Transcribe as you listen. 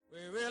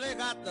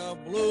got the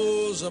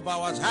blues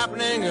about what's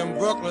happening in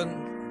Brooklyn.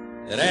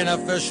 It ain't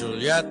official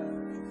yet.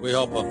 We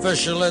hope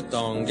official it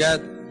don't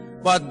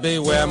get. But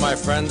beware, my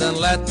friend, and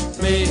let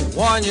me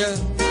warn you.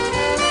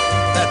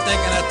 They're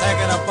thinking of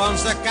taking a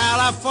bums to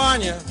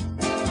California.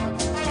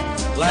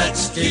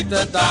 Let's keep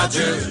the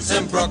Dodgers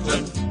in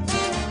Brooklyn.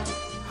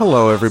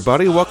 Hello,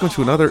 everybody. Welcome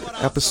to another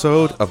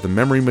episode of the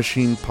Memory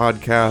Machine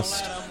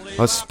Podcast,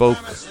 a spoke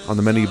on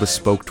the many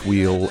bespoked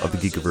wheel of the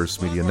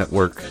Geekiverse Media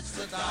Network.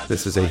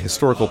 This is a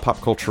historical,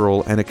 pop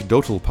cultural,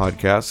 anecdotal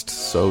podcast,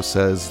 so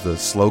says the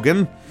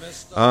slogan.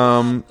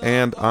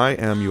 And I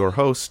am your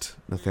host,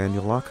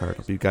 Nathaniel Lockhart.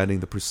 I'll be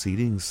guiding the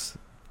proceedings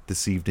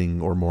this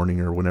evening or morning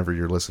or whenever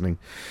you're listening.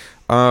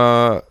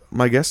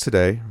 My guest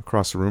today,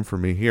 across the room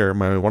from me here,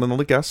 my one and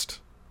only guest,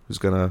 who's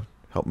going to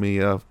help me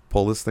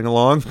pull this thing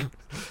along.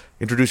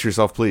 Introduce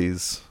yourself,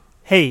 please.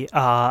 Hey,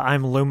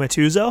 I'm Lou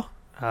Matuzzo.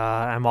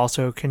 I'm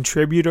also a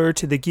contributor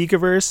to the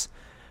Geekiverse.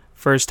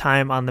 First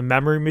time on the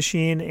Memory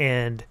Machine,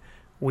 and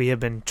we have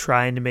been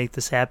trying to make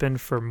this happen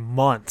for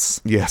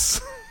months.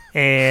 Yes.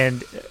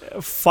 And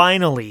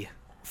finally,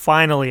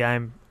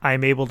 I'm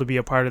able to be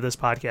a part of this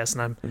podcast,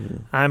 and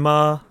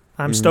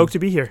I'm stoked to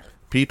be here.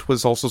 Pete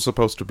was also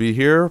supposed to be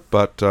here,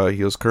 but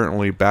he is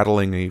currently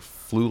battling a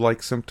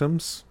flu-like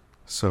symptoms.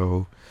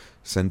 So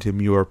send him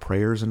your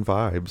prayers and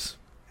vibes.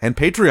 And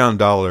Patreon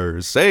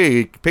dollars.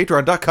 Hey,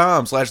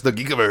 patreon.com/the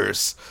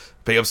Geekiverse.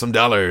 Pay up some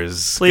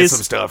dollars. Please. Get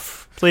some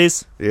stuff.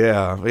 Please.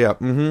 Yeah.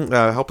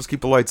 Help us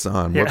keep the lights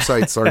on. Yeah.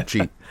 Websites aren't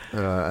cheap.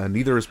 And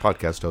neither is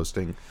podcast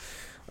hosting.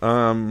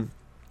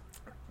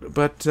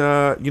 But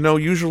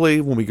usually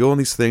when we go on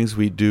these things,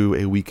 we do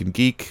a Week in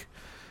Geek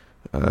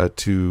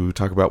to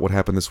talk about what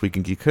happened this week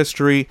in geek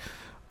history.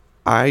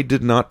 I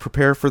did not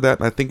prepare for that,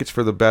 and I think it's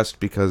for the best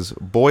because,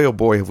 boy, oh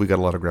boy, have we got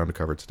a lot of ground to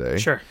cover today.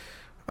 Sure.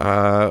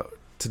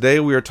 Today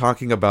we are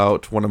talking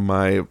about one of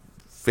my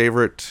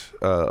favorite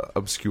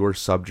obscure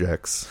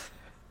subjects,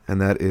 and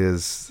that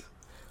is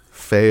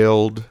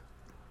failed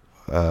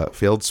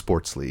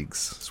sports leagues.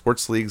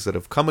 Sports leagues that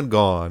have come and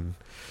gone.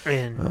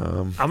 And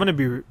I'm going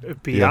to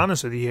be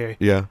honest with you here.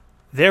 Yeah.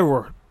 There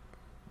were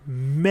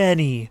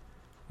many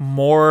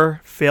more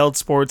failed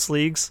sports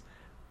leagues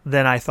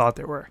than I thought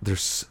there were.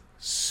 There's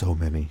so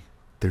many.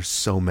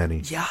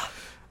 Yeah.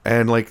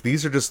 And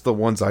these are just the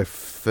ones I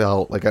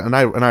felt like, and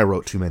I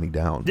wrote too many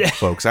down,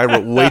 folks. I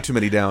wrote way too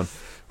many down.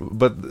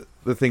 But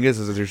the thing is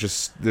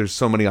there's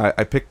so many.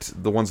 I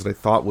picked the ones that I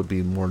thought would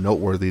be more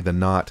noteworthy than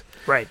not.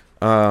 Right.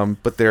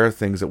 But there are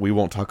things that we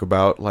won't talk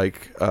about,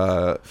 like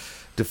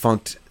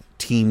defunct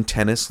team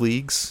tennis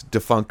leagues,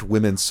 defunct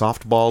women's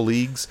softball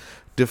leagues,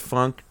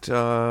 defunct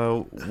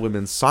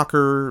women's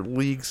soccer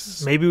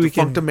leagues. Maybe we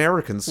defunct can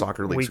American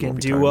soccer leagues.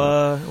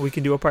 We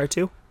can do a part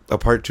two. A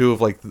part two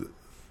of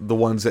the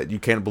ones that you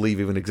can't believe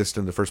even exist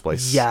in the first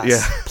place. Yes.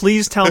 Yeah.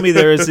 Please tell me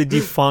there is a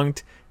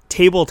defunct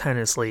table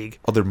tennis league.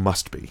 Oh, there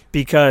must be.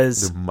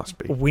 Because there must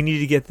be. We need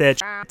to get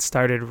that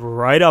started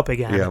right up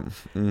again. Yeah.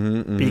 Mm-hmm,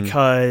 mm-hmm.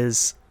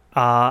 Because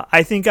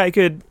I think I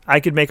could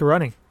make a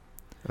running.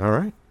 All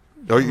right.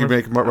 Oh, you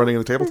make running in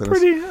the table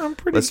tennis. I'm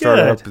pretty Let's good. start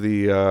up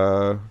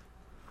the.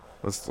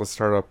 Let's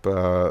start up.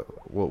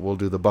 We'll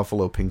do the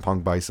Buffalo Ping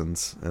Pong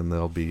Bisons, and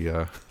they'll be.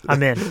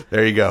 I'm in.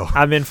 There you go.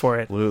 I'm in for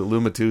it. Lou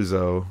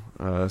Matuzzo,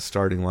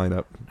 starting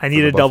lineup. I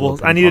need a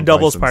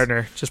doubles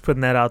partner. Just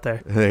putting that out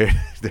there. There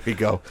you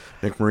go.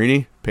 Nick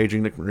Marini,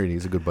 paging Nick Marini.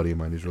 He's a good buddy of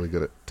mine. He's really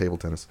good at table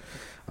tennis.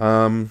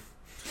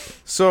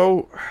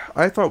 So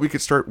I thought we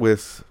could start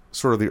with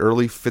sort of the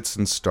early fits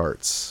and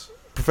starts.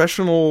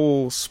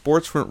 Professional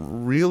sports weren't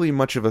really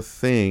much of a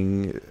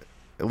thing,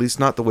 at least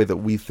not the way that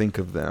we think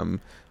of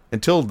them,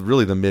 until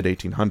really the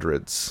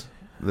mid-1800s,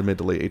 the mid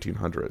to late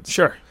 1800s.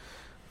 Sure.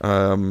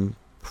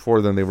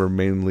 Before then, they were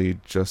mainly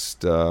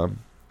just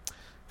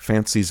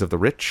fancies of the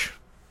rich,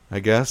 I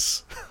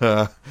guess.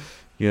 I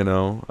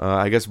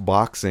guess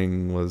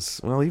boxing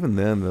was, well, even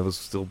then, that was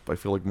still, I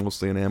feel like,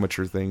 mostly an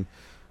amateur thing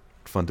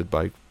funded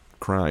by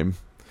crime.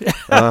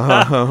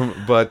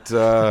 But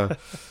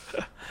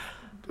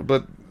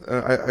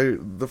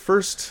the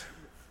first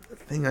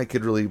thing I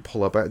could really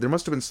pull up, there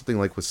must have been something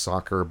like with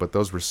soccer, but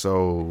those were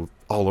so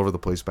all over the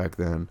place back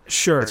then.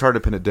 Sure. It's hard to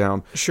pin it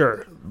down.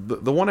 Sure.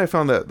 The one I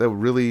found that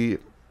really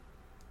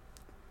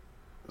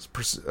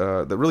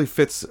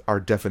fits our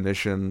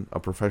definition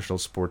of professional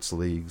sports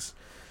leagues,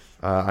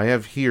 I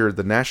have here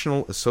the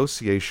National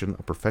Association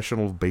of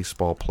Professional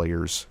Baseball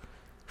Players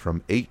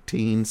from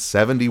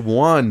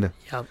 1871.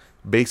 Yep.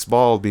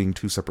 Baseball being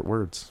two separate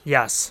words.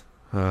 Yes.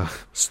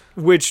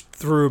 Which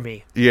threw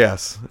me.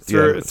 Yes.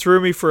 Threw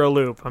me for a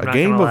loop. I'm not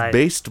game gonna lie. of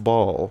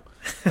baseball.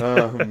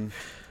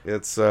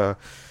 It's a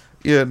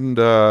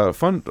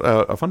fun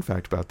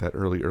fact about that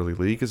early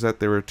league is that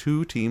there are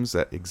two teams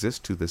that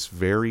exist to this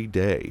very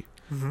day,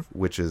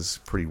 which is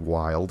pretty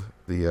wild.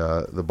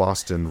 The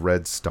Boston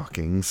Red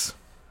Stockings,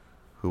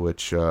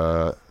 which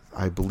I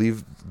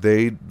believe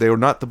they are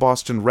not the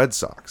Boston Red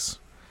Sox.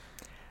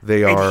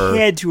 It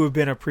had to have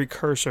been a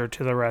precursor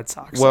to the Red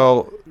Sox.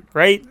 Well,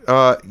 right?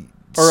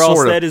 Or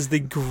else that is the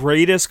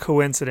greatest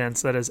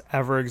coincidence that has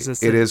ever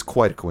existed. It is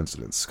quite a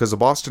coincidence, because the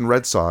Boston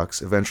Red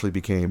Sox eventually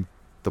became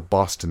the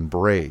Boston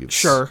Braves.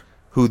 Sure.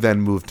 Who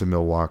then moved to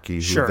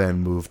Milwaukee, who then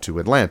moved to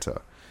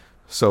Atlanta.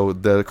 So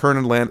the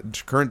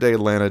current day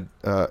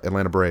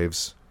Atlanta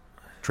Braves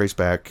trace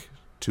back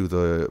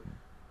to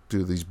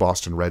these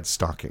Boston Red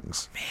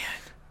Stockings. Man.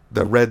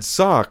 The Red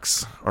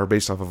Sox are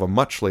based off of a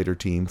much later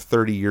team,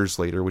 30 years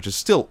later, which is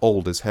still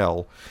old as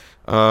hell.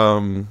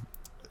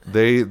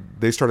 They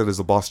started as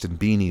the Boston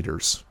Bean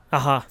Eaters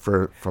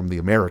from the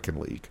American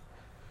League.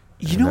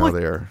 You know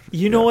what?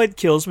 You know what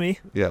kills me?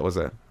 Yeah, what's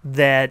that?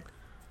 That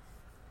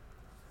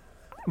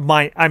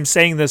I'm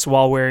saying this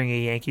while wearing a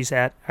Yankees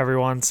hat,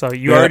 everyone. So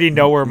you already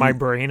know where my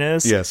brain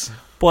is. Yes,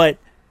 but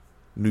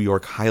New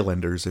York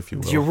Highlanders, if you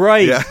will. You're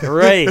right. Yeah.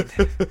 Right.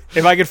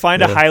 If I could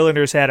find a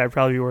Highlanders hat, I'd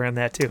probably be wearing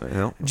that too.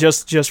 Yeah.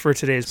 Just for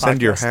today's podcast.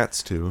 Send your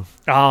hats to.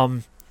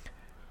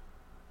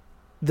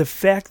 The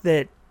fact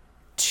that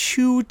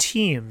two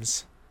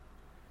teams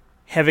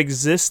have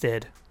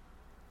existed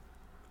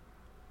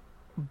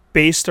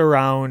based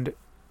around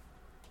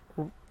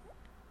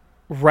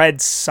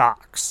Red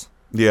Sox.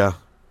 Yeah.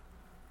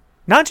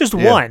 Not just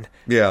one.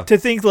 Yeah. To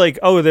think like,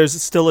 oh,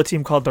 there's still a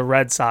team called the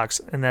Red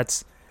Sox, and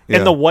that's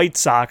and the White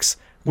Sox,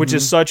 which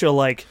is such a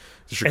like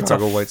the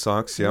Chicago White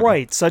Sox, yeah.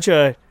 Right. Such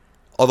a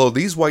although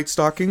these White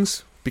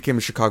Stockings became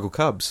the Chicago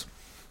Cubs.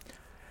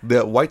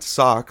 The White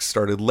Sox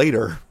started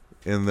later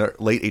in the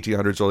late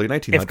 1800s, early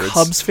 1900s. If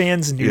Cubs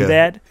fans knew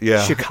that,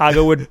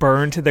 Chicago would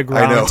burn to the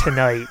ground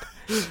tonight.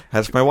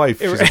 That's my wife.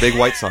 She's a big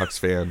White Sox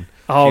fan.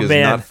 Oh, she is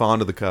man. not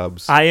fond of the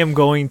Cubs. I am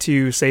going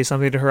to say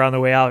something to her on the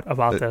way out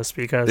about this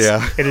because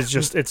it is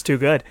just it's too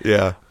good.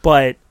 Yeah.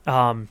 But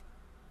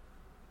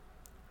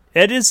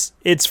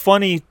it's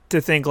funny to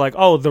think like,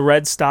 oh, the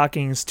Red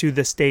Stockings to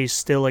this day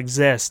still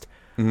exist.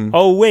 Mm-hmm.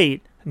 Oh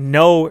wait,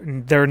 no,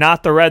 they're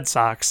not the Red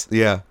Sox.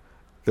 Yeah.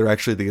 They're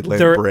actually the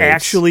Atlanta Braves. They're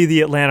actually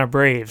the Atlanta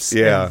Braves.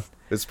 Yeah. And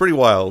it's pretty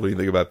wild when you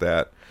think about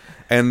that.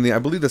 And I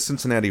believe the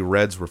Cincinnati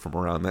Reds were from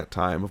around that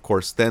time. Of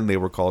course, then they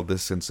were called the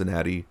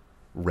Cincinnati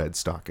Red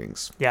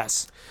Stockings.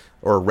 Yes.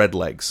 Or Red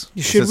Legs.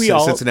 Should we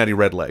all Cincinnati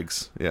Red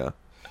Legs. Yeah.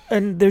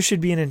 And there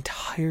should be an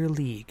entire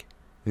league.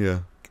 Yeah.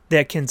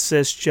 That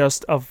consists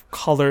just of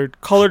colored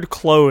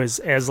clothes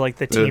as like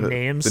the team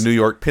names. The New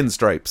York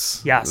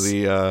Pinstripes. Yes.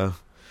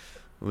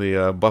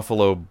 The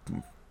Buffalo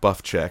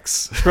Buff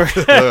Checks.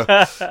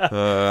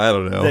 I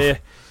don't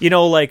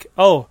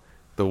know.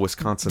 The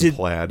Wisconsin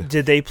Plaid.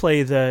 Did they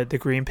play the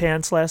Green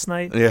Pants last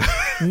night? Yeah.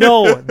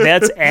 No,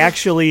 that's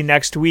actually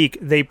next week.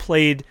 They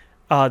played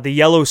the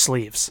Yellow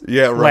Sleeves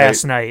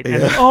last night. Yeah.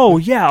 And,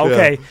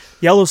 okay. Yeah.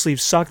 Yellow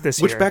Sleeves sucked this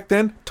year. Which back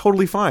then,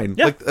 totally fine.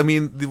 Yeah. Like, I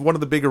mean, one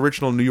of the big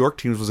original New York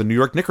teams was the New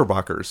York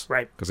Knickerbockers.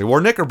 Right. Because they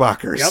wore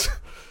knickerbockers.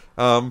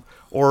 Yep.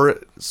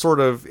 Or sort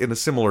of in a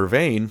similar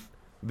vein,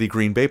 the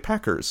Green Bay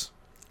Packers.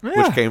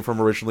 Yeah. Which came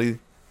from originally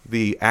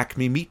the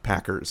Acme Meat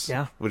Packers.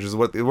 Yeah. Which is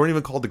what they weren't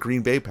even called the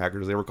Green Bay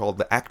Packers. They were called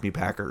the Acme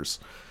Packers.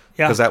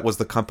 Yeah. Because that was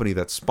the company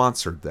that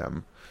sponsored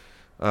them.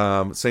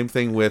 Same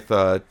thing with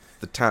the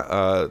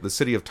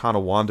city of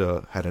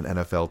Tonawanda had an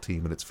NFL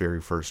team in its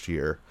very first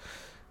year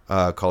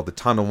called the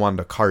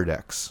Tonawanda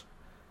Cardex,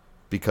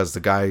 because the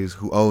guy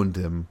who owned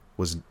him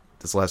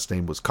his last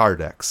name was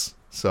Cardex,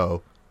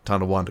 so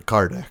Tonawanda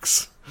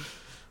Cardex.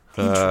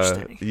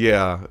 Interesting.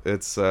 Yeah,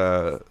 it's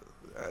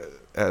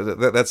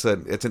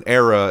it's an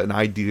era, an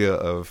idea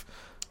of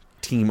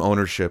team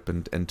ownership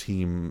and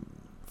team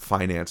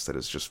finance that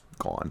is just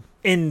gone.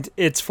 And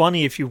it's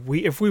funny if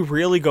we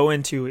really go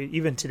into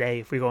even today,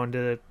 if we go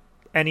into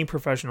any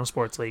professional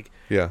sports league,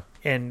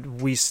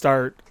 and we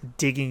start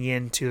digging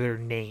into their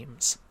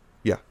names,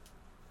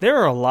 there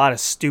are a lot of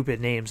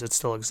stupid names that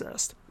still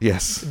exist.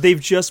 Yes, they've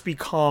just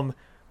become,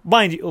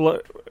 mind you,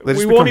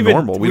 we won't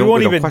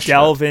even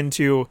delve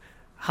into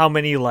how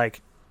many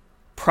like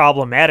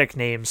problematic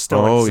names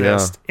still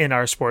exist in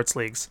our sports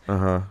leagues.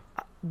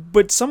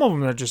 But some of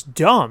them are just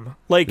dumb.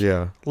 Like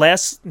 2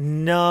 nights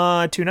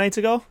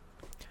ago,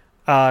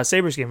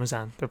 Sabres game was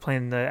on. They're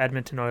playing the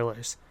Edmonton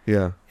Oilers.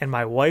 Yeah. And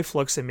my wife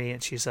looks at me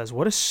and she says,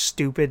 "What a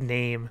stupid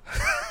name."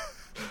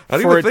 I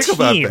didn't even think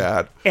about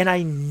that. And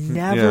I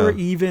never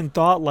even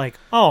thought like,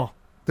 oh.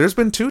 There's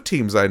been two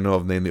teams I know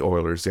of named the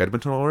Oilers, the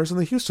Edmonton Oilers and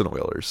the Houston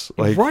Oilers.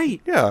 Like,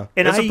 right. Yeah.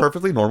 And it's a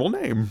perfectly normal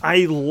name.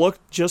 I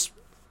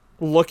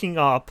looking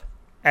up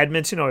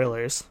Edmonton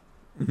Oilers.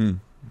 Mm-hmm.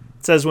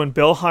 It says when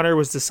Bill Hunter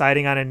was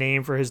deciding on a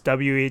name for his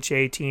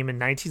WHA team in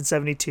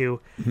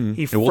 1972,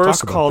 he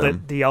first called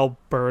it the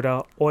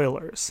Alberta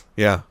Oilers.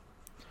 Yeah.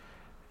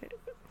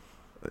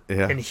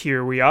 Yeah. And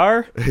here we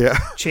are. Yeah.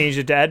 Changed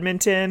it to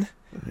Edmonton.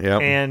 Yeah.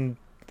 And,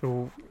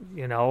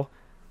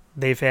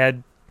 they've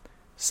had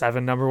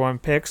 7 number 1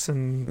 picks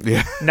in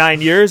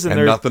 9 years.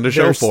 And nothing to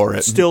show for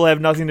it. Still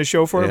have nothing to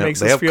show for it. It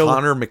makes us feel... They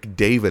have Connor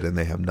McDavid and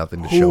they have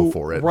nothing to show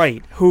for it.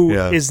 Right. Who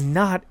is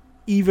not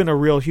even a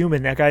real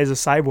human. That guy is a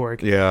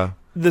cyborg. Yeah.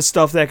 The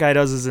stuff that guy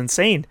does is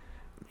insane.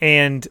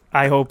 And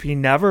I hope he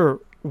never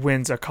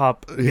wins a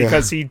cup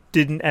because he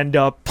didn't end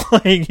up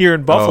playing here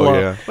in Buffalo. Oh,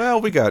 yeah.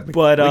 Well, we got Jack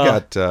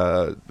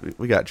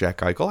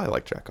Eichel. I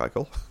like Jack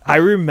Eichel. I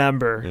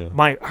remember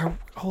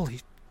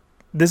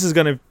this is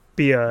going to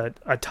be a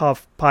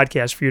tough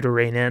podcast for you to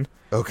rein in.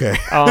 Okay.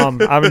 I'm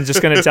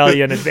just going to tell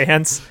you in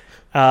advance.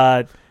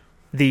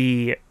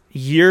 The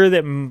year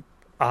that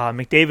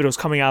McDavid was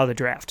coming out of the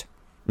draft,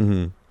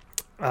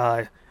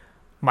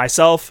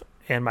 myself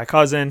and my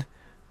cousin,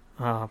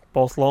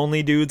 both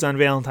lonely dudes on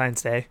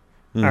Valentine's Day,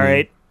 all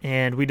right,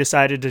 and we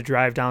decided to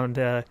drive down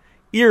to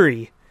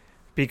Erie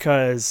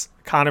because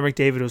Connor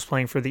McDavid was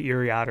playing for the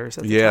Erie Otters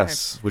at the time.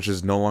 Which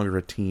is no longer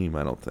a team,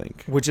 I don't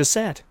think. Which is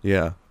sad.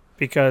 Yeah.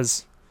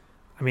 Because,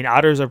 I mean,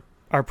 Otters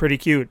are pretty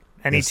cute.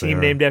 Any team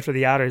are. named after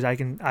the Otters, I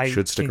can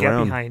get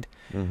behind.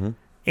 Mm-hmm.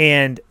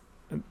 And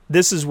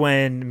this is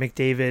when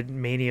McDavid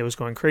mania was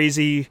going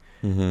crazy.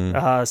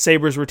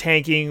 Sabres were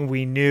tanking.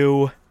 We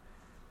knew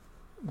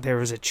there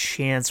was a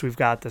chance we've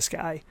got this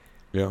guy.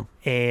 Yeah.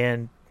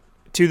 And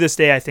to this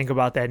day, I think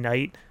about that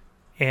night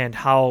and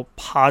how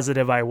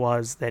positive I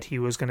was that he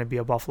was going to be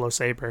a Buffalo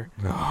Sabre.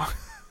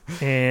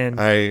 And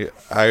I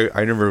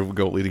remember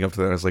leading up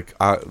to that. I was like,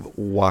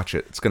 watch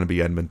it. It's going to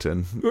be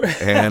Edmonton.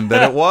 And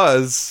then it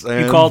was.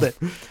 And you called it.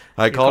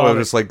 I called it. I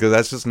was just like,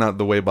 that's just not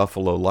the way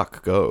Buffalo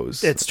luck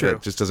goes. It's true.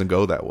 It just doesn't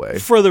go that way.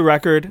 For the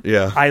record,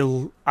 yeah.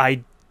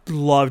 I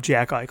love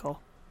Jack Eichel.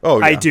 Oh,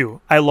 yeah. I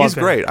do. I love him. He's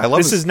great. I love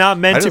this is not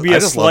meant to be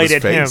a slight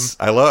at him.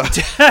 I love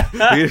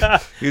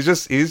he's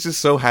just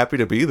so happy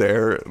to be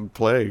there and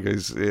play.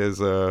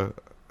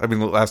 I mean,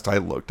 last I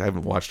looked, I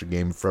haven't watched a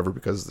game forever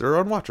because they're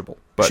unwatchable.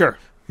 But, sure.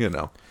 You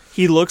know.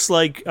 He looks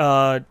like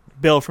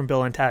Bill from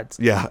Bill and Ted's.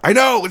 Yeah, I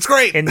know. It's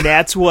great. And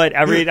that's what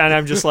and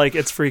I'm just like,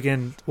 it's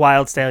freaking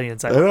Wild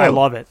Stallions. I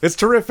love it. It's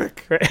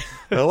terrific.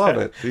 I love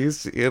it.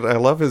 I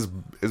love his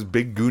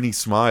big goony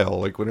smile.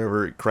 Like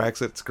whenever he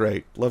cracks it, it's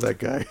great. Love that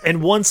guy.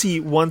 And once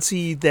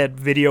that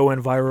video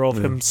went viral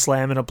of him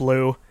slamming a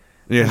blue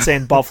and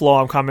saying, Buffalo,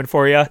 I'm coming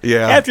for you.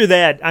 Yeah. After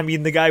that, I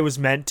mean, the guy was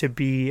meant to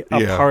be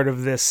a part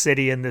of this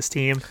city and this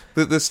team.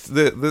 This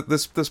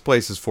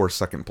place is for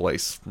second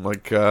place.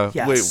 Like,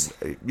 yes.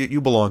 wait, you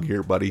belong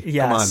here, buddy.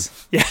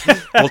 Yes. Come on. Yeah.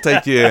 We'll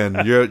take you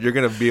in. You're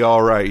gonna be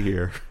all right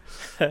here.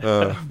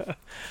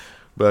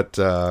 But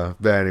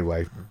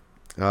anyway,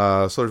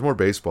 so there's more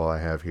baseball I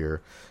have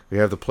here. We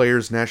have the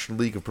Players National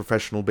League of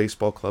Professional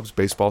Baseball Clubs.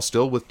 Baseball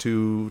still with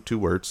two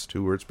words,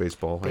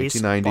 baseball.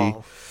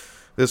 1990.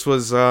 This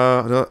was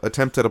an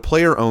attempt at a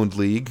player-owned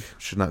league.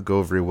 Should not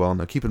go very well.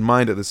 Now, keep in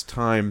mind, at this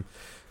time,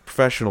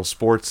 professional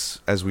sports,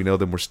 as we know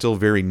them, were still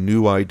very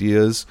new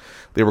ideas.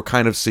 They were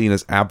kind of seen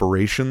as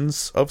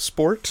aberrations of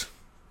sport.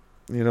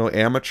 You know,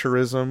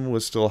 amateurism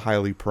was still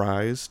highly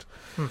prized.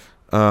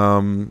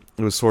 It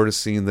was sort of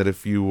seen that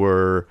if you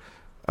were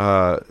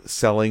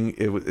selling,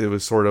 it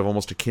was sort of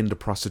almost akin to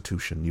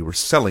prostitution. You were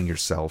selling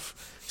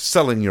yourself,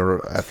 selling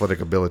your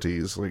athletic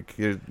abilities. Like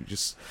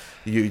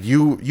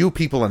you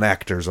people and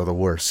actors are the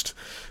worst.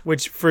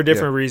 Which, for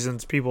different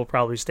reasons, people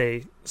probably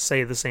say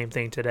the same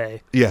thing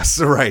today. Yes,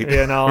 right.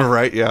 You know,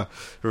 right? Yeah,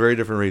 for very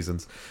different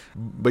reasons.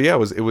 But yeah,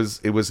 it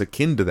was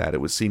akin to that.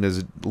 It was seen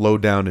as low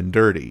down and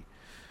dirty.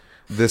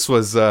 This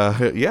was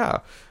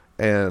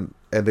and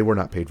they were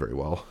not paid very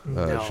well.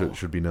 No.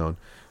 Should be known.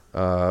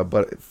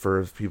 But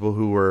for people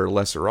who were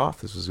lesser off,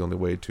 this was the only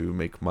way to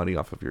make money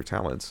off of your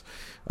talents.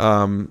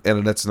 And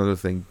that's another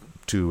thing,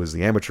 too, is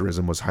the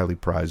amateurism was highly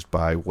prized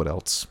by what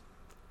else?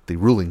 The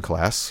ruling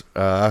class,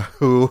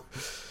 who,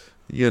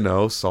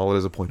 saw it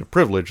as a point of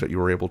privilege that you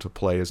were able to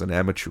play as an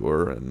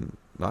amateur and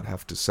not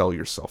have to sell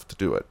yourself to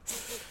do it.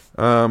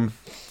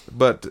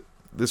 But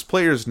this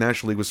Players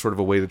National League was sort of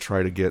a way to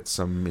try to get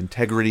some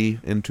integrity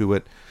into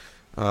it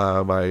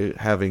by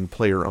having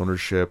player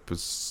ownership. It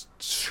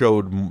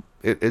showed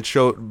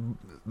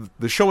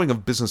the showing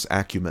of business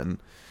acumen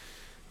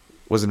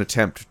was an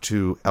attempt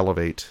to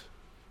elevate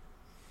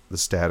the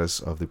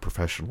status of the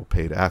professional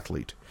paid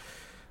athlete.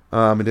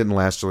 It didn't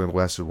last. It only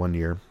lasted 1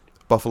 year.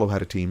 Buffalo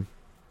had a team.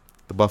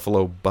 The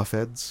Buffalo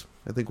Buffheads,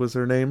 I think was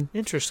their name.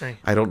 Interesting.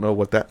 I don't know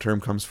what that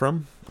term comes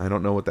from. I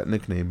don't know what that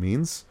nickname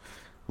means.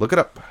 Look it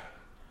up.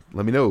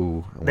 Let me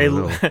know.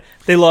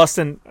 They lost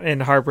in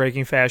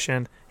heartbreaking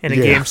fashion in a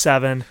Game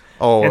 7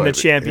 in the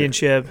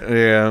championship.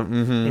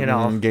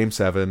 Game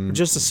 7.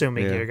 Just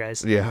assuming here,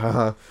 guys.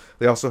 Yeah.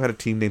 They also had a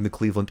team named the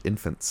Cleveland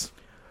Infants.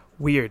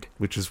 Weird.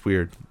 Which is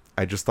weird.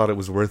 I just thought it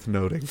was worth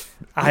noting.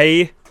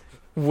 To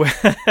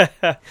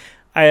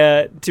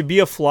be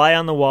a fly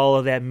on the wall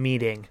of that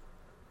meeting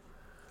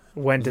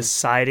when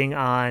deciding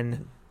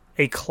on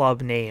a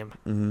club name.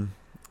 Mm-hmm.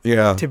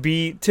 Yeah. To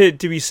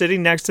be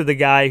sitting next to the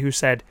guy who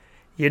said,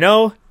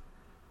 y'all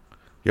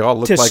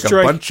look like a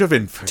bunch of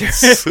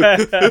infants.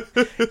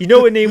 You know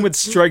what name would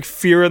strike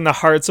fear in the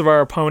hearts of our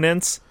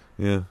opponents?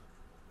 Yeah.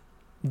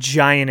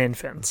 Giant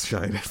infants.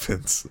 Giant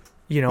infants.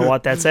 You know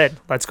what? That's it.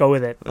 Let's go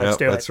with it. Let's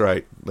do it. That's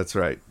right. That's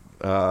right.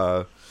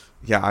 I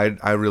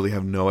really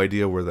have no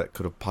idea where that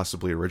could have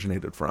possibly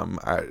originated from.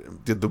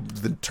 Did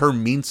the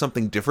term mean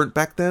something different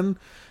back then?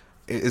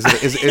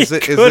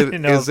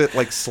 Is it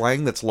like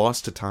slang that's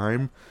lost to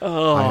time?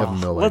 Oh, I have no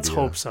idea. Let's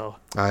hope so.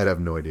 I'd have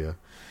no idea.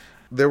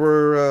 There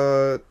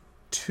were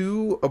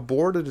 2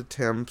 aborted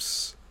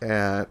attempts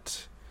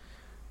at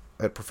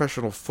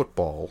professional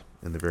football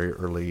in the very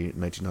early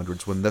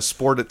 1900s when the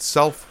sport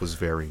itself was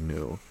very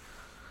new.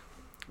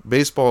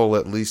 Baseball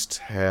at least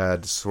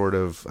had sort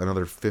of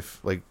another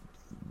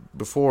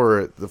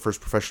before the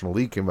first professional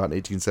league came out in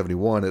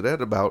 1871, it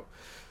had about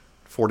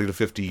 40 to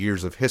 50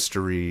 years of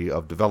history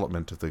of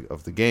development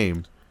of the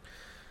game.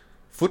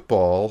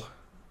 Football,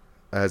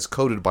 as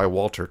coded by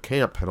Walter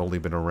Camp, had only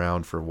been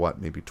around for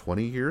maybe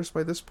 20 years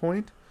by this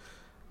point.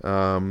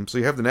 So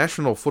you have the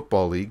National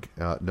Football League.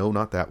 No,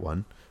 not that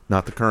one.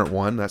 Not the current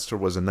one. That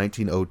was in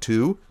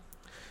 1902.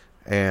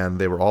 And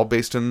they were all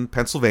based in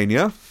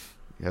Pennsylvania.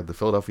 You had the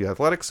Philadelphia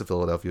Athletics, the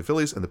Philadelphia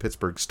Phillies, and the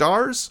Pittsburgh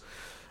Stars.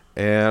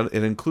 And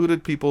it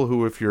included people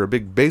who, if you're a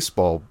big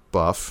baseball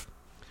buff,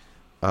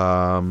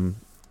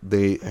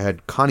 they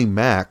had Connie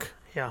Mack.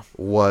 Yeah.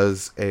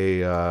 Was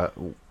a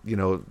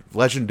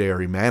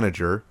legendary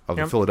manager of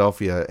the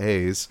Philadelphia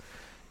A's.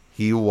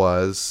 He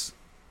was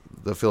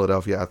the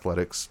Philadelphia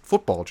Athletics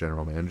football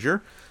general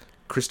manager.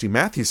 Christy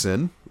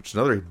Mathewson, which is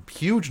another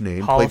huge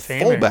name, Hall played of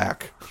Famer.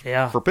 fullback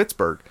for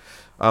Pittsburgh.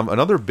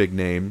 Another big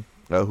name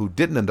who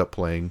didn't end up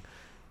playing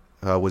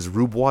was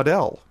Rube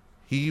Waddell.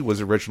 He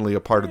was originally a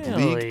part of the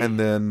league, and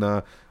then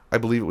I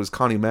believe it was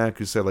Connie Mack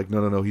who said,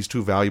 no, he's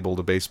too valuable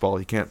to baseball.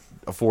 He can't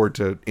afford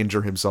to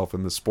injure himself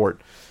in the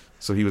sport.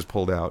 So he was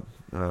pulled out.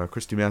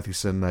 Christy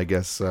Mathewson, I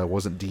guess,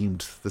 wasn't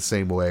deemed the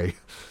same way.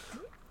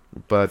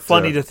 But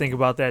funny to think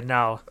about that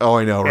now. Oh,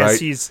 I know, right?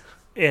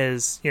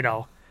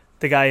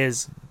 The guy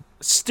is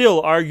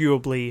still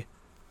arguably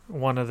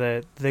one of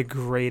the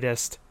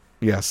greatest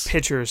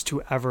pitchers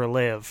to ever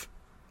live.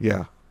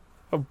 Yeah.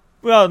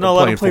 Well, no,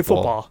 let him play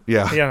football.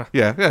 Yeah,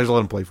 just let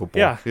him play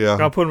football. Yeah.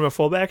 I'll put him at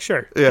fullback?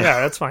 Sure. Yeah,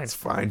 that's fine. It's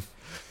fine.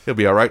 He'll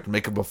be all right.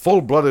 Make him a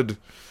full-blooded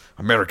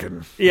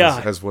American,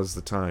 as was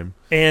the time.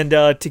 And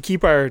to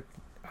keep our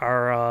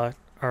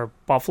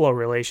Buffalo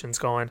relations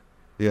going,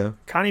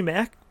 Connie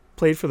Mack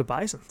played for the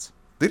Bisons.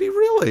 Did he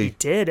really? He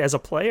did, as a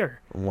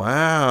player.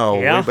 Wow.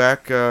 Yeah. Way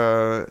back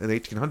in the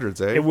 1800s,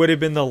 eh? It would have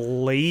been the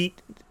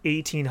late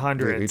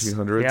 1800s. The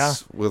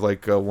 1800s, with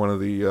one of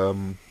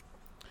the...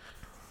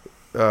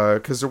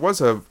 because there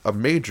was a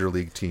major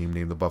league team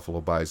named the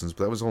Buffalo Bisons,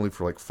 but that was only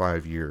for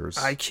 5 years.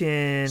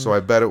 So I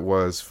bet it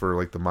was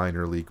for the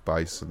minor league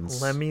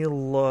Bisons. Let me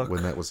look.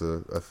 When that was a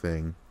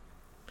thing.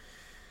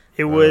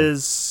 It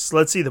was,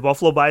 let's see, the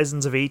Buffalo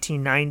Bisons of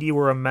 1890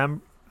 were a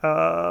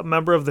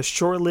member of the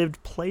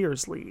short-lived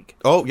Players League.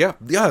 Oh, yeah,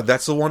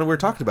 that's the one we were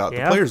talking about,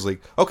 the Players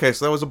League. Okay,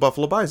 so that was the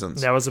Buffalo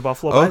Bisons. That was the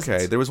Buffalo Bisons.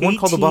 Okay, there was one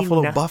called the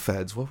Buffalo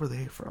Buffheads. What were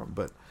they from?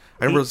 But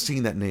I remember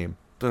seeing that name.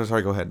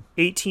 Sorry, go ahead.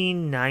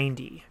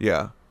 1890.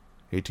 Yeah,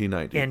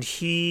 1890. And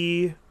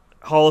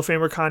Hall of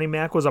Famer Connie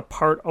Mack, was a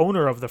part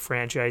owner of the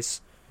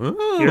franchise here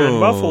in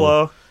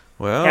Buffalo,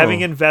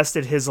 having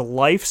invested his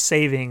life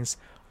savings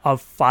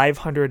of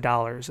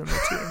 $500 in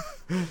the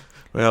team.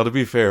 Well, to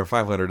be fair,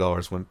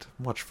 $500 went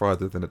much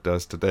farther than it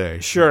does today.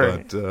 Sure.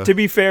 But, to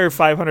be fair,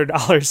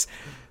 $500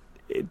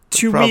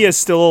 to me is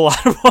still a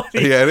lot of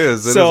money. Yeah, it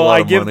is. It is a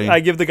lot of money. I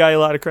give the guy a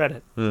lot of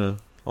credit. Yeah.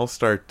 We'll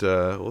start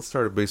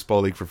a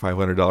baseball league for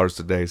 $500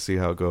 today. See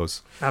how it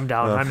goes. I'm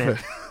down. I'm in.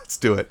 Let's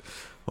do it.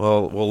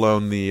 Well, we'll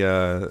loan the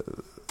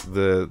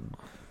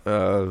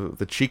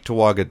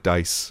Cheektowaga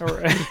dice. All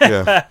right.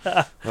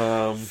 Yeah.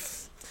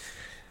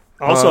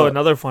 Also,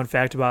 another fun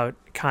fact about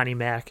Connie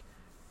Mack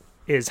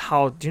is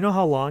do you know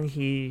how long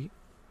he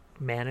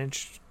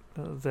managed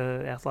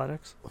the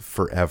Athletics?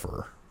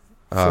 Forever.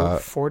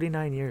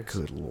 49 years.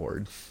 Good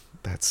Lord.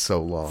 That's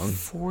so long.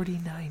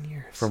 49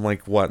 years. From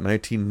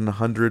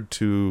 1900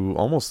 to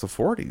almost the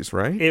 40s,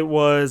 right? It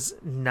was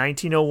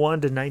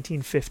 1901 to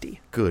 1950.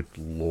 Good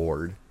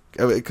Lord.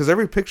 Because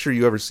every picture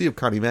you ever see of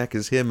Connie Mack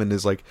is him in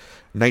his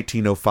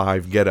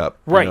 1905 getup,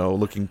 right?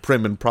 Looking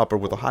prim and proper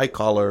with a high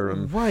collar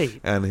and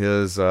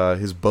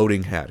his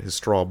boating hat, his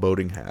straw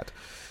boating hat.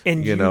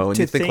 And you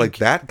think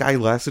that guy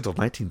lasted till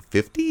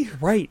 1950,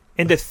 right?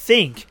 And to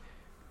think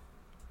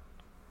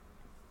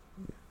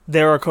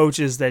there are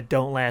coaches that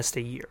don't last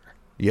a year.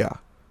 Yeah.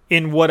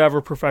 In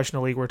whatever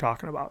professional league we're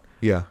talking about.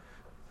 Yeah.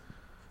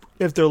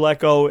 If they're let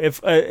go,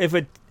 if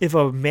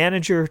a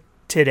manager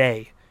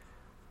today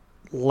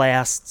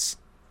lasts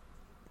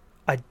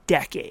a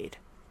decade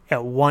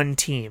at one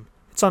team,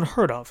 it's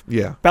unheard of.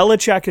 Yeah.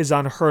 Belichick is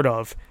unheard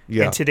of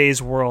in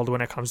today's world when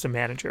it comes to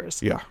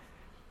managers. Yeah.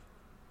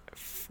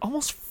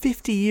 Almost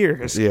 50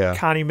 years. Yeah.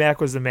 Connie Mack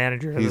was the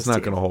manager. He's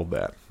not going to hold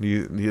that.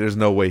 There's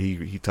no way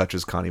he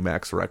touches Connie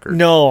Mack's record.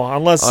 No,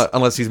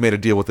 unless he's made a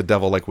deal with the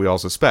devil, like we all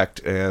suspect.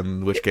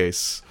 In which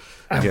case,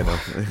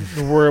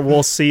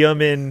 we'll see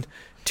him in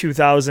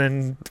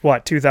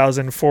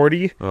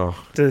 2040.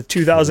 Oh, the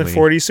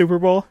 2040 Super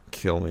Bowl.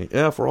 Kill me.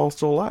 Yeah, if we're all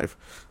still alive.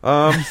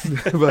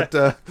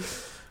 But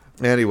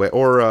anyway,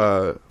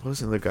 or what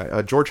was the other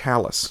guy? George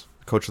Halas,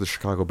 coach of the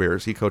Chicago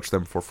Bears. He coached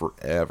them for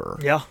forever.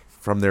 Yeah.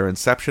 From their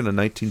inception in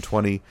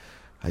 1920,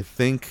 I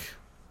think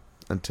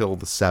until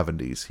the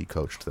 70s he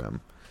coached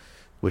them,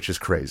 which is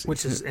crazy.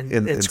 Which is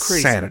it's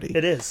insanity. Crazy.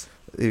 It is.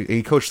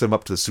 He coached them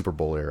up to the Super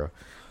Bowl era.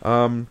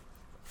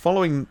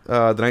 Following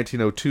the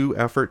 1902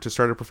 effort to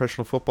start a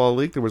professional football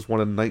league, there was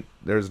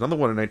another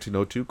one in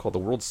 1902 called the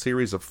World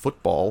Series of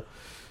Football,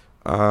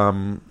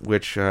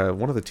 which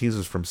one of the teams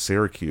was from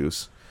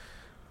Syracuse.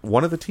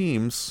 One of the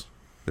teams,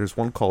 there's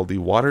one called the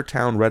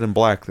Watertown Red and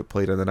Black that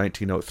played in the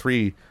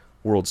 1903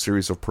 World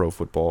Series of Pro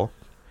Football,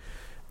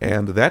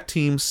 and that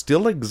team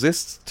still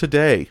exists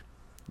today.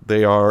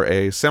 They are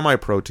a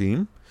semi-pro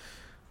team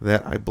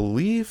that I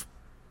believe,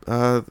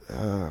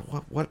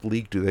 what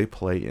league do they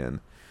play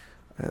in?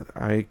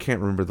 I can't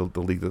remember the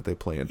league that they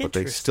play in, but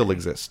they still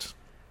exist.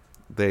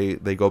 They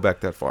go back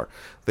that far.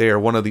 They are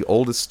one of the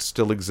oldest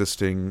still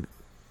existing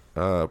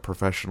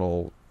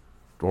professional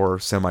or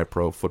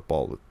semi-pro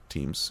football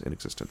teams in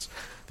existence.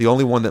 The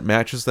only one that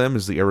matches them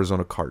is the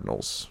Arizona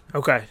Cardinals.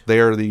 Okay, they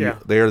are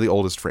the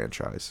oldest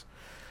franchise.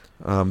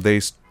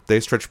 They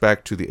stretch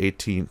back to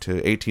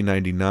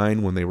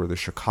 1899 when they were the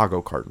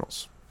Chicago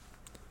Cardinals.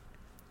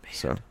 Man.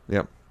 So,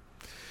 yep.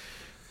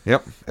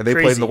 And they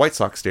played in the White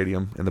Sox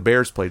Stadium, and the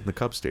Bears played in the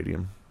Cubs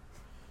Stadium.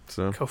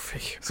 So, go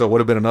figure. So it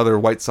would have been another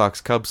White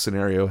Sox-Cubs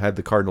scenario had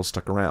the Cardinals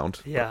stuck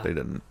around. Yeah. But they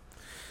didn't.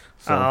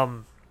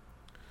 So.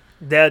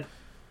 That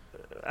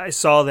I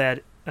saw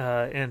that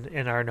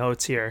in our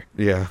notes here.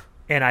 Yeah.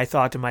 And I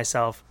thought to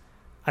myself,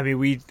 I mean,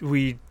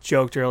 we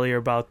joked earlier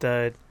about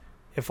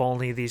if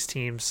only these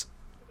teams,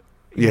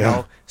 you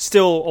know,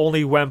 still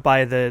only went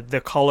by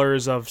the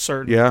colors of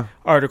certain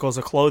articles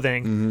of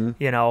clothing,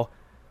 you know.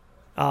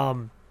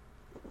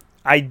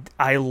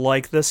 I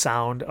like the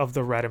sound of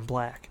the red and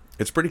black.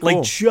 It's pretty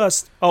cool. Like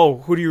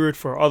who do you root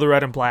for? Oh, the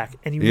red and black.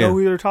 And you know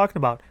who they're talking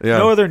about. Yeah.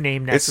 No other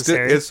name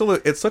necessary.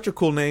 It's such a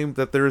cool name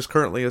that there is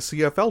currently a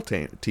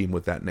CFL team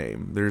with that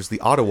name. There's the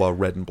Ottawa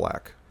Red and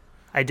Black.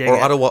 I dig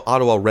it.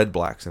 Ottawa Red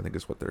Blacks, I think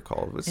is what they're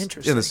called. It's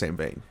interesting. In the same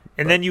vein.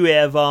 And then you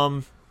have,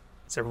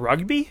 is it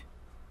rugby?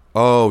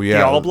 Oh, yeah.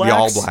 The All Blacks? The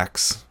All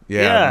Blacks.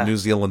 Yeah. New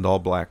Zealand All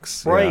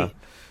Blacks. Right.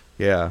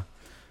 Yeah.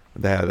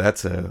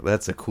 That's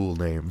a cool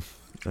name.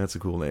 That's a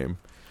cool name.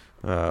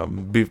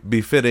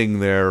 Befitting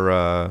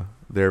their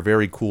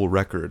very cool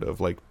record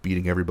of like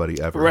beating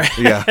everybody ever. Right.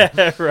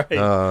 Yeah.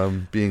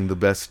 Right. Being the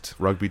best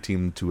rugby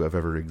team to have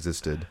ever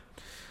existed.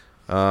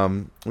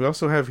 We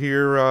also have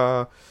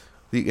here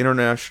the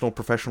International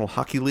Professional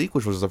Hockey League,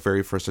 which was the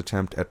very first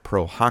attempt at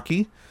pro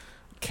hockey.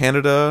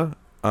 Canada,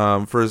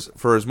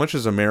 for as much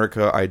as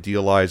America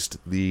idealized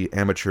the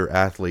amateur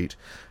athlete,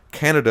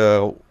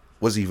 Canada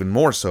was even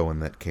more so in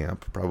that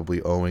camp,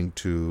 probably owing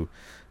to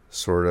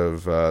sort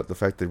of the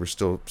fact they were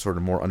still sort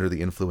of more under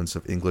the influence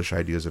of English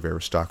ideas of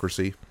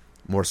aristocracy,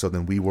 more so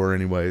than we were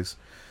anyways.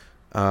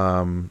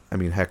 I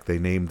mean, heck, they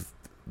named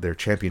their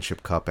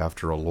championship cup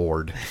after a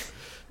lord,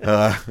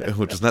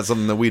 which is not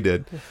something that we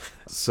did.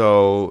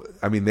 So,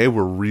 I mean, they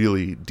were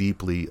really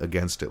deeply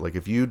against it. Like,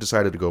 if you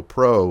decided to go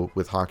pro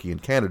with hockey in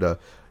Canada,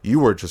 you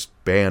were just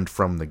banned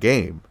from the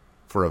game.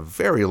 For a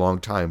very long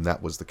time,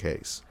 that was the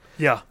case.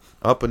 Yeah.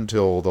 Up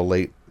until the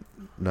late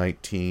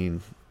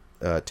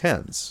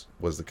 1910s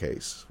was the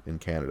case in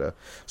Canada.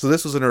 So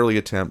this was an early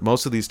attempt.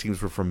 Most of these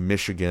teams were from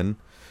Michigan.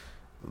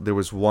 There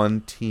was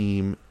one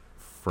team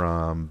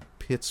from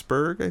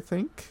Pittsburgh, I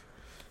think.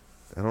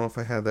 I don't know if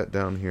I had that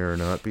down here or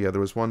not, but yeah,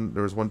 there was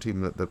one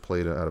team that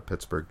played out of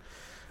Pittsburgh,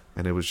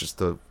 and it was just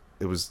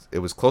it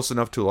was close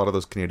enough to a lot of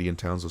those Canadian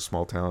towns, those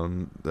small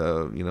town,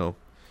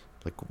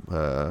 like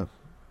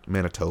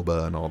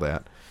Manitoba and all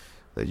that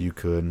you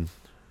could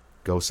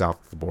go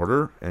south of the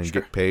border and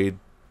get paid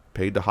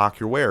to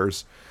hawk your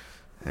wares.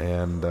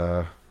 And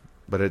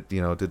but it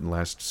didn't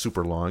last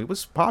super long. It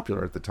was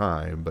popular at the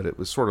time, but it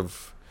was sort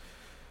of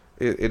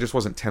it just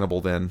wasn't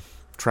tenable then.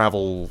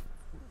 Travel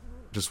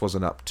just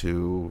wasn't up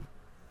to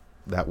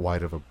that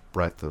wide of a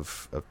breadth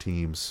of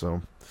teams,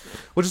 so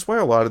which is why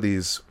a lot of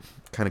these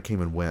kind of came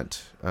and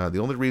went. The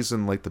only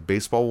reason like the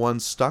baseball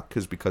ones stuck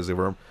is because they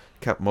were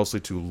kept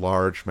mostly to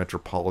large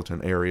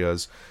metropolitan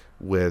areas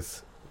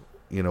with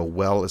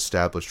well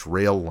established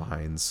rail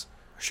lines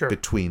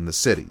between the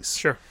cities.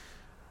 Sure.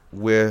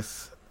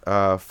 With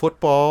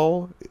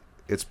football,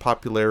 its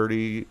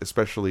popularity,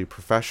 especially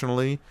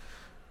professionally,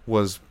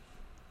 was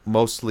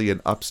mostly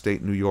in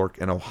upstate New York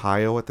and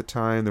Ohio at the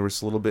time. There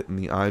was a little bit in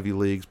the Ivy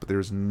Leagues, but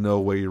there's no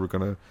way you were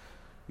going to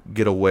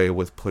get away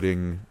with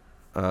putting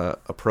a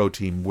pro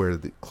team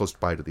close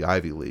by to the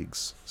Ivy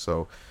Leagues.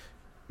 So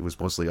it was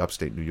mostly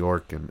upstate New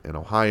York and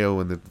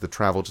Ohio, and the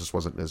travel just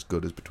wasn't as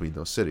good as between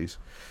those cities.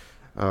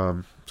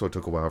 So it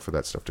took a while for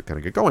that stuff to kind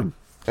of get going.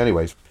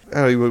 Anyways,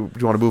 do you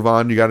want to move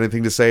on? You got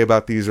anything to say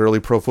about these early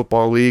pro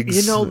football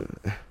leagues? No,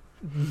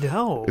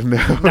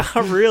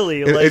 not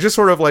really. It's just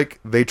sort of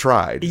like they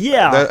tried.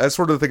 Yeah. That's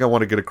sort of the thing I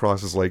want to get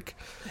across is like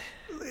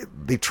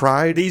they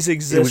tried. These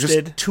existed. It was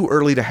just too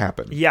early to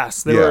happen.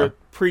 Yes, there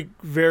were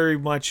very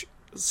much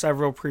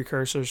several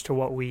precursors to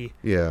what we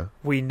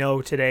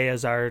know today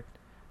as our,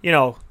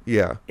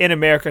 in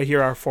America,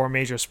 here are four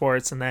major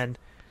sports, and then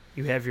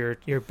you have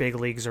your big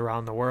leagues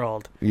around the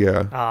world.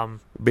 Yeah.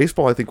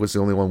 Baseball, I think, was the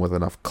only one with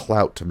enough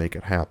clout to make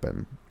it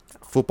happen.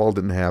 Football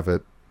didn't have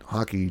it.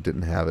 Hockey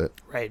didn't have it.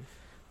 Right.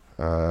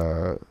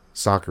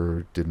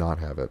 Soccer did not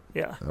have it.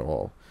 Yeah. At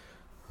all.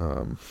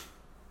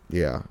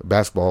 Yeah.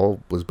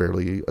 Basketball was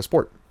barely a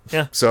sport.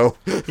 Yeah. So,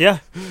 yeah,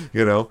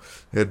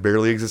 it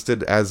barely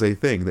existed as a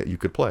thing that you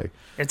could play.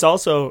 It's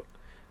also,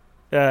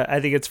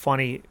 I think it's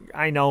funny.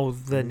 I know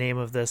the name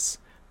of this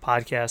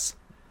podcast,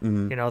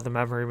 the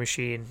Memory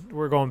Machine.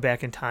 We're going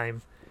back in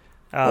time.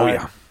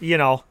 Yeah.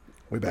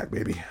 Way back,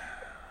 baby.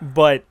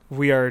 But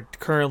we are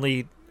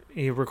currently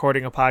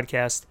recording a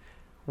podcast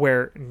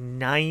where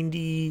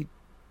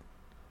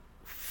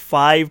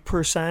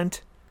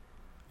 95%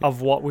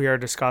 of what we are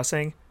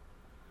discussing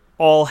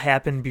all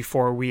happened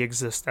before we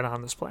existed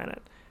on this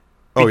planet.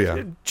 Oh,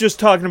 yeah. Just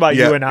talking about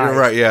you and I.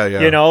 Right,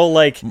 yeah.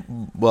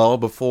 Well,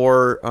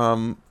 before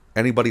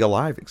anybody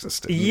alive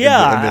existed.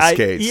 Yeah. In this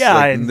case.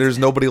 Yeah. And there's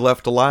nobody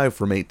left alive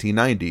from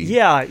 1890.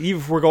 Yeah.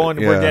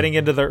 We're getting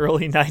into the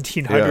early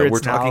 1900s yeah, we're now.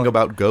 talking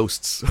about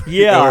ghosts.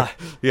 Yeah.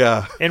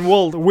 Yeah. And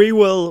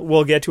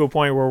we'll get to a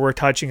point where we're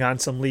touching on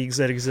some leagues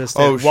that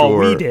existed while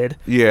we did.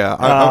 Yeah.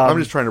 I'm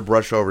just trying to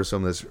brush over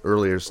some of this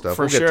earlier stuff.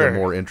 We'll get to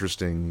more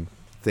interesting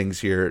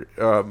things here.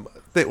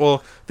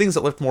 Things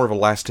that left more of a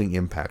lasting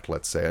impact,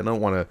 let's say. I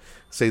don't want to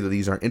say that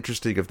these aren't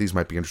interesting if these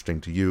might be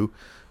interesting to you,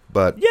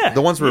 but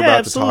the ones we're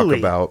about to talk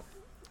about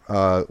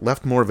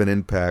left more of an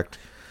impact.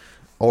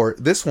 Or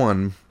this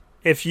one,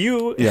 if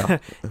you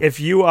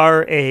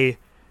are a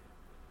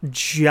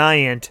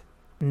giant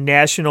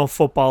National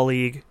Football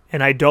League,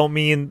 and I don't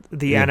mean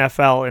the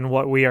NFL and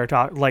what we are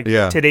talking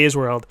today's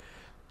world,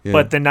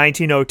 but the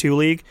 1902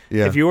 league,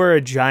 if you are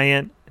a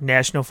giant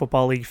National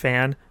Football League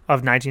fan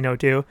of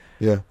 1902,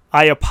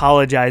 I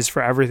apologize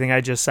for everything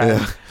I just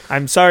said.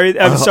 I'm sorry.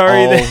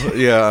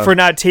 For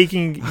not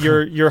taking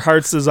your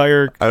heart's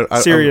desire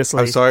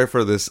seriously. I'm sorry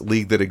for this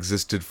league that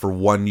existed for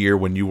 1 year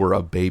when you were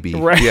a baby.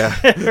 Right. Yeah.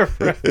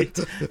 Right.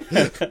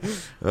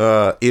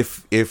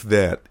 If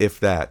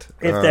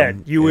that,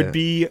 you would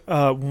be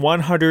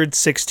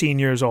 116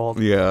 years old.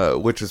 Yeah,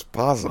 which is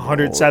possible.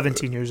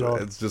 117 years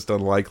old. It's just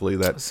unlikely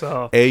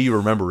that A, you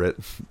remember it,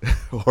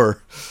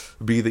 or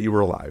B, that you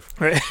were alive.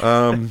 Right.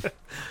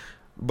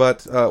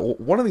 But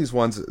one of these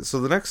ones, so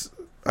the next,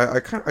 I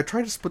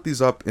tried to split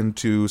these up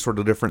into sort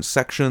of different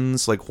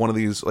sections. Like one of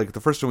these, like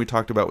the first one we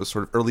talked about was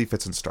sort of early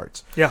fits and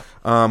starts. Yeah.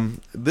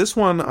 This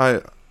one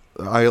I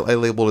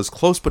labeled as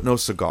close but no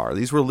cigar.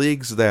 These were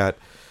leagues that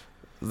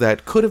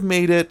could have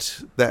made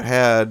it, that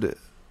had,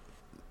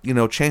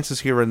 chances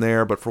here and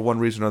there, but for one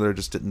reason or another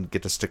just didn't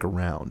get to stick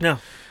around. No.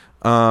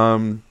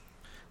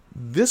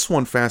 This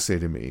one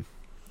fascinated me,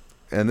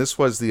 and this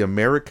was the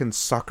American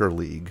Soccer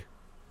League.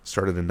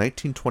 Started in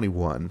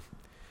 1921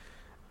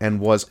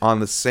 and was on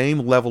the same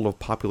level of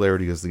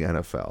popularity as the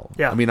NFL.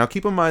 Yeah. I mean, now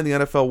keep in mind the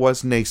NFL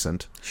was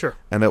nascent. Sure.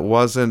 And it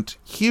wasn't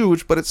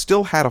huge, but it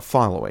still had a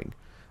following.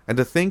 And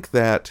to think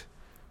that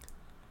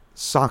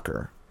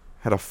soccer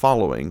had a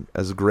following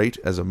as great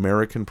as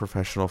American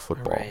professional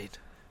football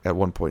at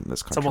one point in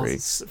this country.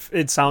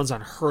 It sounds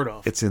unheard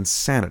of. It's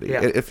insanity.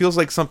 Yeah. It feels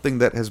like something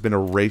that has been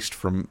erased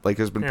from,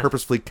 has been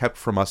purposefully kept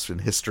from us in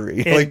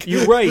history. And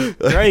you're right.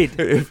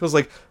 It feels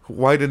like,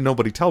 why did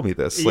nobody tell me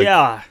this?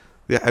 Yeah.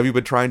 Have you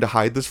been trying to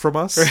hide this from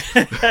us?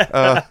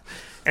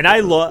 And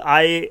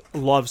I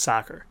love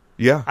soccer.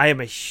 Yeah. I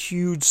am a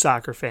huge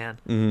soccer fan.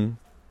 Mm-hmm.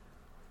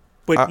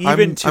 But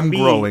I'm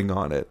growing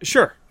on it.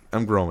 Sure.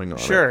 I'm growing on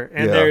it. Sure.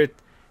 And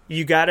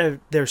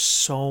there's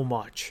so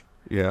much.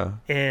 Yeah.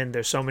 And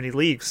there's so many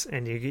leagues,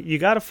 and you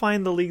got to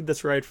find the league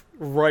that's right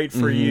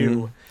for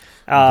you.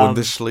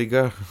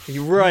 Bundesliga.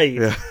 You're right.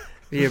 Yeah.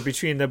 Yeah,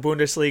 between the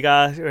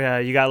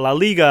Bundesliga, you got La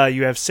Liga,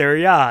 you have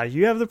Serie A,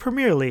 you have the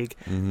Premier League,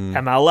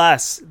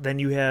 MLS, then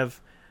you have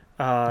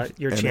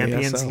your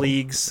Champions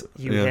Leagues,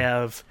 you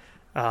have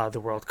the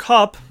World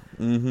Cup.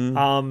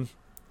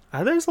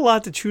 Mm-hmm. There's a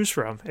lot to choose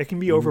from. It can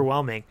be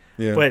overwhelming,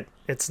 but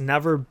it's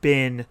never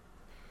been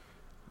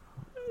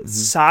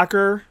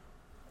soccer.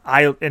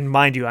 And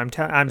mind you,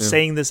 I'm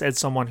saying this as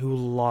someone who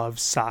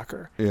loves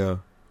soccer. Yeah.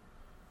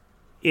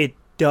 It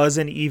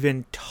doesn't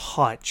even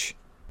touch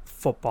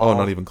football. Oh,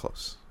 not even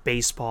close.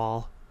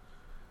 Baseball,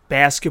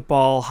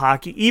 basketball,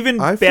 hockey, even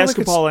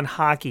basketball and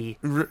hockey.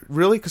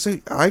 Really? Because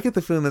I get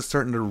the feeling that's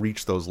starting to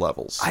reach those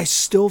levels. I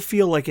still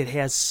feel like it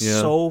has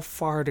so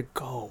far to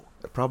go.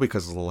 Probably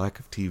because of the lack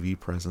of TV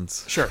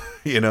presence. Sure.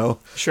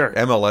 Sure.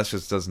 MLS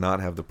just does not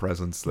have the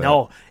presence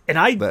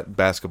that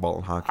basketball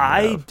and hockey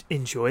have.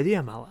 Enjoy the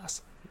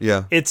MLS.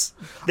 Yeah.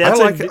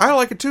 I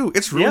like it too.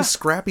 It's really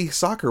scrappy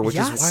soccer, which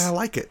is why I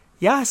like it.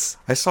 Yes.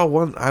 I saw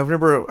one. I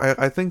remember.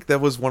 I think that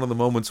was one of the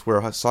moments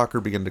where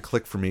soccer began to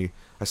click for me.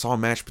 I saw a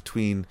match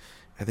between,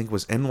 I think it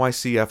was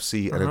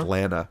NYCFC and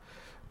Atlanta,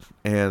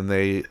 and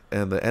the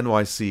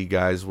NYC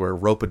guys were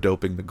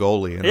rope-a-doping the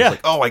goalie, and I was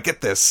like, oh, I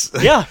get this.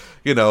 Yeah.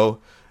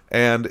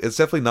 And it's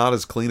definitely not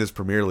as clean as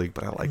Premier League,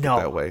 but I like it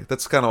that way.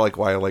 That's kind of like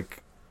why I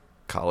like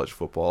college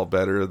football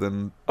better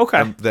than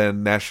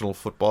national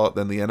football,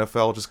 than the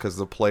NFL, just because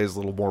the play is a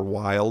little more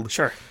wild.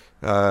 Sure.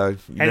 You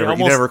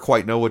never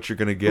quite know what you're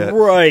going to get.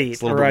 Right,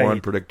 it's a little bit more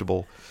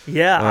unpredictable.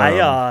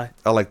 Yeah,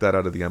 I like that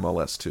out of the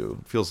MLS too.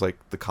 It feels like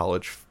the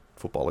college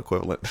football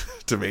equivalent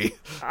to me.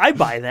 I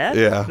buy that.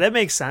 Yeah, that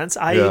makes sense.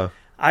 I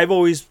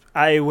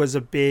was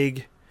a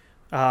big,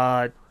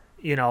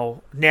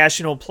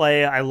 national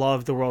play. I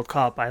love the World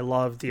Cup. I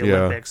love the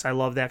Olympics. I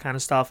love that kind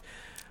of stuff.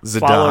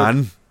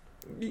 Zidane.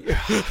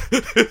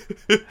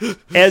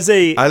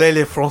 Allez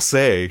les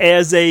Français.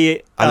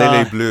 Allez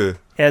les Bleus.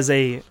 As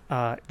a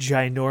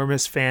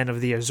ginormous fan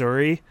of the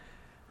Azzurri,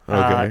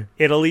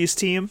 Italy's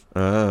team,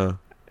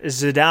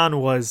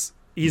 Zidane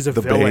he's a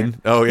villain.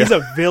 Bane. Oh, yeah. He's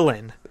a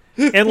villain.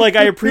 And, like,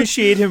 I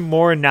appreciate him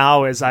more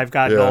now as I've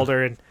gotten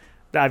older. And,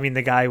 I mean,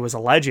 the guy was a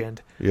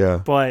legend. Yeah.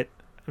 But,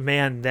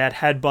 man, that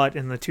headbutt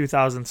in the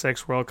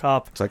 2006 World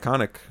Cup. It's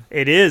iconic.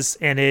 It is.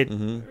 And it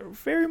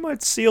very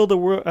much sealed a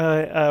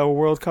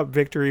World Cup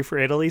victory for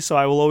Italy. So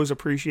I will always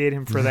appreciate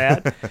him for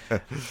that.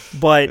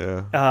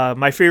 But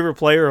my favorite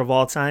player of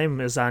all time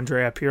is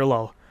Andrea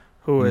Pirlo,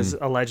 who is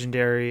a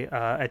legendary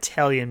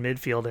Italian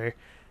midfielder.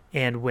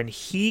 And when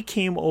he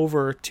came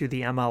over to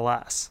the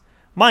MLS,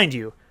 mind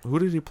you, who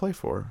did he play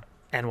for?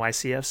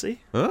 NYCFC.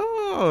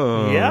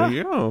 Oh,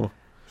 yeah.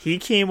 He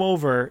came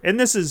over, and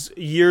this is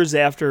years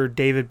after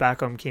David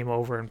Beckham came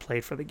over and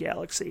played for the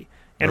Galaxy,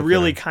 and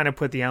really kind of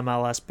put the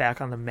MLS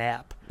back on the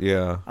map.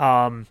 Yeah.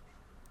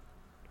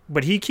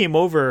 But he came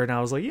over, and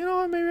I was like,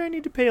 maybe I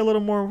need to pay a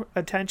little more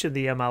attention to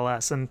the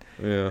MLS. And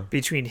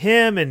between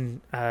him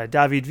and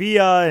David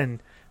Villa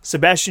and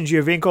Sebastian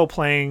Giovinco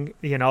playing,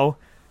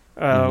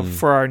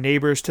 for our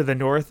neighbors to the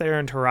north there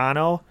in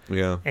Toronto.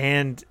 Yeah.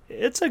 And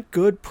it's a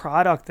good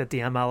product that the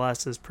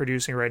MLS is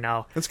producing right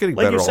now. It's getting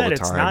better all the time. Like you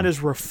said, it's not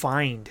as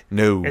refined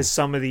as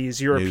some of these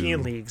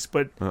European leagues,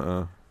 but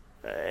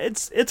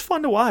it's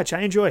fun to watch.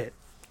 I enjoy it.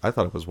 I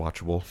thought it was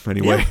watchable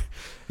anyway.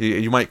 Yeah.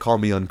 You might call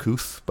me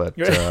uncouth, but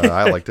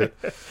I liked it.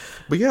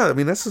 But yeah, I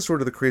mean, that's the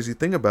sort of the crazy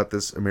thing about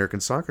this American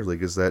Soccer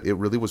League is that it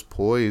really was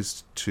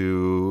poised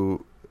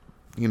to,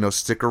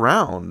 stick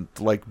around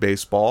like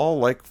baseball,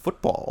 like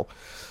football.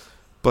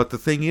 But the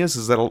thing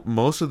is that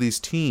most of these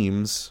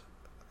teams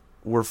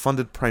were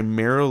funded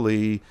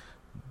primarily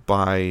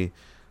by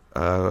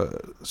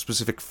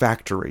specific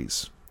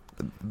factories.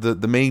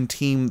 The main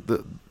team,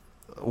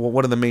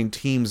 one of the main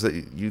teams that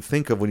you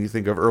think of when you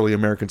think of early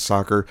American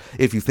soccer,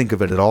 if you think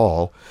of it at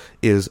all,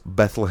 is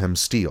Bethlehem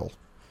Steel.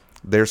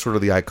 They're sort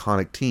of the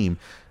iconic team,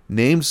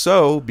 named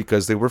so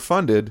because they were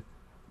funded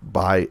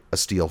by a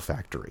steel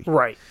factory.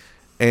 Right.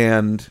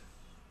 And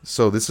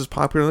so this is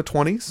popular in the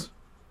 20s.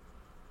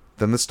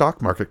 Then the stock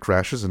market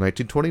crashes in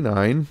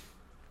 1929.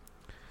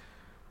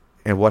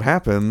 And what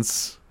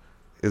happens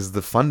is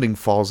the funding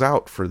falls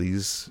out for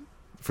these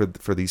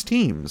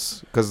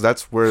teams because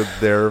that's where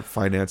their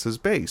finance is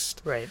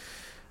based. Right.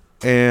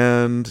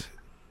 And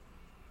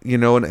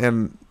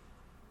and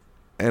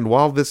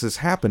while this is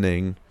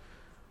happening,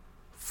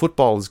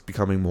 football is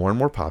becoming more and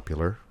more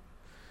popular.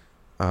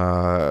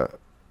 By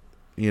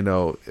the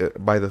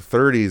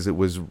 30s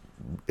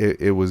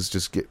it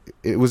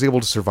was able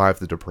to survive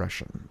the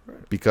Depression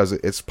because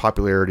its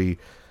popularity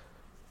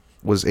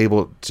was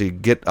able to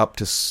get up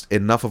to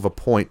enough of a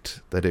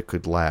point that it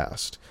could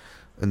last.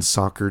 And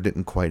soccer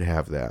didn't quite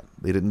have that.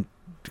 They didn't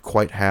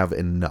quite have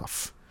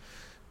enough.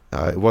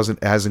 It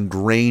wasn't as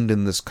ingrained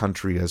in this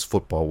country as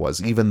football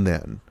was, even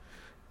then.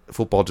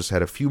 Football just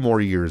had a few more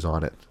years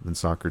on it than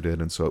soccer did,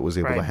 and so it was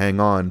able to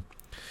hang on.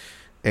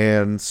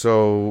 And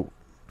so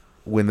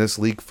when this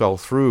league fell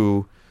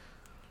through,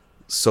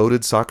 so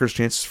did soccer's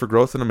chances for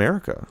growth in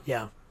America.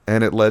 Yeah.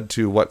 And it led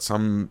to what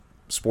some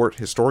sport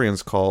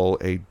historians call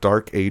a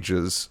dark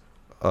ages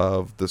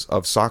of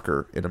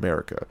soccer in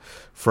America,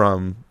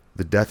 from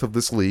the death of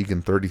this league in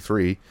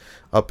 1933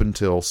 up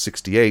until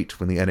 1968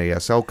 when the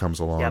NASL comes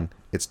along. Yep.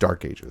 It's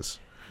dark ages.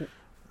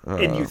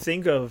 And you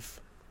think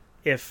of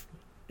if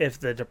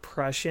the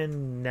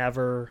Depression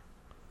never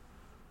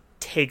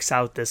takes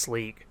out this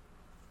league,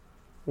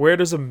 where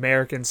does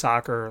American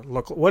soccer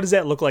look? What does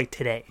that look like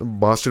today?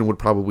 Boston would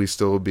probably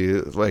still be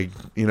like,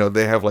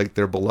 they have like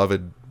their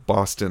beloved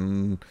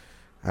Boston.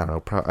 I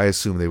don't know. I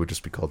assume they would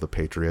just be called the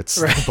Patriots.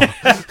 Right.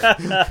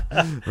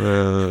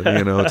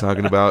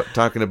 Talking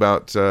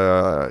about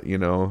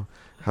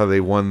how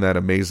they won that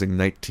amazing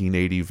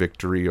 1980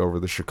 victory over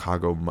the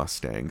Chicago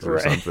Mustangs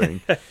or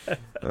something.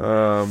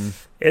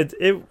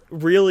 It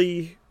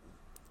really,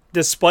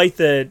 despite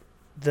the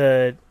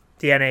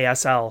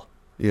NASL,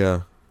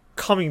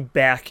 coming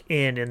back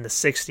in the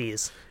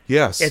 60s.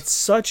 Yes, it's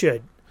such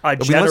a.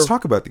 Let's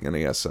talk about the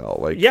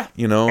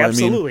NASL.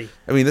 Absolutely.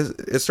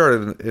 It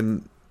started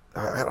in.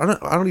 I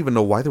don't even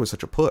know why there was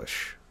such a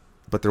push,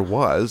 but there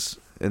was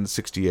in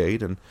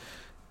 '68, and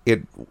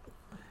it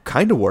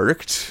kind of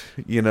worked,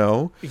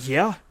 Yeah,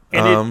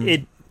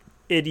 and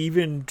it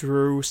even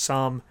drew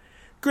some,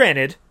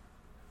 granted,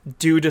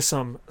 due to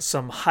some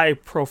high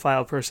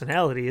profile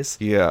personalities.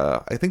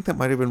 Yeah, I think that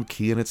might have been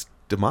key in its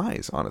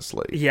demise.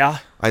 Honestly, yeah,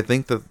 I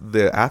think that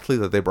the athlete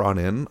that they brought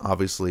in,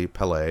 obviously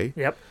Pelé,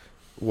 yep,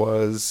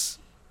 was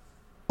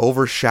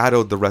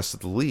overshadowed the rest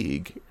of the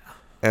league.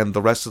 and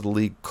the rest of the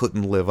league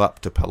couldn't live up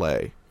to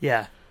Pelé.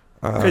 Yeah.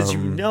 Because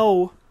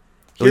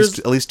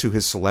at least to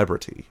his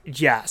celebrity.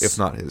 Yes. If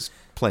not his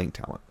playing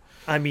talent.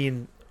 I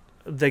mean,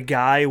 the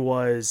guy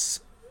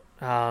was,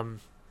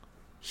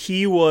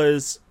 he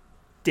was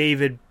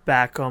David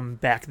Beckham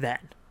back then.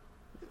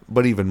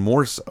 But even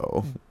more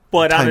so.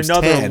 But on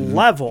another 10.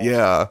 level.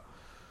 Yeah.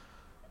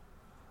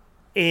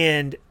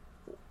 And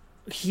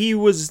he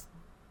was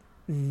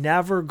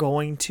never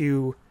going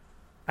to,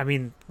 I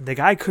mean, the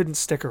guy couldn't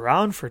stick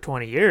around for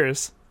 20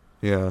 years.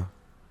 Yeah.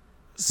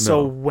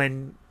 So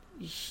when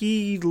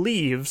he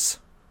leaves,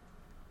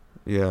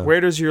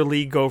 where does your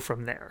league go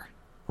from there?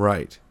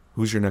 Right.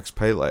 Who's your next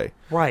Pele?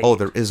 Right. Oh,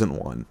 there isn't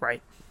one.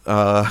 Right.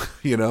 I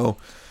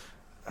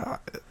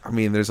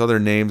mean, there's other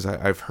names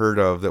I've heard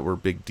of that were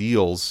big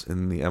deals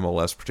in the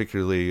MLS,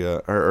 particularly,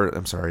 the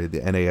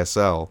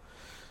NASL.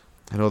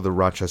 I know the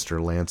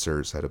Rochester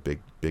Lancers had a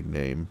big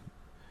name,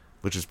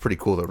 which is pretty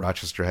cool that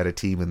Rochester had a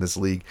team in this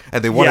league,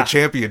 and they won a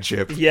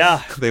championship.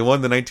 Yeah. They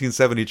won the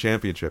 1970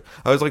 championship.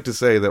 I always like to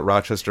say that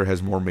Rochester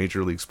has more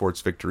Major League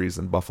sports victories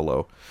than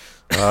Buffalo,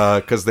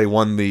 because they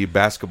won the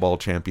basketball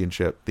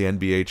championship, the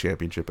NBA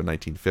championship in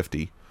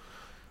 1950.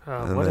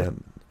 What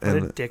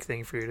a dick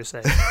thing for you to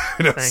say.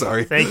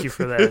 Sorry. Thank you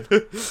for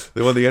that.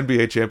 They won the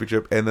NBA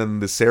championship, and then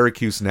the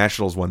Syracuse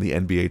Nationals won the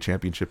NBA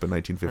championship in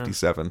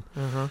 1957.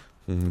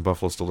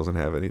 Buffalo still doesn't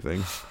have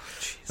anything.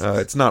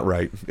 It's not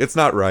right. It's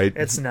not right.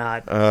 It's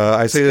not.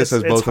 I say this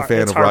as both a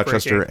fan of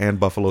Rochester and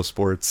Buffalo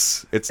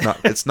sports. It's not.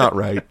 It's not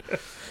right.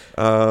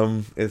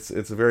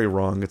 It's very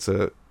wrong. It's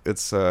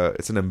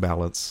an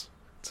imbalance.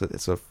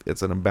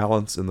 It's an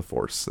imbalance in the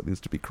force that needs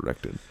to be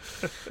corrected.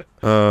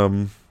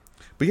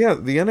 But yeah,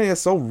 the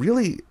NASL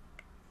really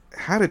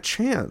had a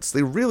chance.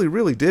 They really,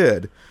 really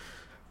did.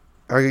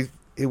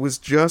 It was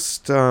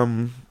just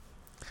I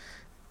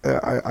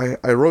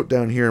wrote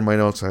down here in my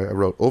notes. I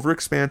wrote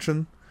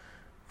overexpansion,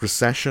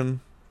 recession,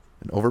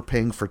 and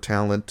overpaying for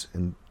talent,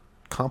 and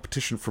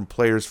competition from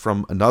players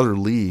from another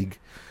league.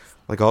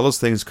 Like, all those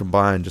things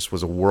combined just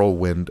was a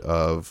whirlwind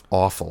of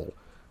awful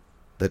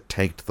that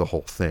tanked the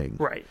whole thing.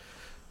 Right.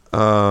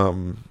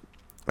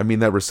 I mean,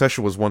 that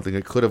recession was one thing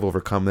that could have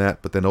overcome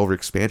that, but then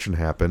overexpansion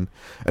happened,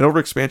 and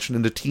overexpansion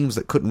into teams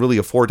that couldn't really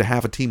afford to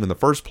have a team in the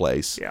first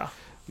place. Yeah.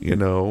 They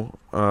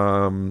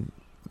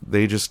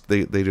just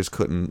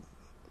couldn't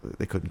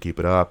keep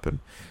it up, and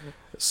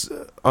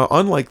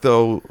unlike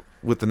though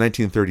with the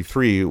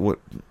 1933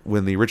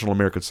 when the original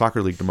American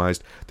Soccer League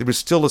demised, there was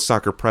still a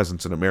soccer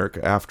presence in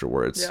America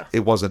afterwards. Yeah.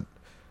 It wasn't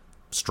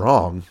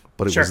strong,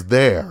 but it was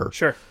there.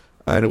 Sure.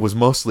 And it was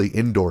mostly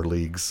indoor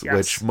leagues, Yes.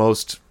 which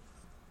most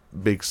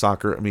big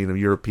soccer,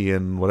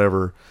 European,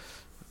 whatever,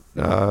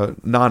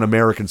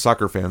 non-American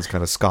soccer fans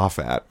kind of scoff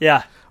at.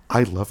 Yeah.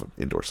 I love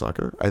indoor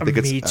soccer. I think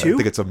Me too. I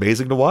think it's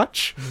amazing to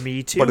watch.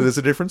 Me too. But it is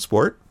a different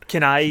sport.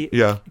 Can I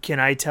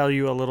tell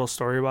you a little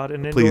story about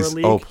an indoor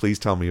league? Oh, please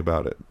tell me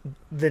about it.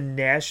 The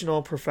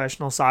National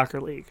Professional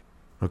Soccer League.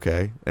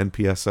 Okay.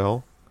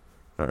 NPSL?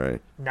 All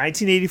right.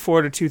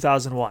 1984 to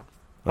 2001.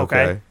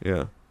 Okay.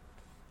 Yeah.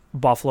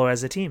 Buffalo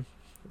as a team.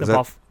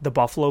 The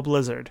Buffalo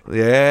Blizzard.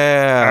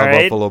 Yeah,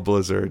 right? Buffalo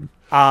Blizzard.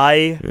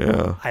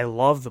 I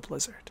love the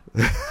Blizzard.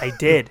 I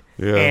did.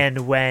 Yeah.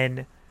 And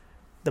when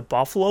the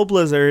Buffalo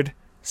Blizzard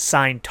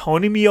signed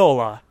Tony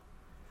Meola,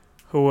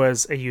 who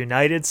was a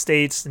United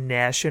States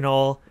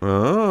national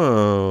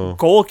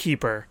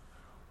goalkeeper,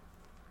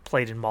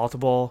 played in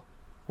multiple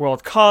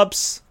World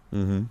Cups,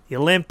 the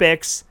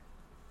Olympics.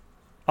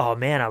 Oh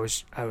man, I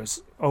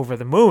was over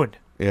the moon.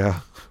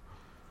 Yeah.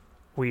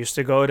 We used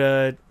to go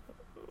to,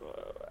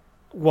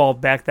 well,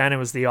 back then it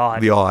was the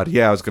Odd. The Odd,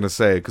 yeah, I was going to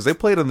say, because they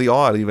played in the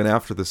Odd even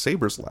after the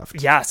Sabres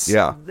left. Yes.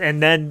 Yeah.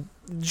 And then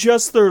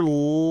just their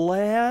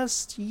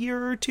last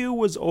year or two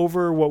was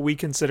over what we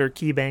consider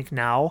Key Bank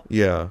now.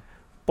 Yeah.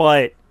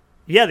 But,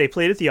 yeah, they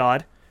played at the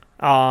Odd.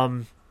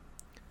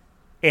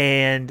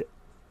 And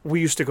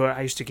we used to go,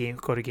 I used to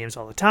go to games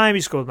all the time. I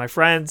used to go with my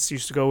friends.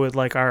 Used to go with,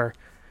 like, our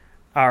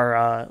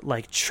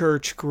like,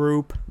 church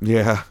group.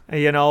 Yeah.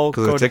 Because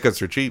the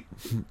tickets are cheap.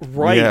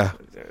 Right. Yeah.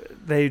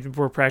 They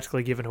were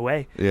practically given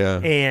away. Yeah.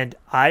 And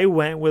I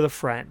went with a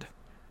friend.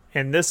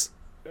 And this,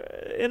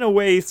 in a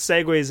way,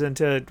 segues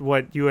into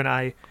what you and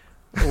I,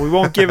 we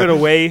won't give it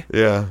away.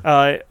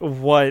 Yeah.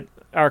 What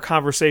our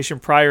conversation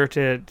prior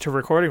to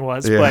recording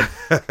was. Yeah.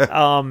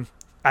 But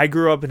I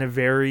grew up in a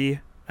very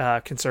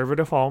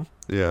conservative home.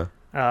 Yeah.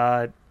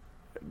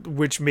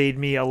 Which made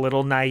me a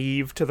little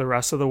naive to the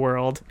rest of the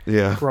world.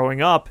 Yeah.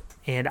 Growing up.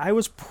 And I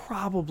was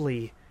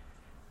probably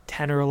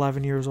 10 or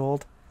 11 years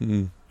old.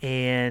 Mm-hmm.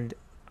 And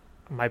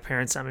my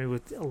parents sent me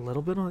with a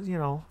little bit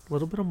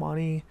of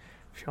money.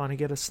 If you want to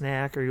get a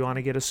snack or you want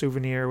to get a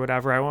souvenir or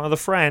whatever. I went with a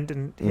friend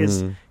and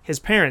his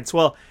parents.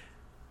 Well,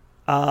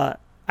 I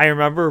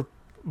remember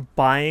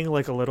buying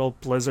like a little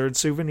Blizzard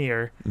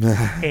souvenir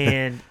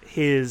and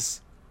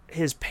his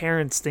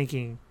parents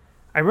thinking,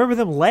 I remember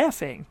them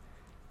laughing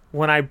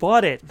when I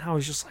bought it. And I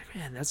was just like,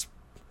 man, that's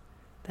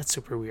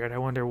super weird. I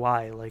wonder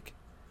why. Like,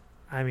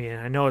 I mean,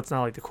 I know it's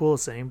not like the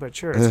coolest thing, but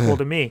sure, it's cool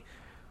to me.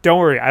 Don't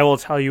worry, I will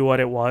tell you what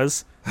it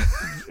was.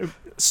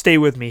 Stay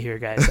with me here,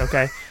 guys,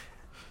 okay?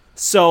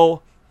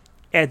 So,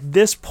 at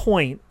this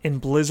point in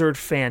Blizzard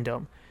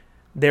fandom,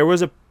 there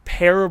was a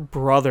pair of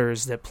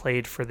brothers that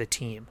played for the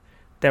team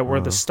that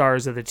were the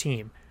stars of the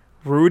team.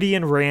 Rudy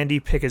and Randy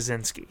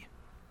Pikuzinski.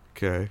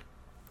 Okay.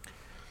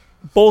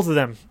 Both of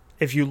them,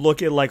 if you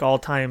look at like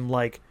all-time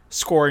like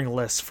scoring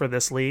lists for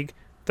this league,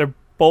 they're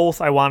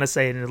both, I want to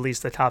say, in at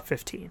least the top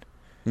 15.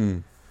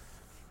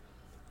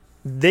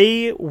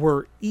 They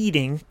were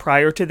eating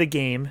prior to the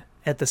game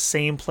at the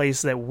same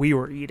place that we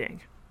were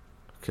eating.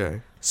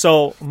 Okay.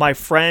 So my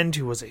friend,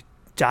 who was a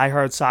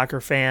diehard soccer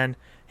fan,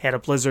 had a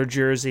Blizzard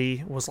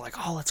jersey, was like,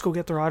 oh, let's go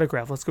get their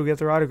autograph.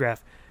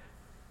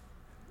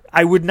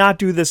 I would not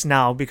do this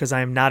now because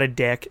I am not a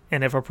dick,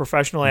 and if a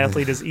professional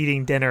athlete is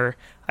eating dinner,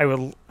 I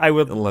would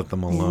let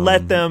them alone.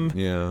 Let them,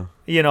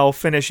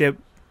 finish it.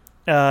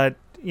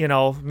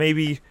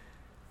 Maybe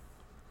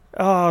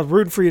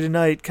rooting for you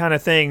tonight kind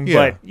of thing.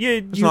 Yeah. But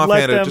you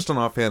let them. Just an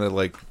offhanded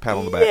like pat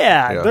on the back.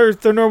 Yeah,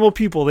 they're normal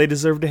people. They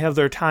deserve to have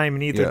their time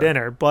and eat their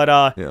dinner. But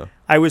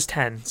I was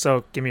 10,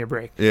 so give me a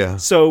break. Yeah.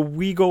 So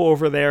we go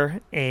over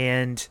there,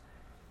 and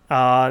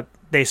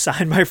they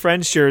sign my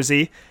friend's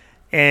jersey.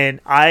 And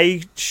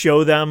I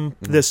show them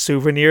the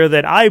souvenir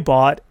that I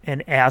bought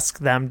and ask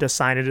them to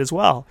sign it as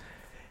well.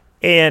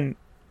 And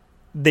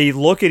they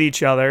look at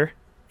each other,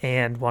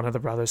 and one of the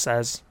brothers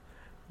says,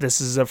 this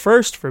is a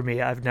first for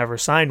me. I've never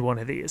signed one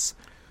of these.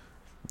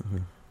 Mm-hmm.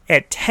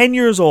 At 10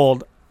 years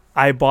old,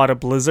 I bought a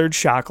Blizzard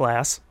shot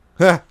glass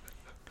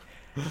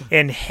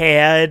and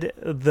had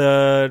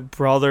the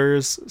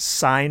brothers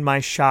sign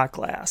my shot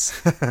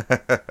glass.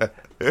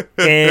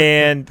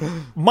 And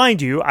mind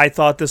you, I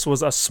thought this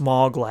was a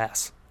small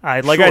glass.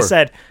 I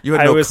said, you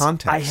had no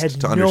context. I had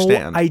to no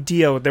understand.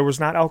 idea. There was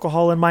not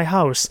alcohol in my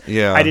house.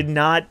 Yeah. I did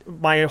not.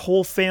 My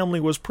whole family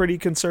was pretty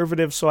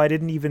conservative, so I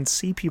didn't even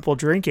see people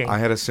drinking. I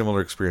had a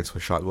similar experience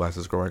with shot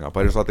glasses growing up.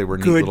 I just thought they were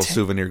neat little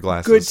souvenir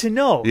glasses. Good to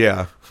know.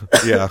 Yeah.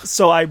 Yeah.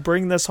 So I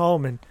bring this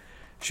home and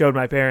showed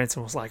my parents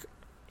and was like,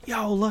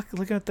 yo,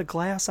 look at the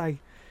glass I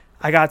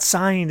got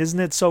signed.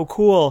 Isn't it so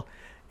cool?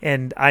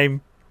 And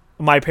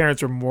my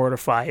parents were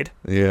mortified.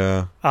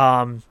 Yeah.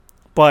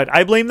 But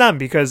I blame them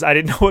because I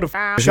didn't know what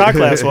a shot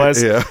glass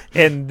was,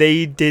 and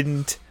they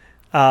didn't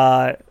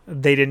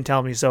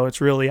tell me. So it's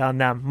really on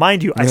them.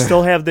 Mind you, I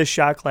still have this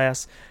shot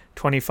glass.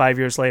 25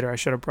 years later, I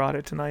should have brought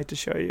it tonight to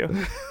show you.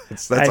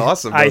 That's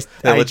awesome. They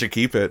let you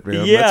keep it,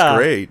 man. Yeah, that's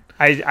great.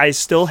 I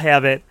still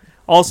have it.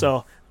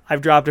 Also,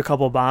 I've dropped a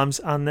couple bombs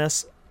on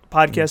this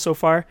podcast so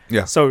far.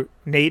 Yeah. So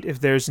Nate, if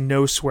there's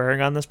no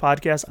swearing on this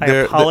podcast, I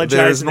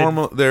apologize.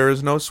 There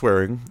is no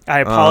swearing.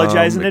 I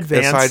apologize in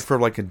advance. Aside for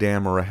like a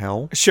damn or a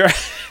hell. Sure.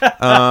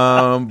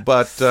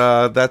 But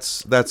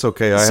that's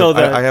okay.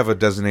 I have a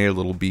designated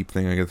little beep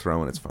thing I can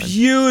throw in. It's fine.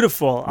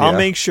 Beautiful. I'll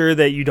make sure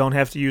that you don't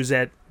have to use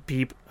that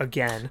beep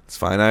again. It's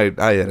fine.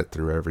 I edit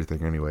through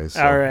everything anyways.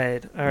 So all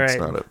right.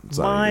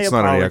 My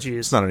apologies.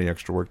 It's not any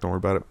extra work. Don't worry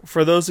about it.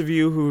 For those of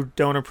you who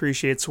don't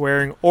appreciate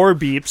swearing or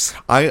beeps,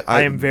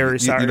 I am very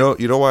sorry.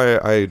 You know why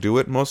I do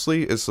it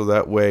mostly is so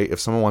that way if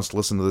someone wants to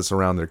listen to this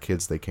around their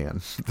kids, they can.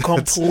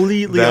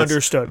 Completely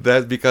understood.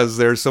 That because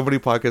there's so many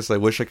podcasts I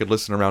wish I could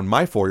listen around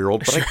my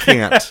 4-year-old, but I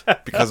can't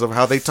because of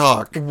how they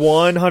talk.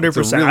 100%.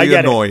 It's really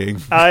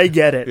annoying. I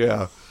get it.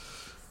 Yeah.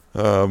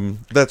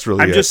 That's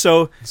really. I'm just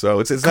so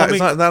it's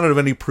not out of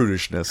any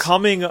prudishness.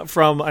 Coming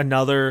from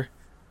another,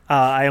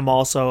 I am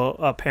also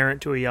a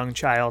parent to a young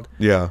child.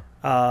 Yeah.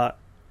 I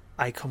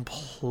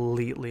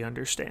completely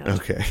understand.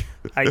 Okay.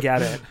 I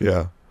get it.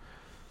 Yeah.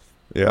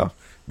 Yeah.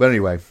 But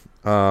anyway,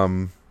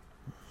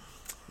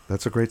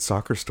 that's a great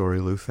soccer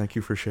story, Lou. Thank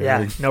you for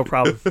sharing. Yeah, no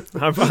problem.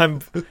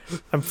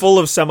 I'm full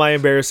of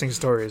semi-embarrassing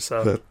stories.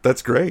 So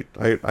that's great.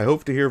 I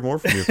hope to hear more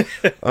from you.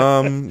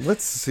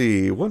 Let's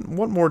see. What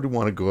more do you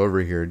want to go over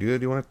here? Do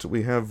you want to?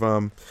 We have,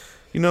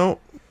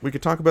 we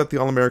could talk about the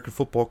All-American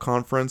Football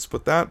Conference,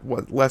 but that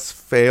less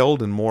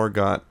failed and more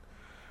got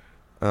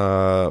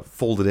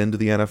folded into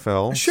the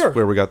NFL. Sure.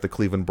 Where we got the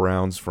Cleveland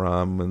Browns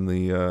from and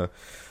the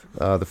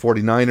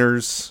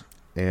 49ers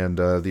and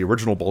the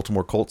original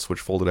Baltimore Colts, which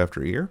folded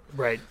after a year.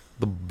 Right.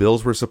 The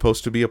Bills were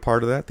supposed to be a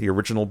part of that, the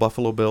original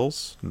Buffalo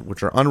Bills,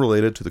 which are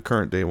unrelated to the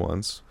current day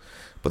ones.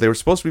 But they were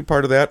supposed to be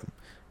part of that.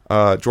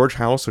 George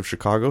House of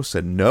Chicago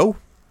said no,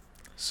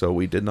 so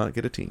we did not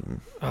get a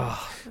team. They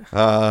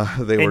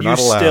were not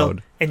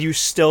allowed. And you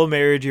still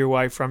married your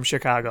wife from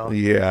Chicago.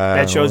 Yeah.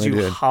 That shows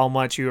you how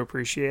much you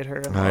appreciate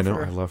her. I know.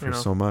 I love her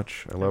so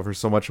much. I love her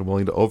so much. I'm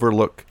willing to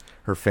overlook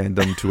her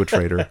fandom to a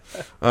traitor.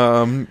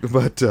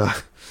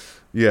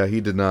 Yeah, he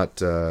did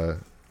not.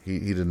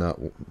 He did not.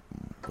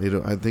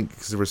 I think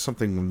cause there was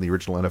something in the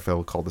original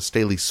NFL called the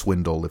Staley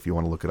Swindle. If you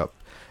want to look it up,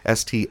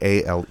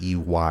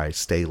 Staley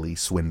Staley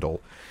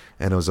Swindle,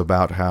 and it was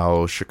about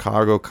how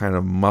Chicago kind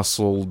of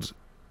muscled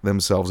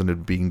themselves into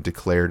being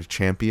declared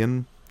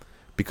champion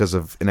because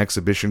of an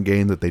exhibition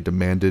game that they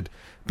demanded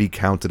be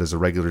counted as a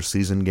regular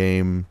season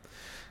game.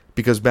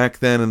 Because back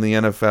then in the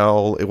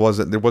NFL,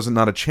 there wasn't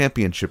not a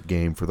championship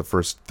game for the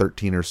first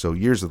 13 or so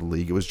years of the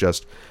league. It was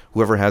just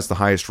whoever has the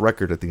highest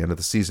record at the end of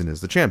the season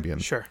is the champion.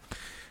 Sure.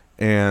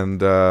 And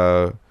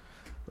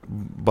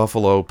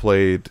Buffalo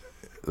played,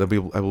 I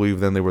believe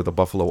then they were the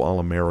Buffalo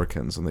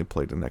All-Americans, and they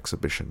played an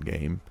exhibition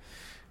game,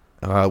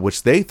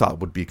 which they thought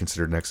would be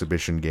considered an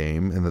exhibition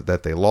game, and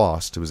that they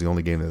lost. It was the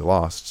only game they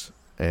lost.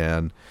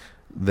 And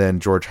then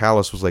George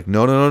Halas was like,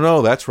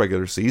 no, that's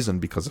regular season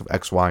because of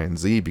X, Y, and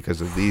Z,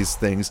 because of these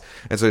things.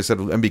 And so he said,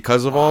 and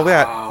because of all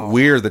that,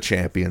 we're the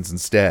champions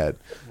instead.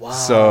 Wow,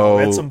 so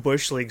that's some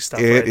Bush League stuff.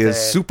 It is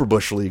Super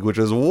Bush League, which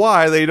is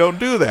why they don't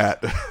do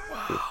that.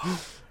 Wow.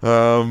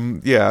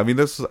 Yeah, I mean,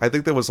 I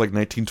think that was like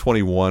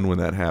 1921 when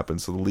that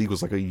happened, so the league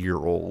was like a year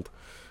old.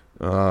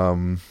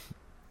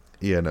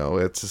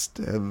 It's just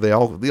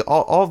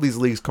all of these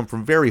leagues come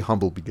from very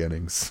humble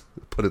beginnings,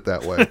 put it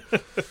that way.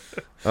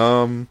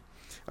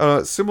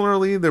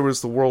 Similarly, there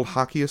was the World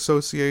Hockey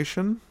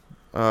Association,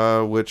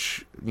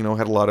 which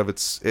had a lot of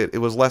it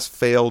was less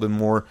failed and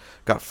more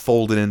got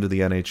folded into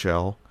the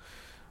NHL.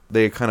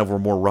 They kind of were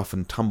more rough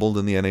and tumbled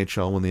in the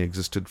NHL when they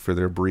existed for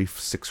their brief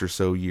 6 or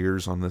so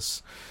years on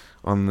this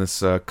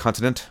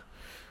continent,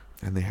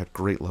 and they had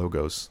great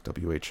logos.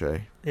 WHA.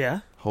 Yeah.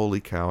 Holy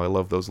cow! I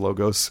love those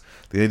logos.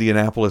 The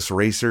Indianapolis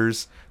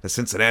Racers, the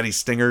Cincinnati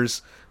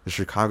Stingers, the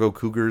Chicago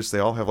Cougars, they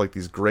all have like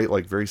these great,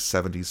 like very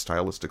 70s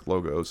stylistic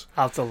logos.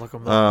 I'll have to look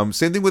them up.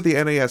 Same thing with the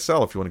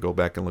NASL, if you want to go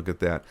back and look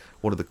at that.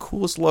 One of the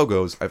coolest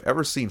logos I've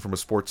ever seen from a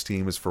sports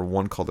team is for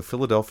one called the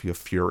Philadelphia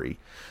Fury.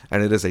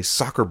 And it is a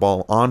soccer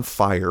ball on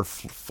fire,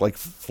 like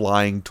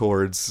flying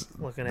towards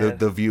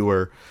the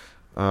viewer.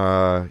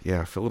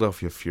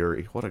 Philadelphia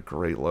Fury. What a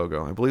great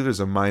logo. I believe there's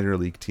a minor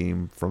league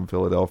team from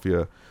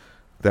Philadelphia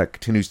that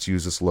continues to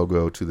use this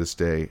logo to this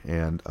day.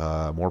 And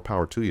more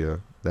power to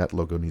you. That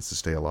logo needs to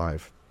stay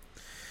alive.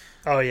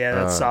 Oh, yeah,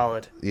 that's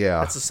solid.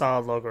 Yeah. That's a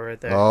solid logo right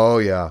there. Oh,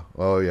 yeah.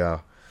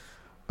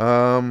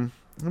 Let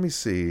me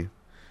see.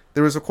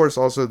 There was, of course,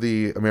 also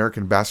the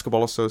American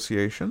Basketball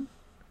Association,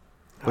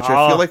 which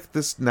I feel like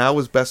this now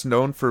is best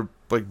known for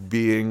like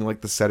being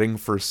like the setting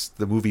for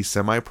the movie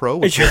Semi-Pro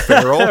with Will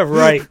Ferrell.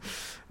 Right.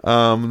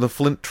 The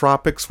Flint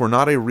Tropics were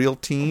not a real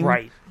team.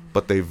 Right.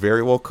 But they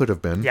very well could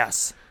have been.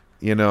 Yes.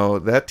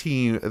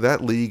 That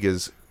league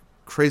is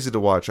crazy to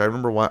watch. I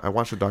remember I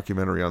watched a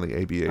documentary on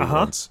the ABA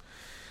once.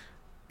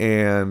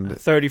 And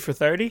 30 for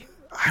 30?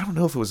 I don't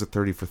know if it was a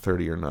 30 for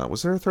 30 or not.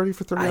 Was there a 30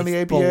 for 30 on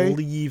the ABA? I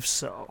believe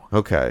so.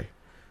 Okay.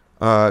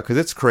 Because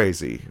it's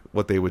crazy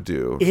what they would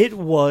do. It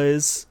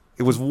was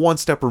one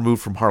step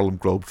removed from Harlem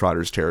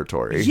Globetrotters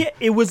territory. Yeah,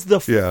 it was the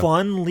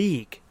fun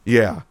league.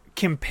 Yeah.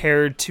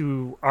 Compared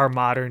to our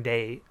modern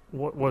day,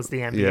 what was the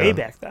NBA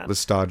back then? The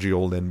stodgy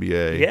old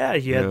NBA. Yeah,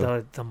 you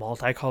had the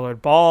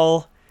multicolored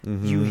ball.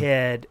 Mm-hmm.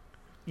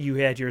 You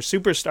had your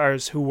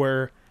superstars who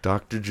were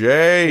Dr.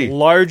 J.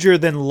 Larger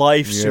than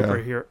life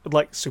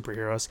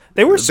superheroes.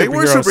 They were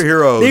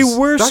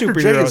superheroes. Dr.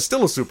 J is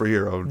still a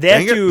superhero.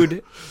 That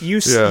dude,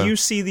 you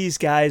see these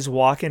guys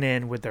walking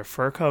in with their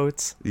fur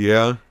coats.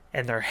 Yeah.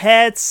 And their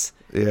hats.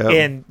 Yeah.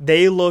 And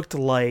they looked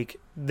like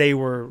they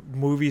were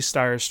movie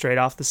stars straight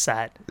off the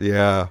set.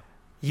 Yeah.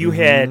 You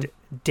had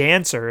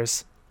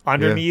dancers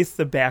underneath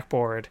the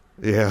backboard.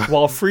 Yeah.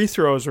 While free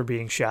throws were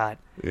being shot.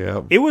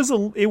 Yeah. It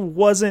wasn't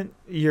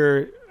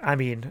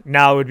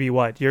now it would be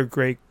what? Your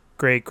great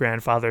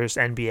grandfather's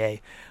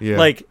NBA. Yeah.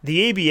 Like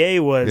the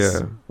ABA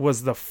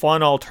was the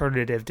fun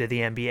alternative to the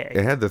NBA.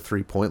 It had the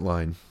 3-point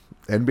line.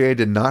 NBA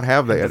did not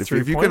have that. If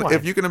you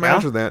can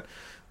imagine that,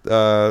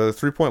 the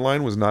 3-point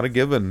line was not a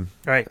given.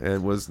 Right.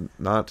 It was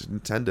not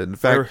intended. In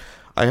fact,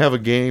 I have a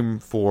game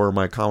for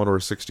my Commodore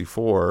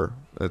 64.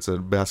 It's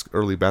an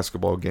early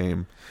basketball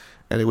game.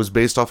 And it was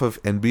based off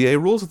of NBA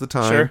rules at the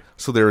time. Sure.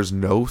 So there is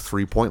no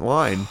 3-point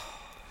line.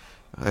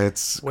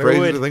 It's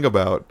crazy to think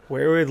about.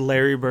 Where would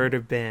Larry Bird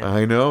have been?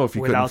 I know, if he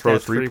couldn't throw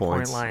 3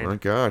 points. Line. My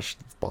gosh,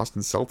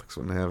 Boston Celtics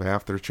wouldn't have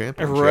half their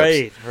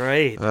championships.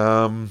 Right.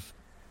 When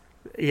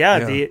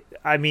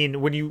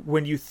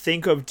you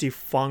think of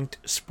defunct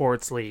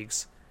sports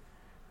leagues,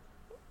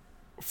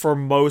 for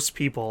most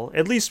people,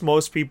 at least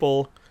most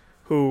people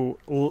who,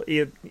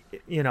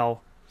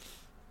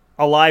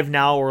 alive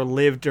now or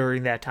lived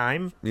during that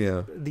time,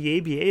 the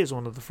ABA is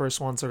one of the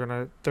first ones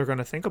they're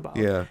gonna think about.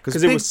 Yeah,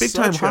 because big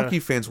time hockey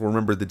fans will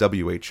remember the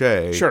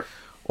WHA. Sure.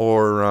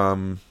 Or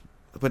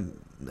but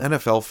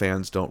NFL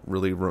fans don't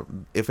really.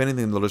 If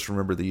anything, they'll just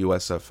remember the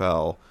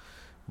USFL.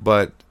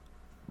 But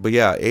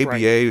yeah,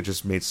 ABA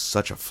just made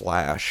such a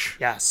flash.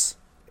 Yes.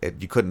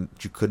 You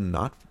could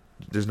not.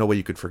 There's no way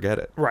you could forget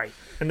it. Right,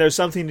 and there's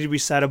something to be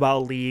said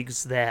about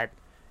leagues that,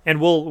 and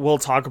we'll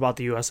talk about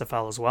the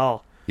USFL as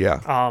well.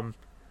 Yeah.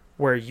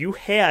 Where you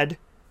had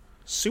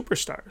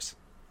superstars.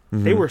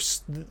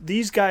 Mm-hmm.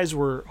 These guys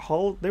were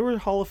Hall of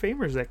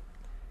Famers that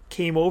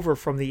came over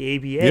from the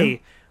ABA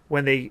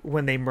when they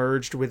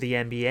merged with the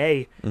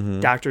NBA.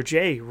 Mm-hmm. Dr.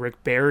 J,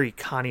 Rick Barry,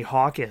 Connie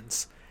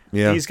Hawkins.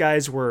 Yeah. These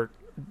guys were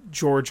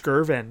George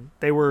Gervin.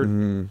 They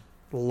were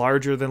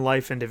larger than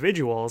life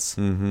individuals.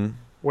 Mm-hmm.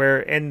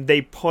 and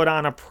they put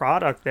on a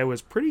product that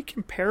was pretty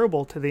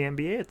comparable to the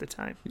NBA at the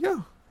time.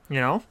 Yeah. You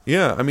know?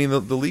 Yeah, I mean, the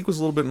league was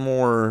a little bit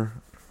more...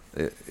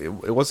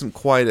 It wasn't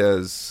quite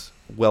as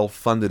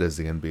well-funded as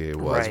the NBA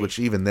was, Right. which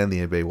even then the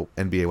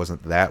NBA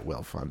wasn't that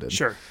well-funded.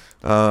 Sure.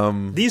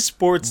 These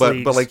sports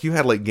leagues... But, like, you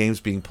had, like, games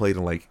being played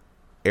in, like,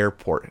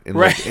 Right.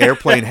 like,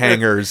 airplane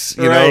hangars,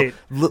 you Right.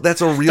 know?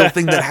 That's a real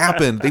thing that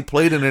happened. They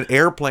played in an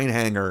airplane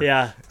hangar.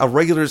 Yeah. A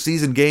regular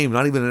season game,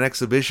 not even an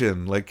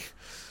exhibition. Like...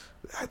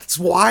 It's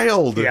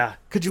wild. Yeah.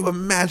 Could you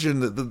imagine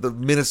the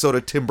Minnesota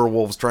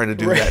Timberwolves trying to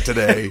do that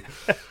today?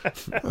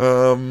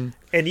 And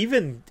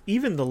even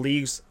the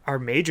leagues are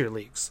major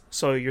leagues.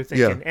 So you're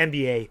thinking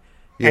NBA,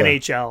 Yeah.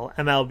 NHL,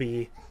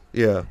 MLB,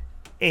 Yeah.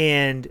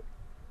 and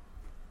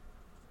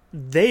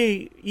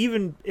they,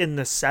 even in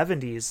the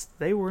 70s,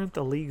 they weren't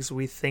the leagues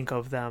we think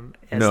of them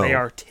as No. they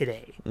are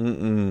today.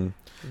 Mm-mm.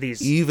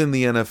 These Even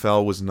the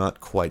NFL was not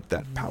quite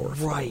that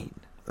powerful. Right.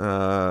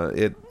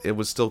 It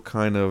was still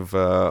kind of...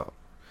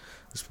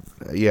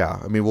 yeah,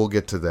 I mean, we'll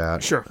get to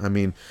that. Sure. I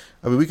mean,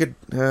 we could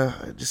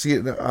see.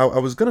 I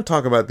was going to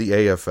talk about the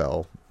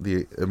AFL,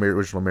 the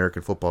original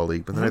American Football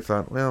League, but then I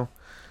thought, well,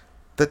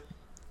 that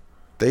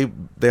they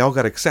all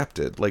got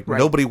accepted. Like Right.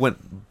 nobody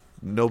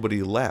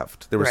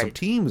left. There were some Right.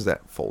 teams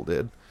that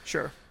folded.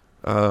 Sure.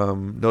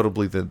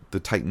 Notably the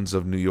Titans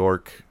of New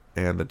York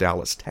and the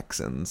Dallas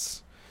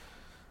Texans.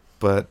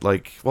 But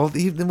like,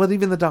 even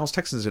the Dallas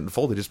Texans didn't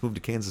fold. They just moved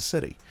to Kansas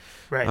City.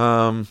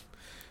 Right.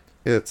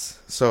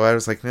 So I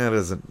was like, man,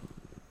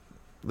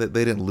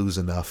 they didn't lose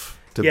enough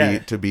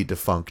to be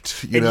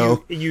defunct, you and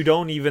know. you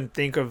don't even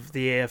think of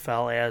the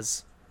AFL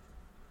as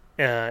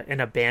an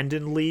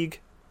abandoned league,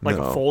 like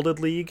No. a folded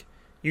league.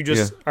 You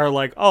just are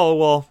like, oh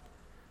well,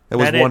 That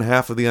was then one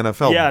half of the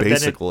NFL, then it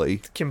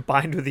basically.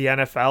 combined with the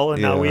NFL,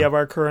 and now we Yeah. have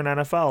our current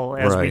NFL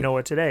as we Right. know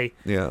it today.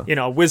 Yeah. You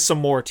know, with some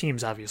more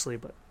teams, obviously,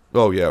 but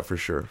Oh yeah, for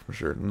sure.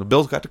 And the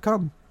Bills got to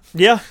come.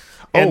 yeah.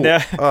 And Oh, and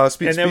that was the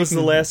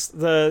speaking- last.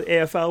 The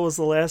AFL was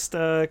the last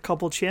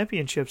couple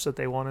championships that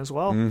they won as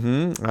well.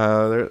 Mm-hmm.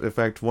 In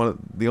fact,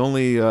 the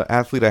only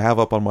athlete I have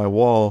up on my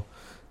wall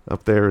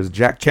up there is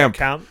Jack Kemp,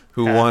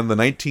 who won the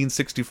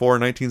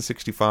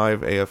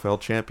 1964-1965 AFL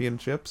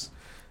championships.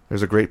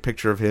 There's a great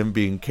picture of him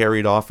being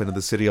carried off into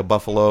the city of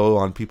Buffalo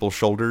on people's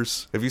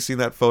shoulders. Have you seen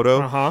that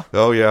photo? Uh-huh.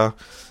 Oh yeah,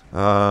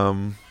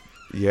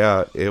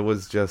 yeah. It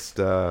was just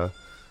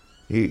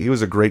he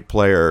was a great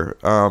player.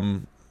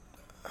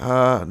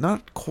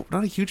 Not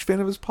a huge fan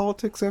of his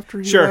politics after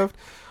he left.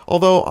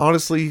 Although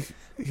honestly,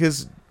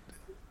 his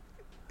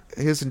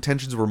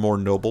intentions were more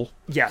noble.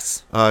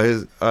 Yes.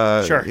 His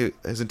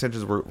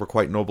intentions were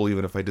quite noble,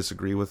 even if I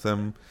disagree with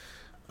them.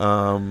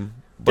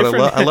 But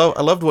I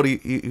loved what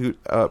he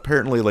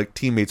apparently, like,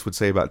 teammates would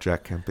say about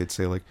Jack Kemp. They'd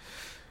say, like,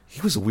 he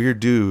was a weird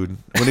dude.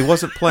 When he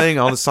wasn't playing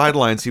on the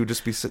sidelines, he would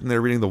just be sitting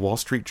there reading the Wall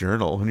Street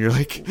Journal, and you're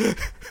like,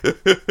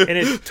 And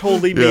it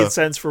totally made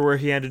sense for where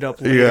he ended up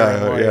later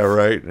in life. yeah,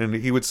 right. And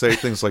he would say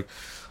things like,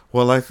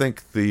 well, I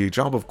think the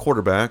job of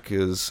quarterback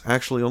is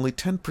actually only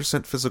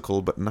 10%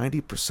 physical, but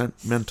 90%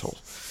 mental.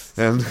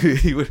 And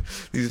he would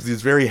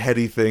these very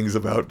heady things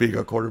about being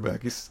a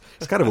quarterback. He's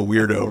kind of a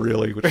weirdo,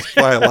 really, which is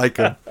why I like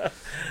him.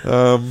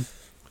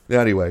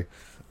 Anyway,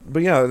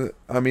 but yeah,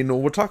 I mean,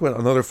 we'll talk about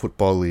another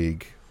football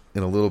league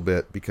in a little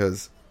bit,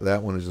 because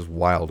that one is just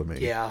wild to me.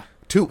 Yeah.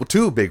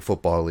 Two big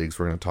football leagues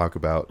we're going to talk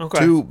about. Okay.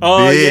 Two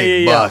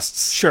big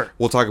busts. Sure.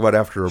 We'll talk about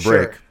after a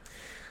break. Sure.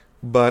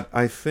 But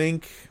I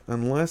think,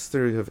 unless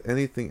there have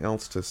anything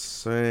else to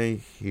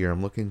say here,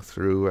 I'm looking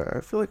through.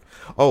 I feel like...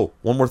 Oh,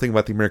 one more thing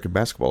about the American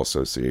Basketball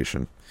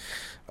Association.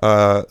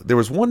 There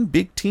was one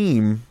big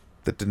team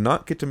that did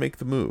not get to make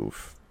the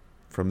move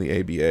from the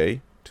ABA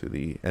to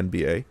the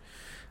NBA,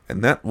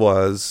 and that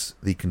was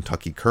the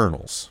Kentucky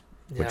Colonels,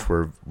 which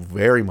were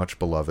very much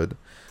beloved.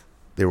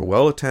 They were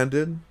well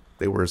attended.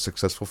 They were a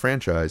successful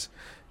franchise.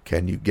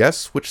 Can you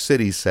guess which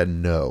city said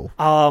no?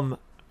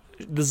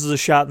 This is a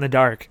shot in the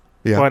dark.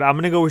 Yeah. But I'm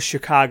going to go with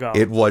Chicago.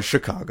 It was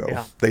Chicago.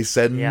 Yeah. They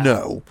said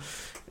no.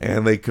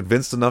 And they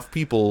convinced enough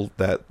people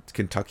that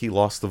Kentucky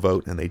lost the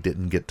vote and they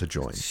didn't get to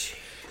join.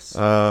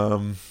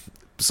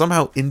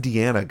 Somehow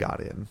Indiana got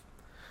in.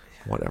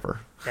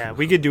 Whatever. Yeah,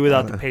 we could do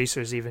without the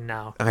Pacers even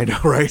now. I know,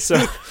 right?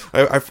 So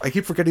I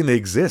keep forgetting they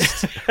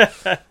exist.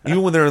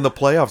 Even when they're in the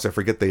playoffs, I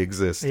forget they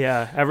exist.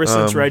 Yeah, ever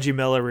since Reggie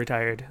Miller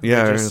retired.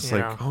 Yeah, and it's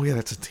like, oh yeah,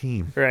 that's a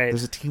team. Right.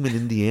 There's a team in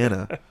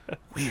Indiana.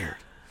 Weird.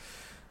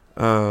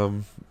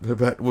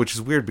 But which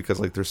is weird because,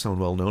 like, they're so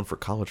well known for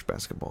college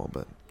basketball,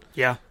 but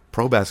yeah,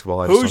 pro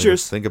basketball, I just don't even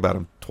Hoosiers. think about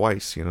them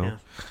twice. You know,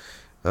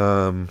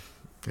 I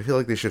feel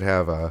like they should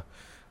have a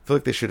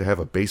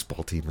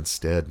baseball team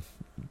instead.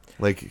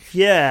 Like,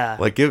 yeah,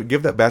 like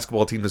give that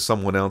basketball team to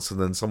someone else, and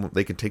then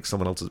they can take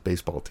someone else's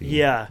baseball team.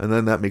 Yeah. and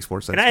then that makes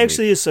more sense. And to I me.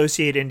 actually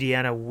associate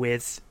Indiana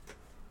with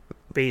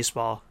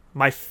baseball.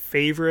 My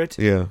favorite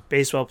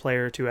baseball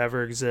player to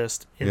ever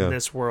exist in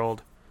this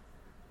world,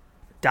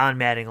 Don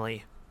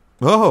Mattingly.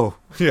 Oh,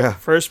 yeah.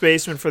 First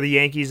baseman for the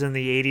Yankees in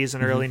the 80s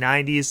and early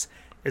 90s.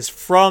 is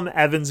from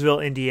Evansville,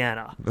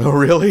 Indiana. Oh,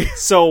 really?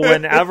 So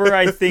whenever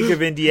I think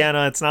of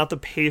Indiana, it's not the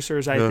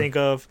Pacers I think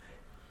of.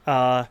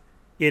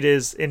 It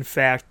is, in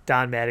fact,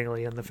 Don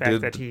Mattingly and the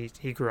fact that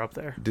he grew up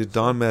there. Did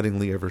Don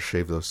Mattingly ever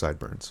shave those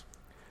sideburns?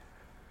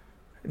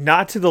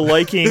 Not to the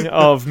liking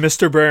of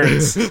Mr.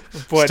 Burns,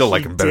 but still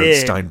like him better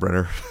than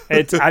Steinbrenner.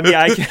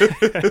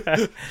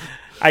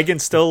 I can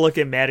still look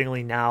at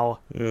Mattingly now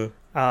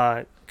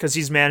because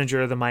he's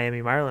manager of the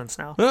Miami Marlins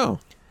now. Oh,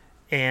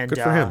 and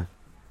good for him.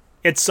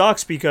 It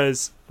sucks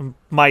because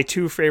my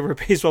two favorite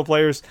baseball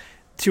players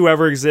to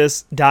ever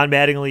exist, Don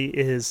Mattingly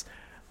is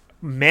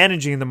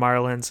managing the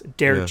Marlins.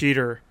 Derek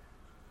Jeter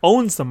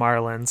owns the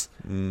Marlins,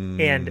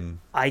 and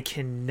I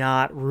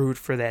cannot root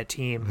for that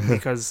team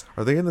because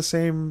are they in the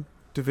same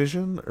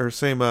division or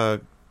same?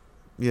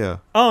 Yeah.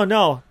 Oh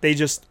no, they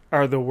just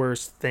are the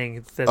worst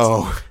thing.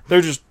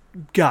 They're just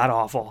god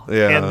awful.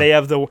 Yeah, and they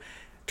have the.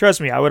 Trust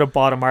me, I would have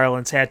bought a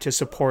Marlins hat to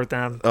support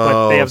them,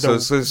 but they have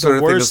the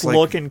worst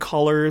looking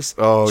colors.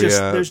 Oh,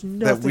 There's nothing.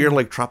 That weird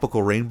like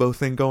tropical rainbow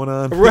thing going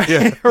on. Right,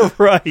 yeah.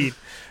 Right.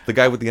 The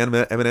guy with the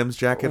M&M's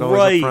jacket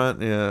always up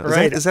front. Yeah,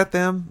 is that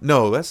them?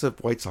 No, that's the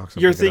White Sox.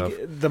 You're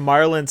thinking the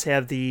Marlins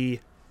have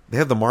the. They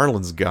have the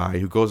Marlins guy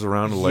who goes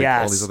around to like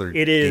all these other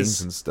games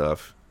and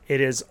stuff.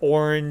 It is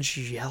orange,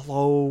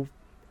 yellow,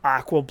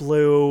 aqua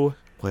blue.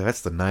 Boy,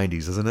 that's the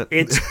 '90s, isn't it?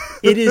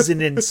 It is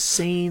an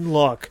insane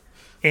look,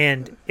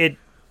 and it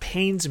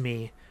pains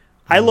me.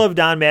 I love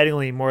Don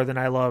Mattingly more than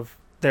I love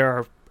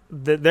there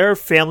are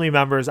family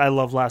members I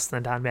love less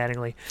than Don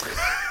Mattingly.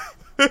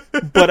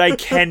 But I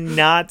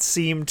cannot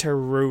seem to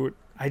root.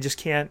 I just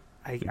can't.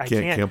 I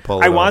can't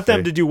pull it off, want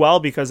them to do well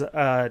because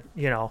I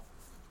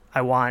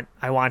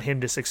want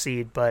him to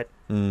succeed. But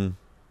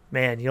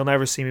man, you'll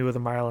never see me with a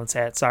Marlins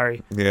hat.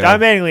 Sorry, Don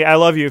Mattingly. I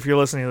love you if you're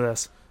listening to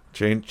this.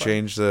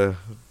 Change the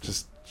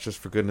just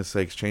for goodness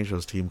sakes, change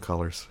those team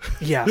colors.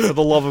 Yeah, for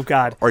the love of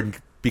God. Or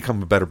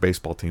become a better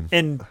baseball team.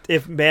 And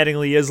if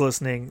Mattingly is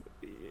listening,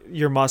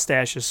 your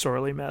mustache is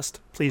sorely missed.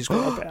 Please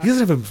grow it back. He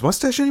doesn't have a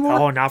mustache anymore?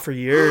 Oh, not for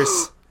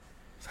years.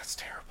 That's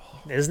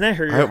terrible. Isn't it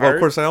hurt your heart? Of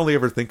course, I only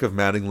ever think of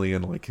Mattingly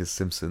in like his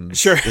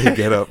Simpsons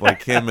get up.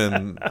 Like him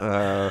and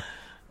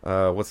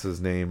what's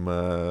his name?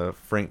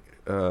 Frank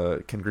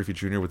Ken Griffey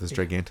Jr. with his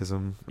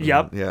gigantism.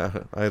 Yep.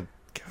 Yeah.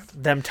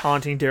 Them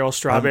taunting Daryl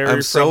Strawberry.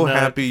 I'm so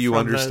happy you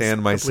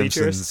understand my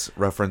Simpsons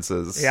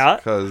references. Yeah.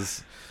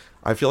 Because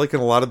I feel like in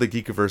a lot of the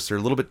Geekiverse, they're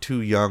a little bit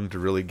too young to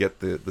really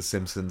get the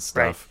Simpsons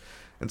stuff. Right.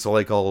 And so,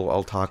 like,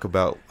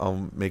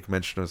 I'll make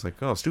mention. I was like,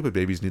 oh, stupid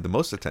babies need the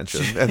most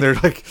attention. And they're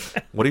like,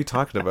 what are you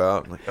talking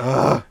about? I'm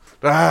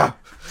like,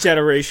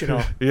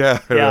 generational. Yeah.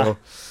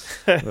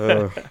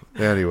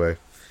 Anyway.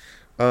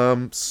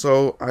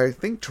 So I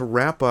think to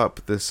wrap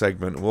up this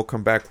segment, we'll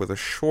come back with a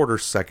shorter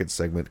second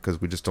segment because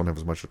we just don't have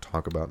as much to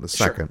talk about in the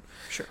second.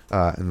 Sure.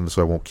 And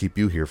so I won't keep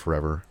you here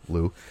forever,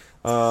 Lou.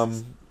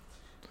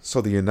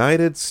 So the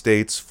United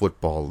States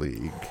Football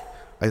League.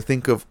 I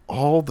think of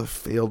all the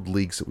failed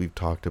leagues that we've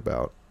talked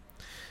about,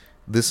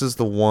 this is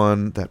the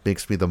one that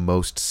makes me the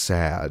most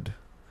sad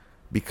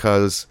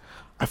because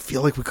I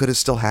feel like we could have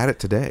still had it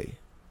today.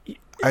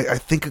 I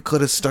think it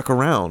could have stuck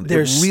around.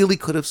 It really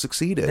could have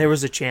succeeded. There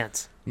was a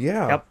chance.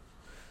 Yeah. Yep.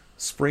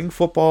 Spring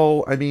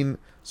football,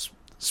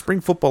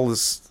 spring football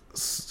is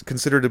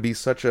considered to be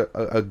such a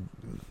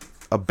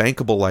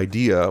bankable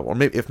idea, or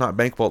maybe if not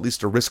bankable, at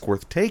least a risk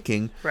worth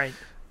taking, right?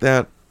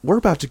 That we're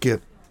about to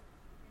get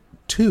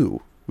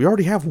two. We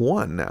already have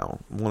one now.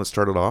 One that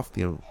started off,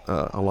 the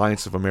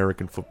Alliance of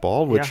American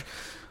Football, which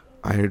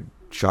I had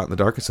shot in the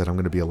dark and said I'm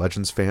going to be a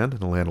Legends fan, an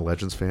Atlanta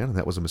Legends fan, and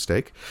that was a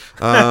mistake.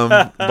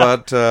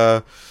 But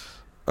they're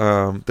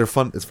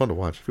fun. It's fun to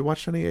watch. Have you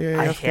watched any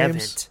AAF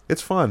games?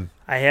 It's fun.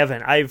 I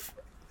haven't.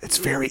 It's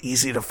very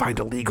easy to find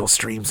illegal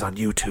streams on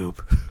YouTube.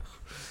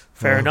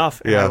 Fair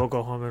enough. And I will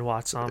go home and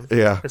watch some.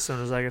 As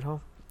soon as I get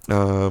home.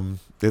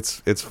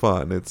 It's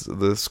fun.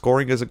 The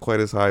scoring isn't quite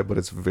as high, but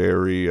it's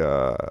very.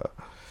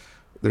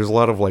 There's a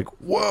lot of like,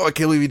 whoa, I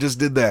can't believe he just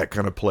did that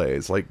kind of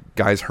plays, like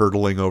guys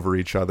hurdling over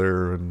each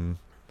other and.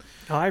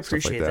 Oh, I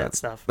appreciate that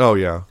stuff. Oh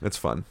yeah, it's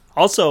fun.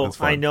 Also,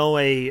 I know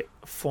a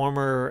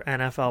former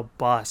NFL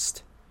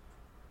bust.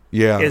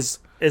 Yeah, is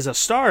a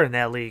star in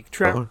that league.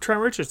 Trent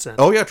Richardson.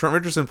 Oh yeah, Trent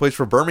Richardson plays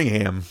for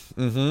Birmingham.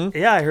 Mm-hmm.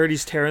 Yeah, I heard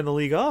he's tearing the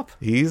league up.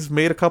 He's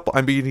made a couple.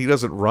 I mean, he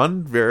doesn't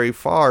run very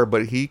far,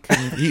 but he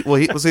can.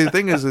 The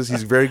thing is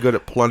he's very good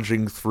at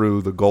plunging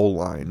through the goal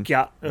line.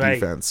 Yeah, right.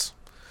 Defense.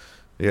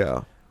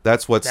 Yeah,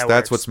 that's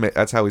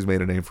how he's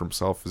made a name for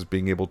himself, is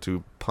being able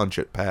to punch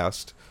it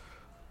past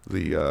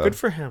the good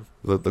for him.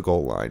 The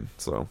goal line.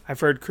 So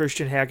I've heard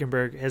Christian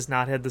Hackenberg has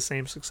not had the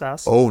same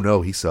success. Oh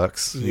no, he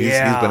sucks.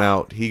 Yeah. He's been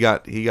out. He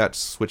got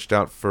switched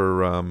out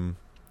for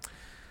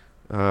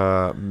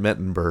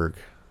Mettenberg.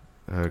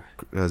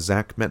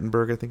 Zach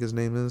Mettenberg, I think his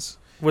name is.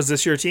 Was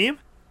this your team?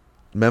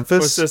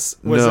 Memphis?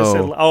 I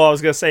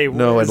was gonna say,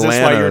 no. Is Atlanta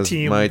this why your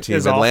team my team.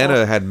 Is Atlanta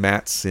awful? had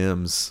Matt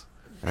Sims,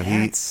 and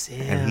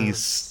he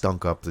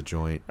stunk up the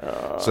joint.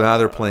 So now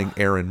they're playing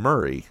Aaron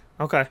Murray.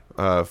 Okay.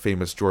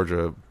 Famous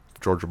Georgia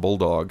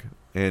Bulldog,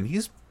 and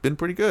he's been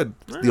pretty good.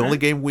 All the only right.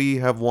 game we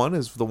have won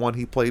is the one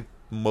he played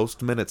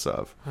most minutes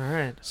of. All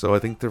right. So I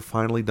think they're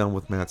finally done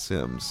with Matt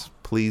Sims.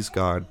 Please,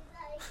 God,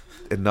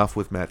 enough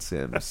with Matt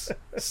Sims.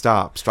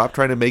 Stop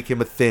trying to make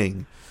him a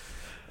thing.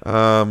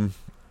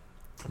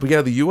 But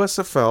yeah, the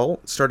USFL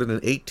started in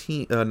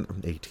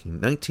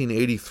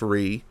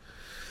 1983.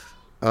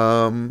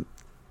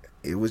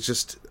 It was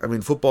just,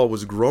 football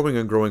was growing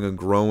and growing and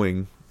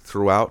growing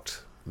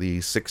throughout the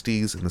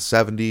 60s and the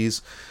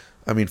 70s.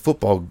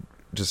 Football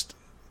just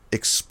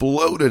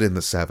exploded in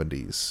the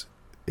 70s.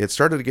 It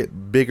started to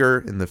get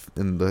bigger in the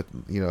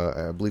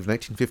I believe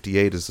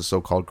 1958 is the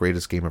so-called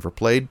greatest game ever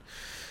played.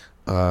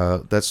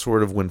 That's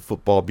sort of when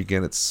football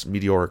began its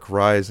meteoric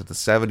rise. In the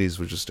 70s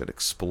was just an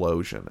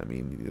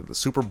explosion. The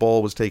Super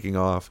Bowl was taking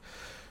off.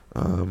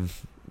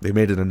 They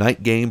made it a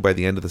night game by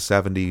the end of the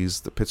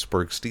 70s. The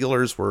Pittsburgh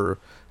Steelers were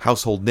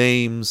household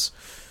names,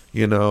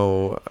 and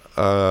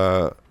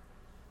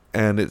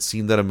it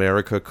seemed that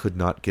America could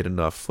not get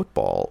enough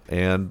football,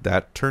 and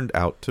that turned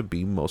out to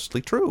be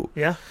mostly true.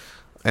 Yeah.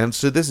 And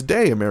to this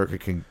day, America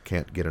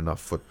can't get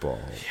enough football.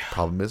 Yeah.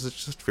 Problem is,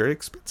 it's just very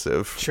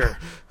expensive. Sure.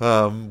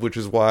 Which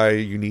is why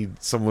you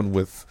need someone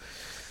with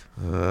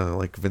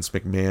like Vince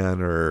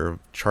McMahon or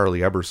Charlie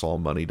Ebersol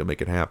money to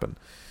make it happen,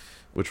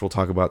 which we'll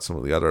talk about some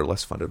of the other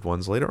less funded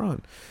ones later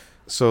on.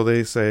 So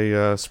they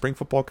say, spring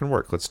football can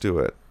work. Let's do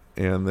it.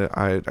 And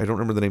I don't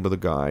remember the name of the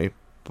guy,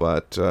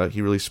 but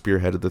he really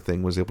spearheaded the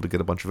thing, was able to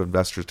get a bunch of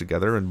investors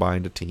together and buy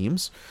into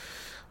teams.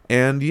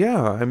 And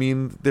yeah,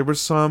 there were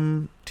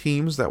some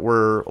teams that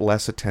were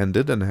less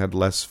attended and had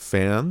less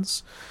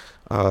fans.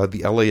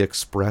 The LA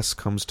Express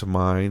comes to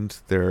mind.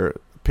 Their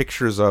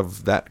pictures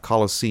of that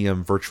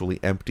Coliseum virtually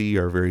empty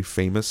are very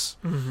famous,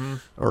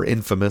 or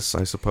infamous,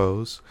 I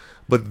suppose.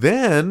 But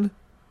then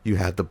you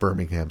had the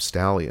Birmingham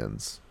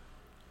Stallions,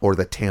 or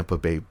the Tampa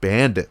Bay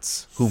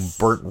Bandits, whom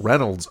Burt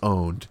Reynolds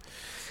owned.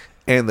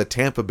 And the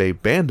Tampa Bay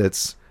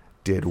Bandits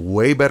did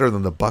way better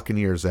than the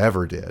Buccaneers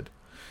ever did.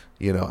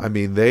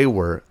 They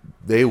were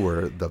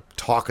the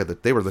talk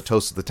of they were the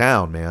toast of the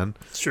town, man.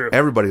 It's true.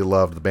 Everybody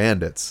loved the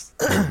Bandits,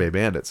 Tampa Bay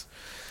Bandits.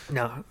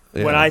 No,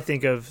 Yeah. when I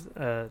think of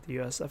the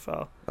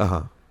USFL,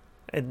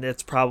 and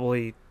it's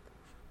probably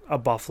a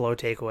Buffalo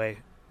takeaway,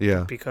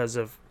 Yeah. because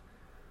of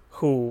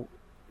who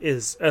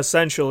is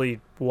essentially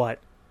what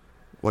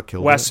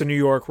killed Western New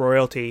York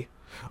royalty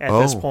at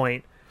this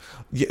point.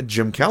 Yeah,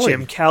 Jim Kelly.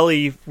 Jim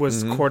Kelly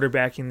was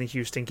quarterbacking the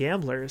Houston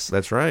Gamblers.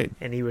 That's right.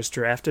 And he was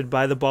drafted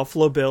by the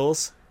Buffalo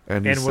Bills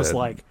And was said,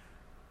 like,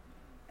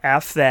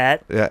 F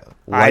that. Yeah,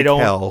 I don't,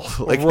 hell.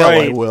 Like right,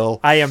 hell I will.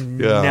 I am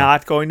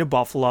not going to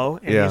Buffalo.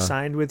 And Yeah. he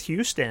signed with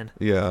Houston.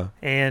 Yeah.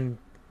 And,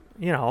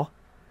 I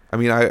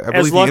believe he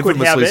luck would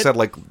have infamously it- said,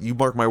 you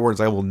mark my words,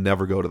 I will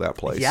never go to that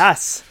place.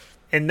 Yes.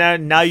 And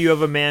now you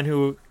have a man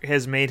who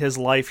has made his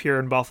life here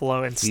in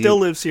Buffalo and still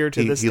lives here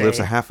to this day. He lives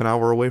a half an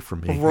hour away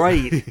from me.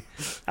 Right.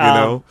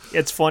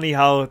 It's funny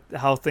how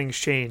things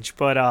change.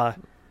 But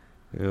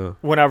Yeah.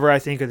 whenever I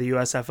think of the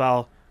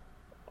USFL,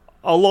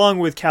 along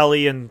with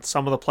Kelly and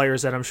some of the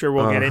players that I'm sure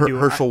we'll get into.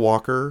 Herschel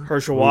Walker.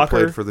 Herschel who Walker.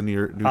 played for the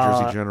New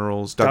Jersey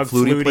Generals. Doug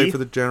Flutie played for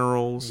the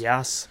Generals.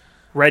 Yes.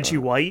 Reggie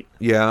White.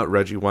 Yeah,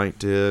 Reggie White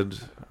did.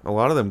 A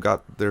lot of them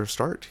got their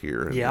start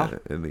here in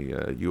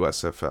the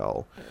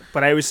USFL.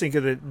 But I always think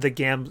of the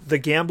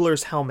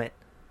Gambler's helmet.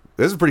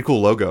 This is a pretty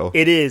cool logo.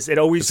 It is.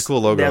 It's a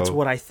cool logo. That's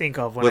what I think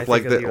of when With I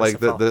think of the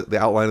USFL. the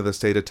outline of the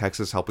state of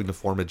Texas helping to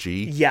form a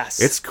G. Yes.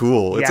 It's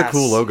cool. It's a Yes.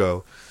 cool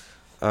logo.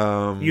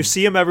 You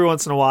see them every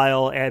once in a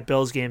while at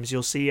Bills games.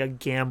 You'll see a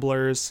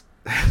Gambler's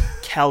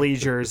Kelly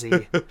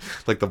jersey.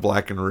 Like the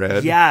black and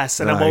red. Yes,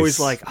 and I'm Nice, always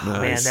like, oh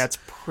man, nice. that's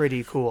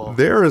pretty cool.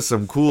 There are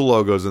some cool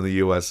logos in the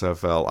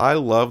USFL. I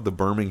love the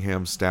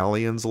Birmingham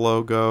Stallions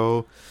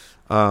logo.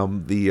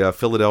 The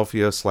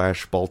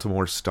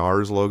Philadelphia/Baltimore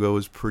Stars logo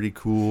is pretty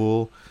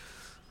cool.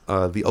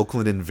 The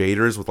Oakland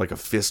Invaders with like a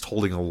fist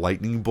holding a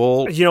lightning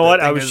bolt. You know what?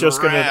 That I thing was is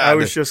just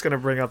rad.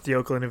 gonna bring up the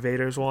Oakland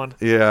Invaders one.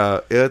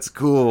 Yeah, it's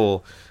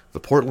cool. The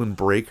Portland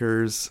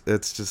Breakers.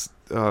 It's just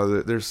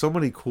there's so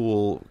many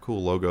cool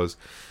logos,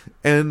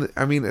 and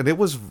and it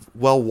was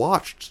well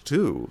watched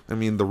too.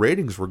 The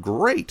ratings were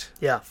great.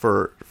 Yeah.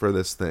 For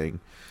this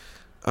thing,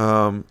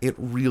 it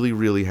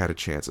really had a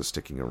chance of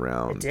sticking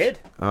around. It did.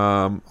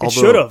 It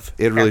should have.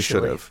 It really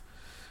should have.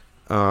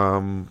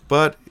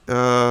 But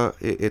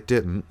it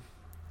didn't.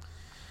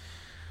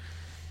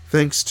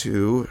 Thanks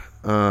to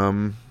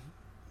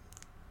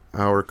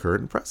our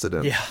current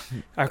president. Yeah,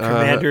 our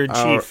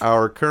commander-in-chief.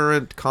 Our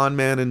current con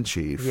man in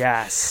chief.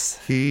 Yes.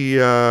 He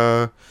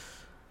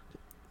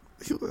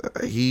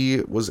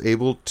was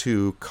able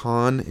to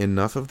con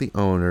enough of the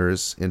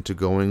owners into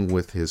going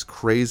with his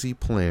crazy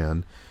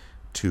plan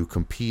to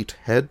compete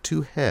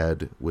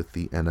head-to-head with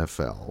the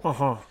NFL.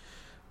 Uh-huh.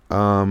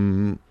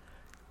 I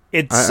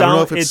don't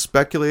know if it's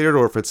speculated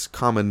or if it's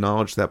common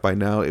knowledge that by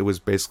now it was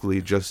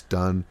basically just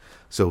done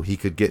so he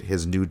could get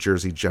his New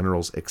Jersey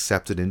Generals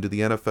accepted into the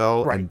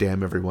NFL and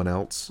damn everyone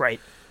else. Right.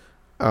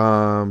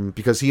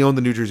 Because he owned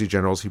the New Jersey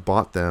Generals. He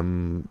bought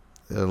them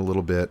a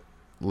little bit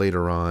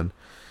later on.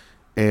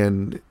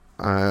 And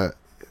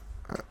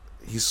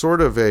he's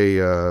sort of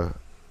a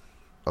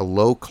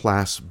low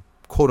class,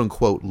 quote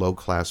unquote, low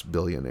class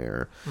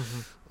billionaire.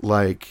 Mm-hmm.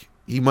 Like,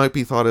 he might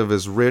be thought of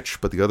as rich,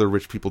 but the other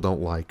rich people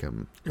don't like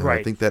him. And right.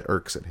 I think that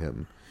irks at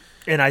him.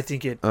 And I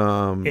think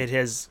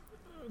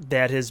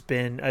that has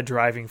been a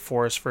driving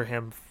force for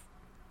him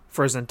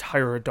for his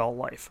entire adult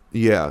life.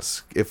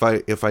 Yes. If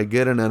I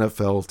get an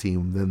NFL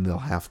team, then they'll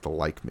have to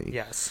like me.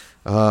 Yes.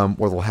 Or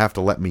they'll have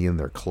to let me in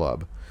their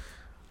club.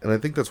 And I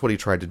think that's what he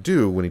tried to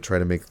do when he tried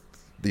to make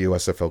the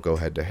USFL go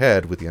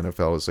head-to-head with the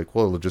NFL. It's like,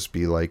 well, it'll just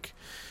be like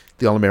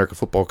the All-America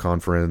Football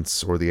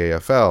Conference or the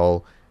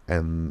AFL,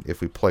 and if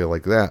we play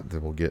like that,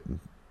 then we'll get,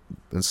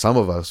 and some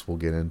of us will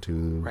get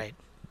into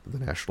the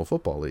National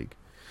Football League.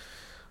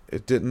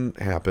 It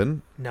didn't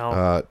happen.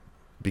 No.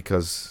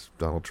 Because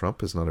Donald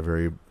Trump is not a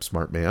very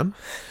smart man.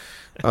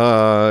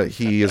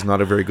 He is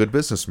not a very good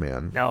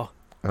businessman. No.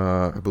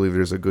 I believe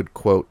there's a good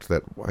quote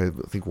that I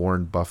think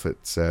Warren Buffett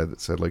said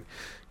that said, like,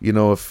 you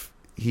know, if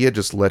he had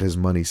just let his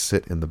money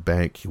sit in the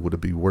bank, he would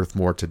be worth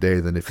more today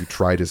than if he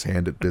tried his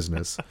hand at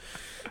business.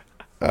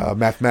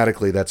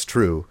 Mathematically, that's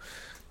true.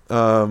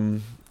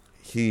 And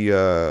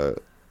the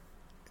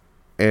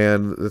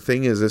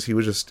thing is he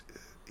was just,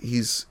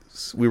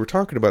 we were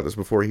talking about this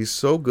before, he's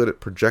so good at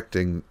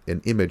projecting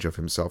an image of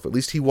himself. At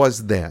least he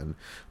was then.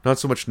 Not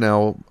so much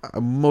now.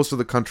 Most of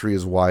the country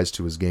is wise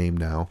to his game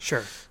now.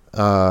 Sure.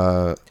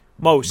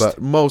 Most of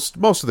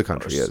the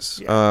country is.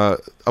 Yeah.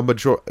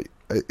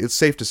 It's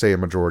safe to say a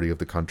majority of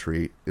the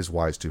country is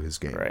wise to his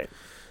game. Right.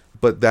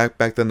 But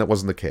back then that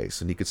wasn't the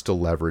case, and he could still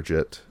leverage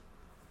it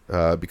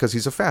because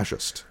he's a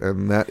fascist,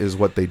 and that is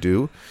what they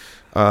do.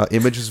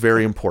 Image is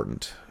very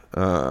important,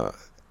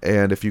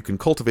 and if you can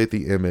cultivate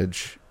the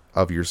image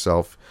of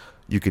yourself,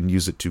 you can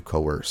use it to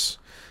coerce.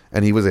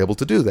 And he was able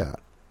to do that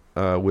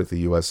with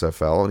the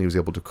USFL, and he was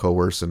able to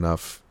coerce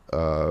enough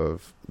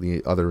of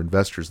the other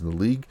investors in the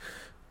league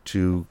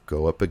to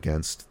go up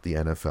against the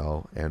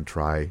NFL and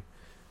try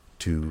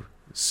to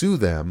sue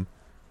them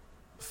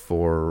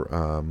for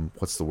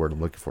what's the word I'm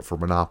looking for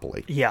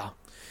monopoly. Yeah.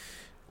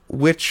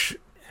 Which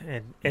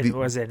it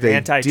was an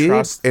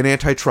antitrust. An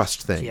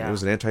antitrust thing. Yeah. It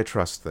was an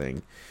antitrust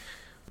thing.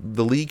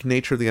 The league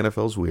nature of the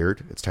NFL is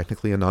weird. It's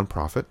technically a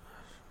nonprofit.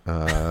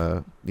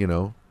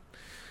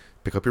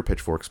 Pick up your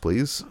pitchforks,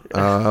 please.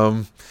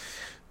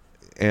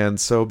 And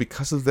so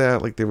because of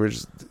that, like,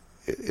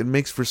 it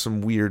makes for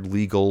some weird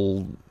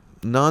legal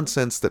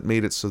nonsense that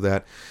made it so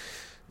they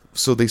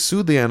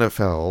sued the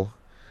NFL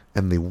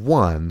and they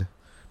won,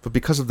 but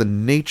because of the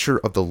nature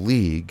of the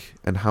league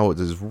and how it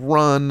is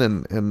run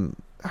and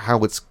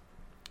how it's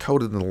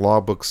coded in the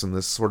law books and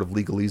this sort of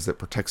legalese that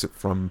protects it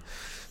from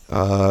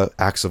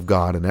acts of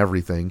God and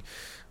everything,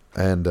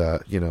 and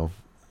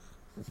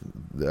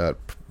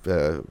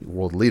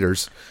world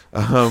leaders,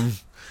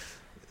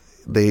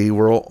 they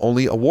were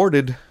only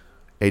awarded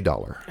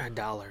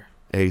 $1.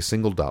 A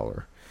single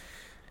dollar.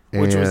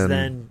 Which was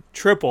then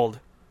tripled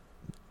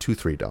to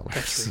 $3.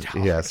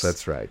 $3. Yes,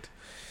 that's right.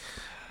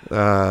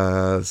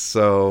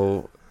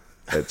 So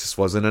it just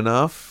wasn't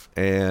enough,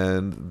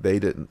 and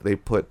they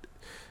put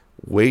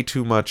way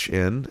too much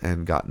in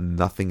and got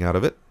nothing out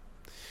of it.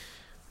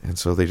 And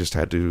so they just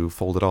had to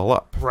fold it all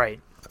up. Right.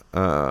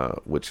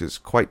 Which is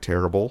quite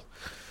terrible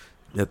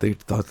that they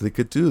thought they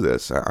could do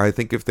this. I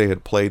think if they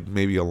had played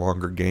maybe a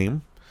longer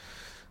game,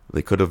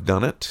 they could have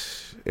done it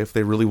if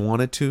they really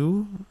wanted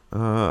to.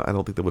 I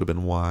don't think that would have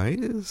been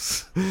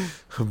wise.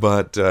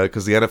 But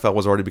because the NFL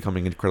was already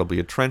becoming incredibly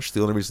entrenched,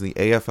 the only reason the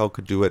AFL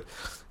could do it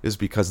is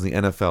because the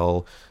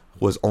NFL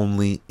was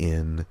only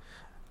in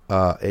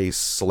a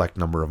select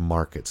number of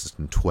markets,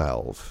 in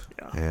 12.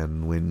 Yeah.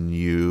 And when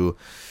you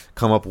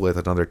come up with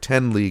another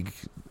 10 league,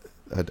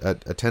 a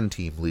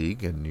 10-team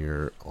league, and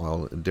you're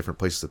all in different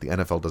places that the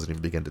NFL doesn't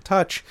even begin to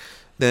touch,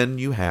 then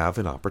you have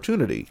an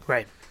opportunity.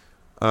 Right.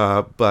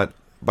 But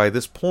by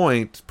this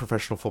point,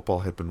 professional football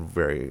had been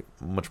very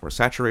much more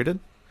saturated,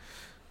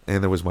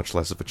 and there was much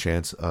less of a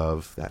chance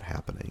of that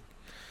happening.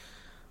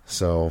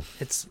 So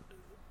it's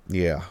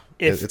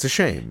a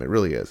shame. It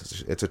really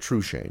is. It's a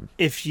true shame.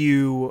 If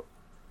you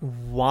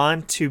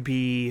want to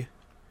be,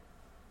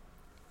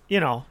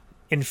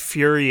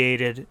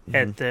 infuriated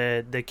at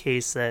the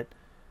case that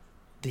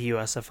the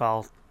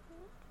USFL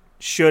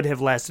should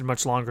have lasted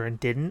much longer and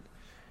didn't,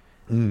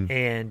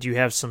 and you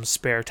have some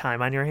spare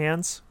time on your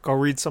hands, go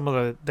read some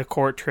of the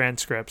court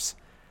transcripts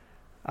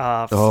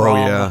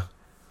from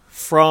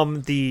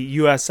the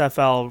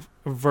USFL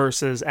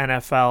versus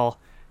NFL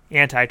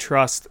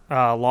antitrust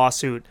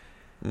lawsuit,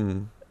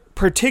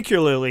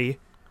 particularly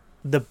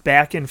the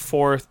back and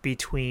forth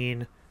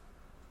between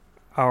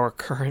our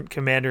current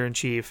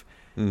commander-in-chief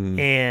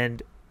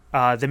and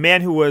the man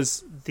who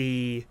was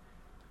the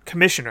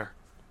commissioner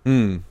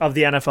of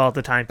the NFL at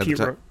the time,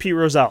 Pete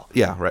Rozelle.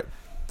 Yeah, right.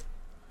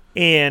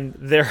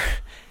 And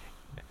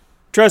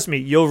trust me,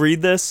 you'll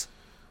read this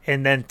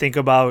and then think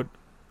about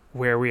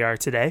where we are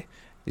today.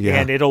 Yeah.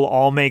 And it'll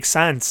all make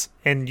sense.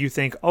 And you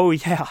think, oh,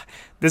 yeah,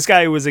 this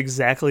guy was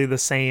exactly the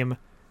same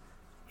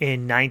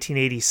in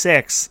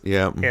 1986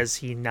 as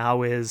he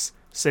now is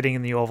sitting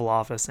in the Oval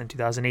Office in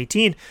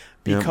 2018,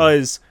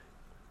 because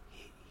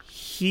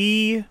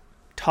he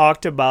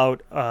talked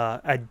about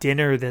a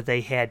dinner that they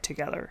had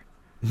together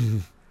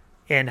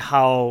and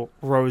how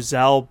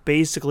Rozelle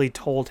basically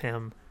told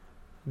him,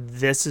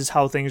 this is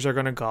how things are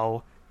going to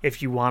go.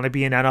 If you want to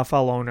be an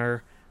NFL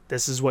owner,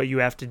 this is what you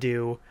have to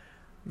do.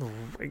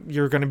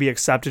 You're going to be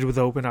accepted with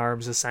open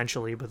arms,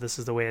 essentially, but this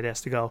is the way it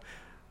has to go.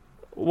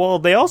 Well,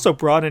 they also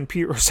brought in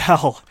Pete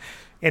Rozelle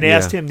and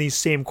asked him these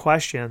same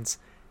questions,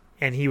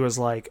 and he was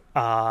like,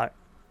 I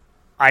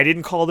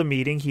didn't call the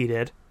meeting, he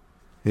did.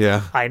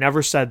 Yeah. I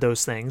never said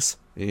those things.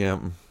 Yeah.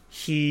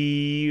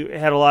 He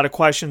had a lot of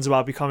questions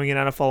about becoming an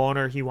NFL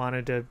owner. He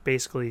wanted to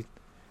basically,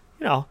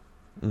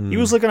 he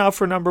was looking out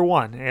for number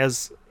one,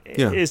 as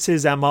is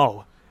his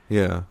MO.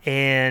 Yeah.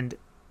 And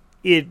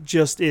it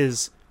just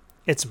is,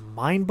 it's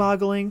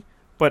mind-boggling,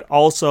 but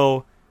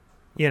also,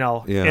 in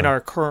our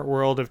current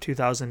world of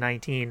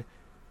 2019,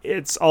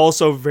 it's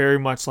also very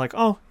much like,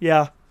 oh,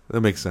 yeah.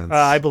 That makes sense.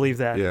 I believe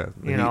that.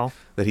 Yeah.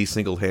 That he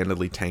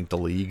single-handedly tanked a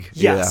league.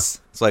 Yes.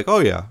 Yeah. It's like, oh,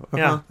 yeah.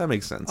 Yeah. That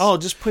makes sense. Oh,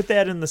 just put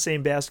that in the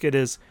same basket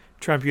as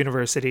Trump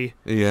University.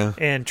 Yeah.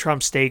 And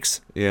Trump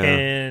Steaks. Yeah.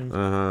 And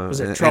was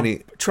it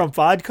Trump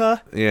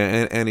Vodka? Yeah,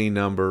 and any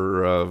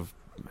number of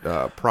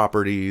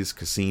properties,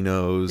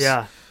 casinos.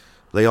 Yeah.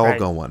 They all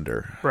go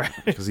under. Right.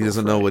 Because he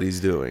doesn't know what he's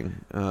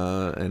doing.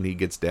 And he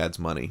gets dad's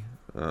money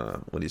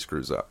when he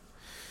screws up.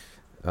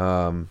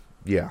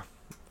 Yeah.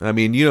 I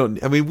mean,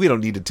 we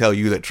don't need to tell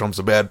you that Trump's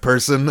a bad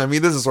person. I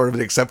mean, this is sort of an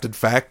accepted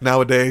fact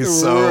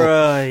nowadays. So,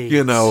 right.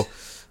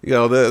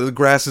 The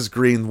grass is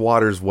green,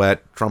 water's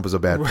wet. Trump is a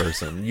bad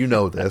person. You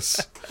know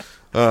this.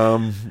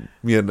 But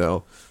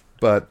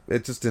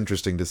it's just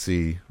interesting to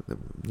see,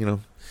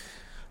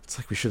 it's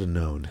like we should have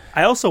known.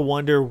 I also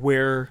wonder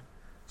where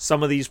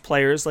some of these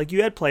players, like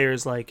you had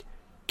players like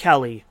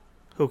Kelly,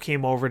 who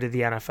came over to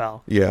the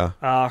NFL. Yeah.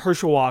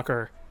 Herschel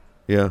Walker.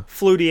 Yeah.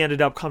 Flutie ended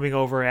up coming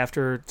over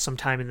after some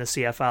time in the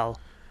CFL.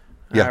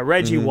 Yeah.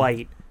 Reggie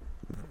White.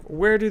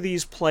 Where do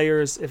these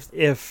players,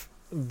 if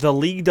the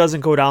league doesn't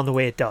go down the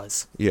way it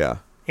does? Yeah.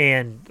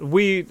 And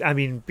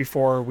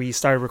before we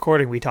started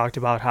recording, we talked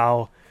about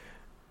how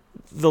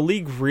the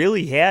league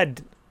really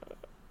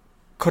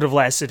could have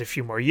lasted a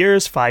few more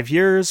years, 5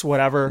 years,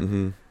 whatever.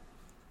 Mm-hmm.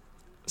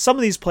 Some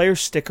of these players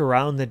stick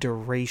around the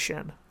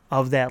duration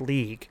of that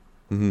league.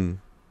 Mm-hmm.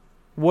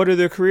 What do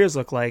their careers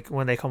look like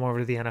when they come over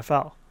to the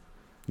NFL?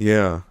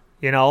 Yeah.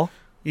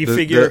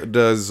 Figure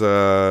does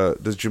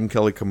Jim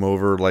Kelly come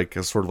over like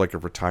a sort of like a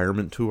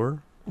retirement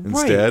tour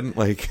instead? Right.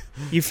 Like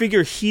you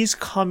figure he's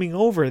coming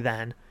over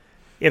then.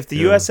 If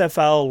the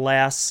USFL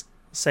lasts,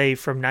 say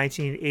from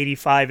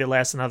 1985, it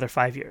lasts another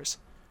 5 years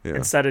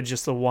instead of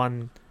just the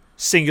one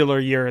singular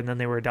year and then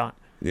they were done.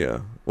 Yeah.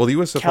 Well, the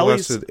USFL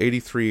lasted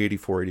 83,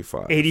 84,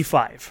 85.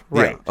 85,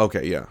 right? Yeah.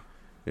 Okay. Yeah.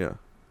 Yeah.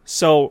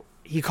 So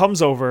he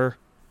comes over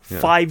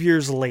 5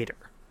 years later.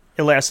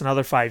 It lasts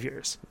another 5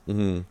 years.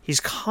 Mm-hmm. He's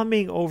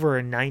coming over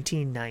in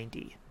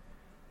 1990.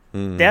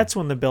 That's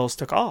when the Bills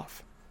took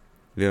off.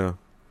 Yeah.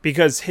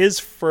 Because his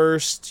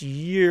first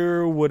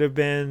year would have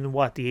been,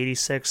 the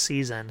 86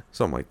 season?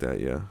 Something like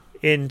that, yeah.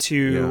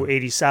 Into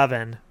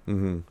 87.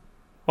 Mm-hmm.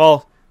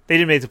 Well, they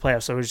didn't make the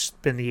playoffs, so it's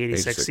just been the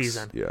 86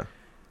 season. Yeah.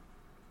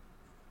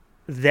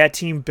 That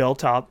team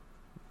built up.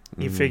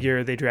 You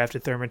figure they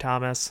drafted Thurman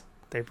Thomas.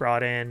 They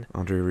brought in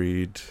Andre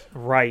Reed.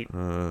 Right.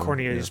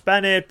 Cornelius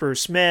Bennett,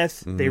 Bruce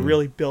Smith. Mm-hmm. They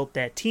really built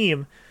that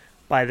team.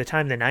 By the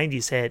time the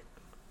 90s hit,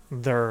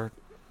 they're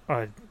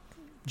a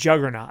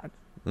juggernaut.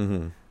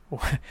 Mm-hmm.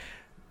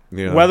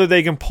 Yeah. Whether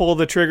they can pull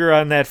the trigger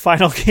on that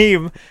final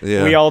game,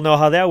 we all know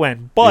how that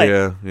went.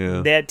 But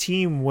that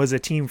team was a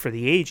team for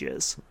the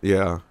ages.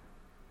 Yeah.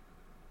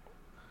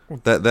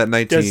 That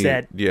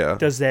 19...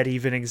 Does that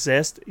even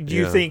exist? Do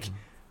you think...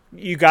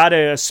 You got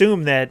to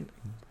assume that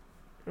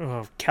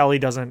Kelly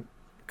doesn't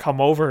come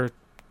over,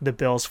 the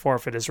Bills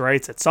forfeit his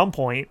rights at some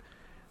point.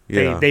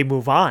 They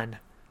move on.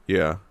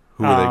 Yeah.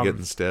 Who will they get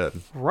instead?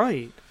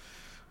 Right.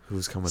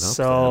 Who's coming up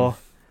then?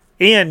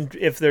 And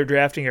if they're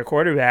drafting a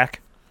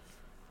quarterback,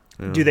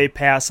 do they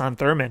pass on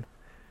Thurman?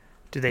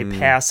 Do they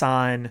pass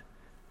on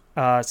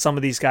some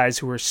of these guys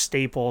who were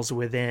staples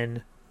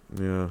within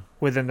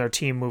their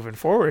team moving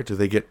forward? Do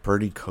they get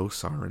Bernie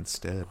Kosar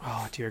instead?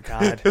 Oh dear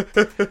God,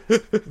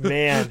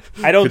 man!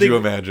 I don't Could you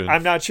imagine?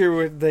 I'm not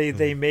sure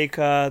they make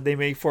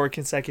 4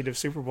 consecutive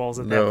Super Bowls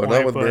at that point. No,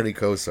 not with Bernie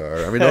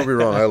Kosar. I mean, don't be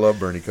wrong. I love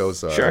Bernie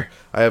Kosar. Sure.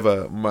 I have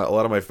a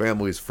lot of my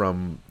family's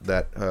from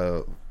that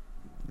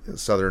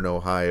southern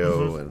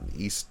Ohio and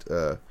East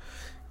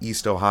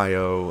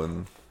Ohio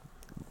and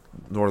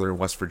northern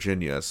West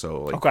Virginia.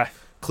 So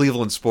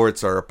Cleveland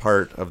sports are a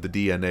part of the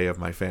DNA of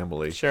my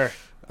family. Sure.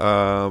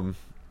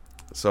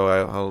 So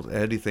I'll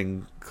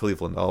anything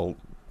Cleveland. I'll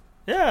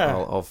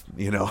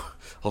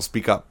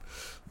speak up.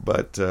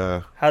 But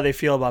how they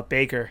feel about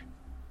Baker?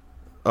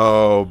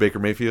 Oh, Baker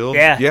Mayfield.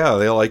 Yeah,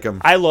 they like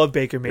him. I love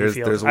Baker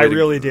Mayfield. I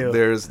really do.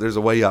 There's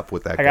a way up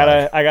with that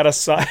guy. I got a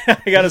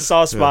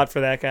soft spot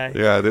for that guy.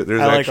 Yeah,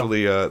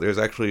 there's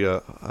actually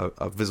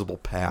a visible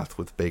path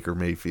with Baker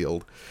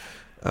Mayfield.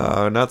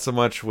 Not so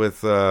much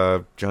with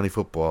Johnny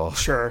Football.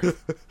 Sure.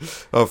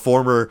 A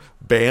former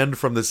banned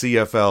from the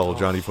CFL,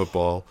 Johnny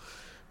Football.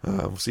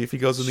 We'll see if he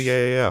goes in the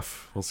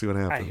AAF. We'll see what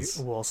happens.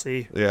 We'll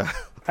see. Yeah.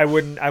 I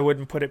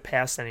wouldn't put it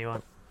past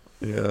anyone.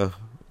 Yeah.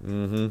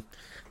 Mm-hmm.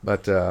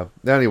 But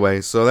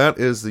anyway, so that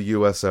is the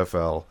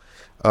USFL.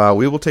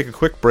 We will take a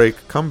quick break,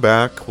 come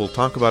back, we'll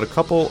talk about a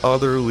couple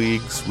other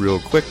leagues real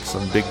quick,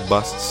 some big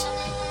busts,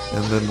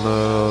 and then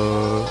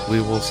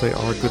we will say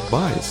our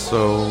goodbyes.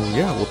 So,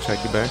 yeah, we'll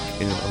check you back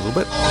in a little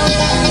bit.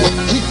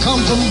 We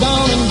come from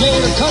down in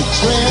Gator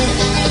Country.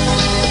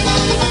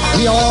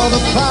 We are the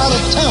pride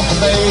of Tampa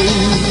Bay.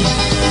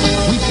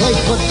 We play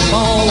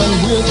football and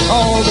we're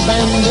called the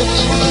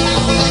Bandits.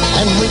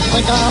 And we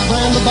think our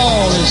brand of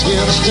ball is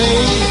here to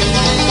stay.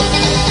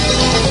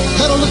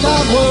 Better look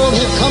out, world,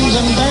 here comes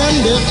them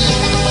Bandits.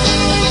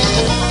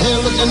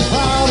 They're looking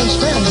proud and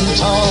standing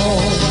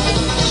tall.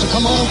 So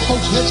come on,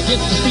 folks, let's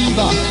get the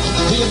fever.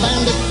 Be a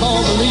Bandit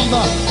ball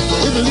believer.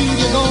 We believe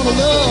you're gonna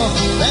love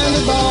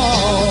Bandit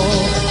ball.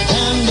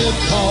 Bandit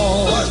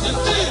ball.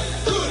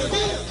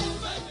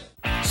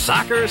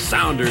 Soccer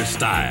Sounders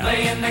style.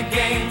 Playing the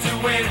game to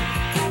win.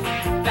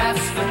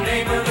 That's the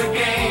name of the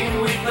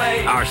game we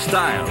play. Our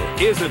style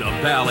isn't a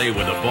ballet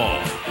with a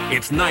ball.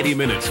 It's 90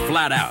 minutes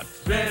flat out.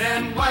 Red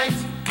and white,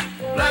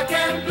 black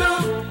and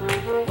blue.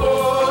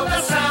 Oh,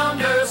 the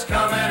Sounders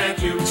coming at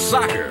you.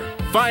 Soccer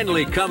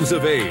finally comes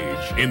of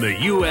age in the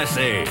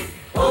USA.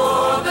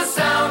 Oh, the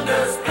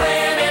Sounders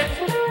playing it,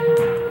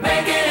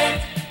 making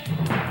it,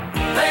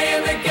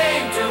 playing the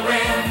game to win.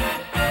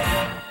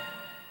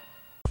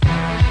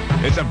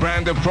 It's a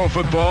brand of pro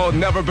football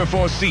never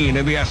before seen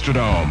in the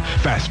Astrodome.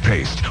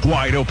 Fast-paced,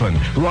 wide open,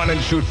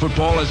 run-and-shoot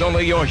football as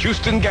only your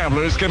Houston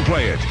Gamblers can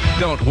play it.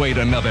 Don't wait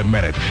another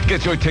minute.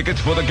 Get your tickets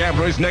for the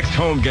Gamblers' next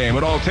home game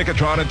at all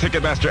Ticketron and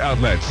Ticketmaster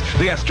outlets,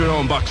 the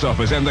Astrodome box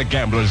office, and the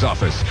Gamblers'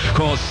 office.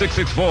 Call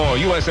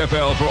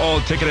 664-USFL for all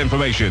ticket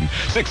information.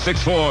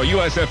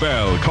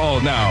 664-USFL.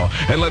 Call now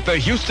and let the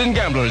Houston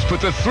Gamblers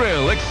put the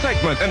thrill,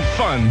 excitement, and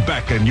fun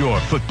back in your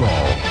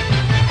football.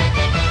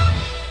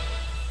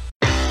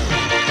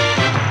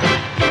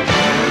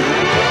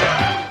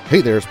 Hey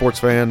there, sports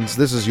fans.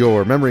 This is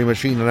your Memory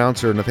Machine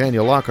announcer,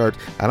 Nathaniel Lockhart,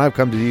 and I've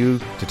come to you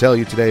to tell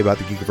you today about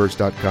the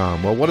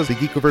Geekiverse.com. Well, what is the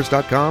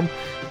Geekiverse.com?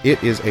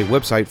 It is a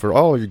website for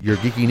all your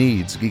geeky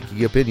needs,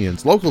 geeky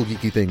opinions, local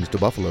geeky things to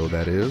Buffalo,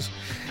 that is,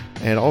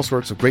 and all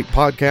sorts of great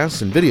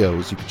podcasts and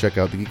videos. You can check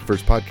out the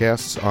Geekiverse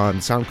podcasts on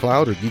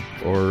SoundCloud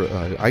or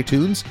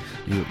iTunes.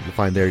 You'll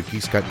find there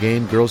Geeks Got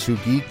Game, Girls Who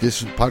Geek,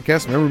 this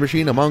podcast, Memory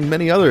Machine, among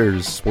many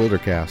others. Spoiler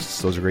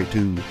casts, those are great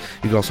too. You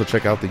can also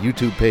check out the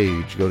YouTube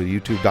page. Go to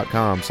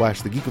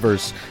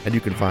youtube.com/thegeekiverse, and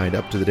you can find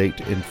up-to-the-date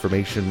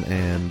information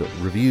and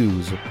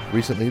reviews.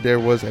 Recently there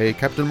was a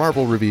Captain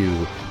Marvel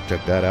review.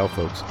 Check that out,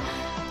 folks.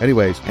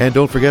 Anyways, and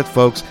don't forget,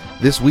 folks,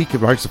 this week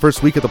marks the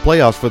first week of the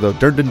playoffs for the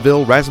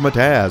Durdenville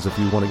Razzmatazz. If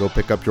you want to go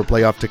pick up your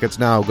playoff tickets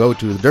now, go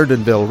to the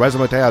Durdenville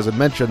Razzmatazz and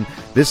mention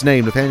this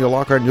name, Nathaniel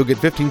Lockhart, and you'll get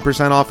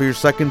 15% off of your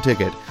second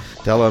ticket.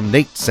 Tell them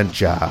Nate sent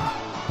ya.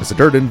 It's the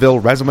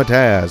Durdenville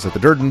Razzmatazz at the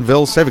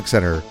Durdenville Civic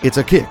Center. It's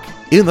a kick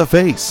in the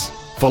face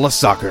full of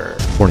soccer.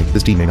 Warning,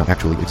 this team may not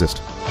actually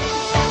exist.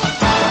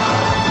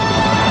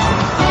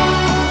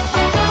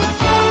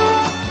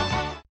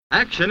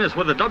 Action is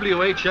where the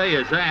WHA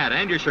is at,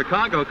 and your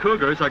Chicago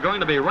Cougars are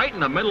going to be right in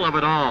the middle of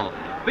it all.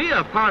 Be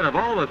a part of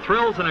all the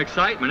thrills and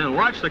excitement and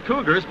watch the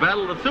Cougars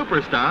battle the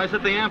superstars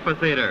at the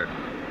amphitheater.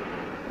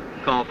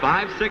 Call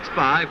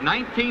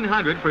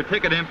 565-1900 for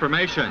ticket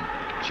information.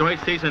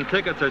 Choice season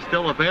tickets are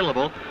still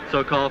available,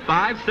 so call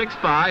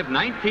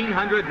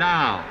 565-1900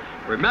 now.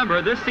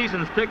 Remember, this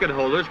season's ticket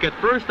holders get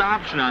first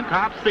option on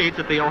top seats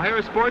at the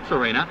O'Hare Sports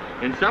Arena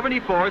in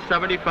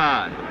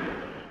 7475.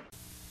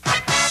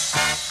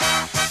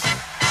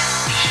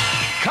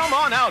 Come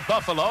on out,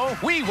 Buffalo.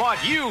 We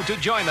want you to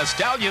join the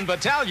Stallion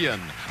Battalion.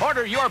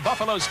 Order your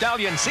Buffalo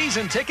Stallion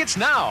season tickets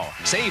now.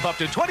 Save up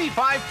to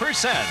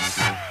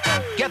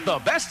 25%. Get the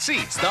best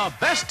seats, the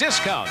best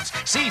discounts.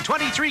 See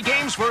 23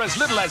 games for as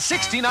little as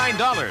 $69.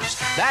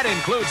 That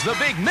includes the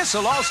big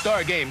Missile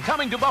All-Star game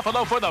coming to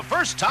Buffalo for the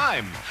first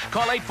time.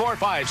 Call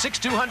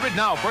 845-6200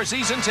 now for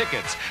season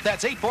tickets.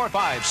 That's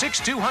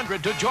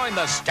 845-6200 to join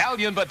the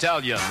Stallion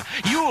Battalion.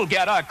 You'll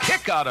get a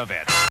kick out of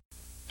it.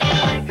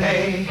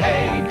 Hey,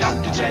 hey,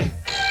 Dr. J,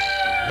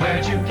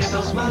 where'd you get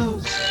those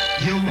moves?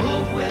 You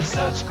move with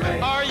such grace.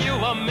 Are you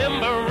a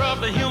member of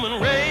the human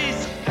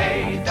race?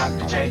 Hey,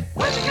 Dr. J,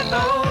 where'd you get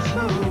those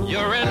moves?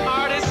 You're an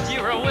artist,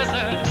 you're a wizard,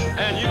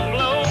 and you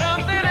blow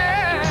up thin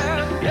air.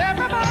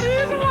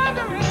 Everybody's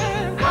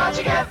wondering, how'd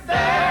you get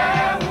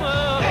there?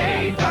 Whoa.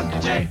 Hey,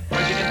 Dr. J,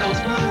 where'd you get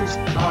those moves?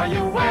 Are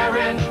you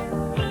wearing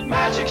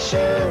magic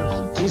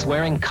shoes? He's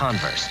wearing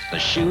Converse, the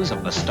shoes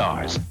of the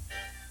stars.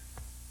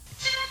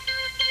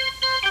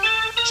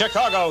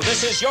 Chicago,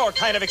 this is your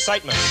kind of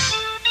excitement.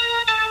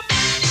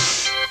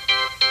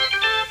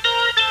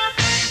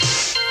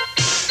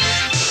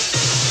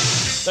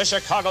 The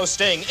Chicago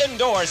Sting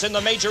indoors in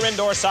the Major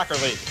Indoor Soccer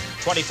League.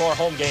 24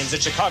 home games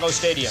at Chicago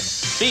Stadium.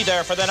 Be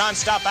there for the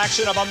non-stop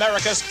action of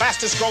America's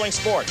fastest-growing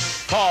sport.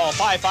 Call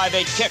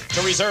 558-KICK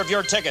to reserve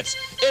your tickets.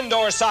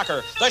 Indoor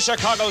soccer, the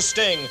Chicago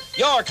Sting,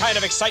 your kind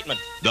of excitement.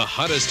 The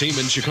hottest team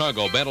in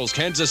Chicago battles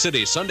Kansas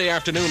City Sunday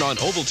afternoon on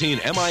Ovaltine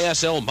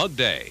MISL Mug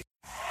Day.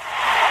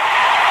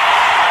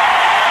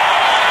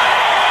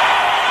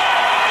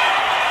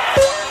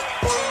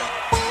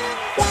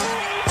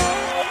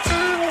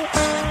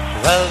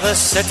 Well, the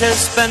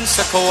city's been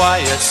so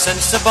quiet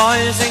since the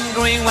boys in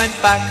green went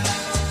back,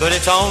 but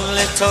it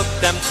only took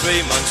them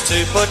 3 months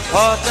to put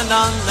Portland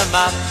on the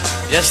map.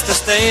 Yes, the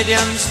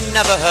stadium's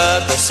never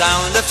heard the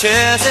sound of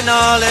cheers in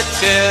all its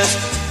years.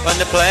 When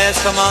the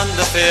players come on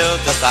the field,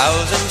 the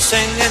thousands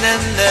singing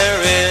in their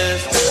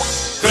ears.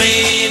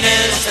 Green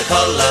is the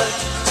colour,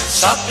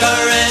 soccer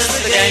is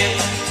the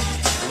game.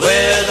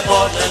 We're the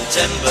Portland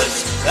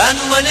Timbers, and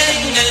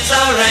winning is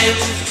our aim.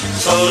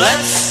 So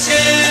let's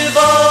give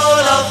all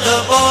of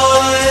the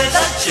boys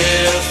a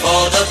cheer,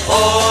 for the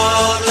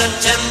Portland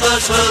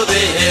Timbers will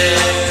be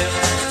here.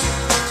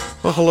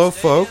 Well, hello,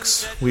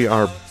 folks. We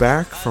are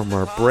back from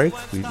our break.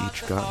 We've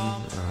each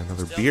gotten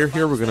another beer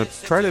here. We're going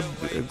to try to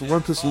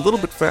run this a little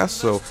bit fast.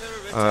 So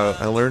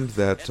I learned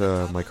that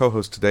my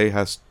co-host today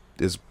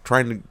is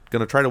going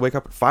to try to wake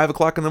up at 5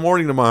 o'clock in the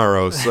morning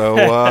tomorrow.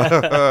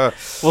 So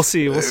we'll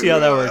see. We'll see how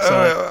that works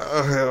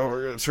out.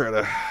 We're going to try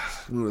to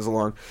move this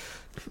along.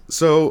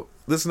 So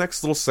this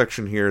next little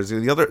section here is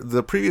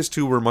the previous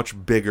two were much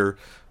bigger,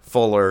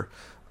 fuller.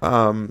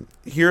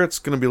 Here it's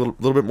going to be a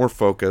little bit more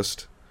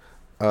focused.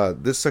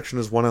 This section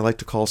is one I like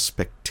to call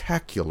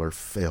spectacular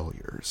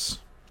failures.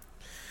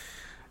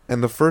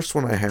 And the first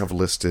one I have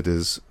listed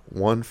is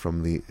one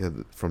from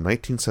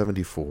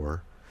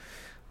 1974.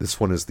 This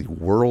one is the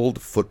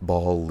World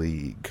Football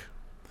League.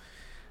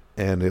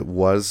 And it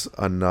was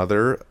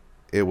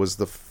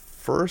the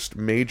first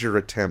major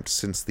attempt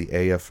since the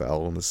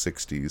AFL in the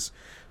 60s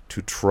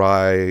to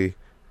try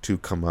to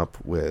come up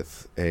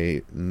with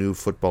a new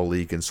football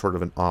league in sort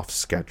of an off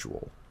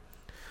schedule.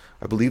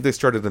 I believe they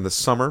started in the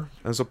summer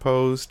as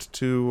opposed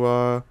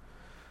to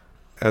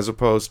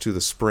the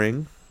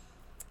spring.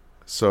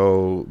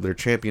 So their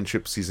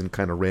championship season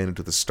kind of ran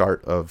into the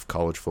start of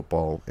college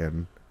football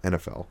and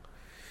NFL.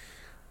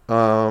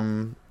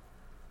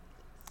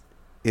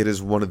 It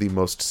is one of the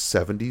most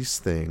 70s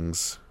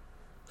things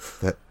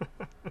that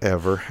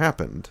ever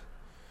happened.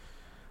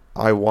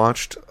 I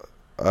watched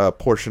a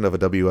portion of a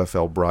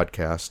WFL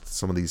broadcast.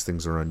 Some of these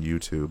things are on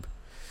YouTube.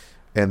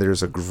 And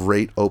there's a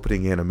great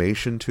opening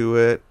animation to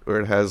it, where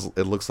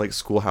it looks like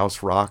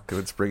Schoolhouse Rock, and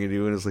it's bringing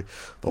you in. It's like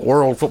the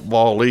World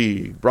Football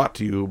League, brought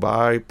to you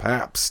by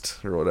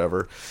Pabst or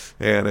whatever,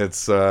 and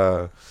it's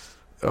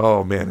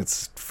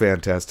it's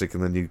fantastic.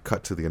 And then you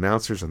cut to the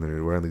announcers, and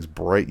they're wearing these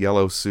bright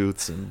yellow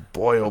suits, and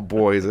boy, oh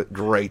boy, is it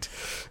great!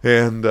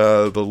 And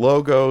the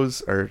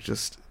logos are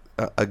just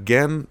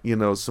again,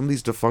 some of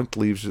these defunct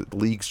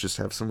leagues just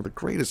have some of the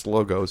greatest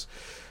logos.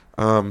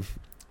 The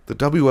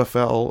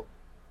WFL.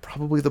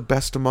 Probably the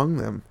best among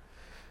them.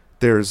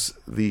 There's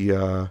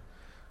the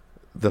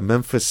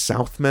Memphis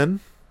Southmen,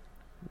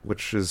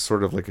 which is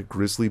sort of like a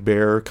grizzly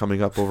bear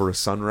coming up over a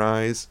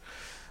sunrise.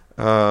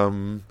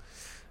 There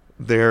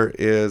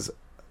is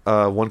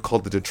one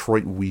called the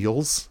Detroit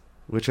Wheels,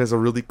 which has a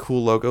really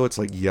cool logo. It's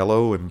like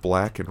yellow and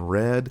black and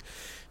red.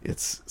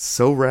 It's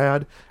so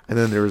rad. And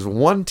then there's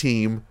one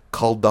team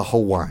called the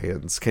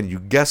Hawaiians. Can you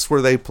guess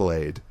where they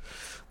played?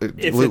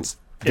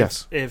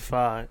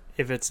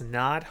 If it's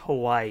not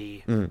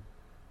Hawaii,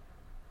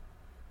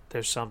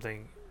 there's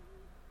something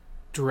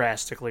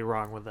drastically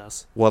wrong with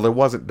this. Well, it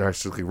wasn't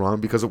drastically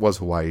wrong because it was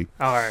Hawaii.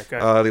 Oh, all right,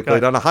 good. They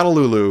played on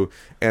Honolulu,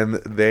 and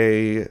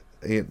they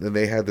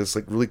had this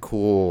like really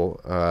cool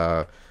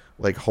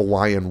like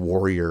Hawaiian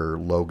warrior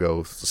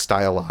logo,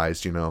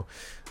 stylized,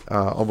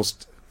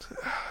 almost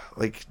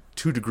like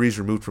 2 degrees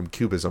removed from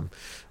cubism,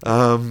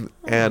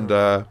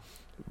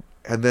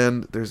 And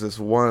then there's this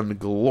one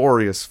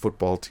glorious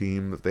football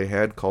team that they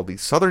had called the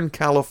Southern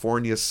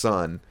California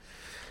Sun.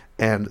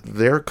 And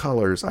their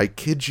colors, I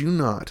kid you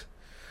not,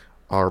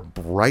 are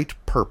bright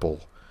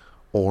purple,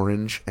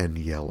 orange, and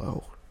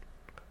yellow.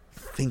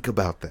 Think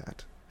about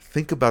that.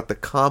 Think about the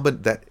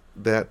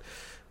that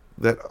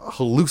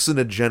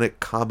hallucinogenic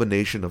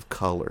combination of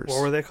colors.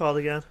 What were they called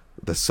again?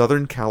 The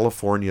Southern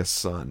California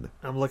Sun.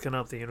 I'm looking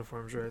up the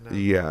uniforms right now.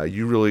 Yeah,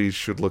 you really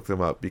should look them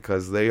up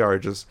because they are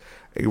just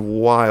a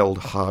wild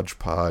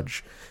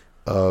hodgepodge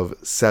of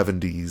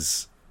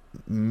 70s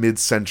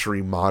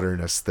mid-century modern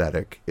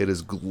aesthetic. It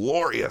is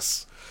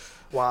glorious.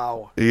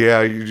 Wow.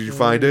 Yeah, did you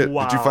find it?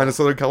 Wow. Did you find a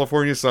Southern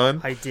California Sun?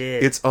 I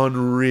did. It's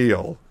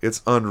unreal.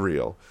 It's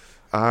unreal.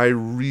 I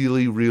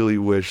really, really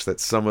wish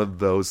that some of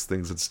those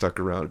things had stuck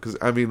around. Because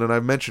I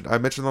mentioned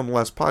on the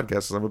last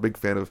podcast, I'm a big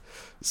fan of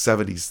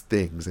 70s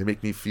things. They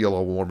make me feel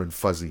all warm and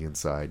fuzzy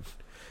inside.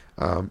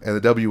 And the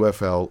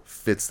WFL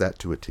fits that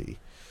to a T.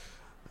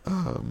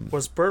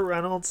 Was Burt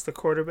Reynolds the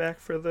quarterback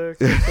for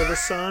the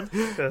Sun?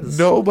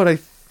 No, but I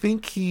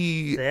think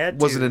he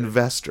was an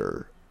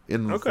investor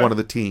in Okay. one of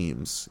the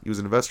teams. He was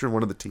an investor in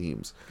one of the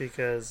teams.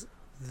 Because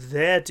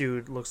That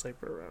dude looks like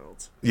Burt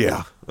Reynolds.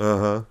 Yeah.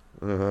 Oh,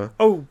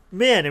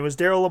 man, it was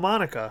Daryl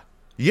LaMonica.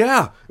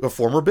 Yeah, a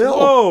former Bill.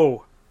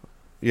 Whoa.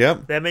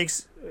 Yep. That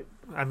makes...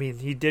 I mean,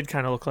 he did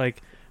kind of look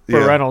like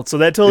Burt Reynolds, so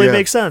that totally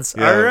makes sense.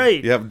 Yeah. All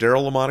right. Yep,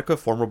 Daryl LaMonica,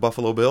 former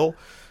Buffalo Bill.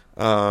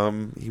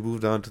 He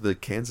moved on to the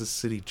Kansas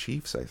City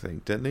Chiefs, I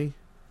think, didn't he?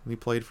 He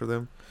played for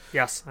them.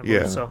 Yes, I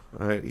believe so.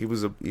 He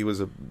was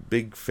a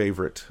big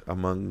favorite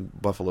among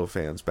Buffalo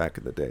fans back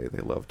in the day.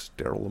 They loved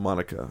Daryl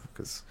LaMonica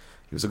because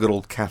he was a good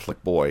old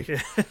Catholic boy,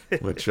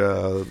 which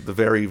the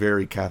very,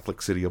 very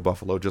Catholic city of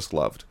Buffalo just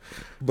loved.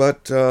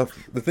 But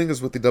the thing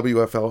is with the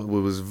WFL, it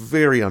was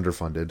very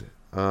underfunded.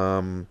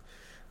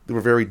 They were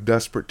very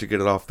desperate to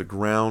get it off the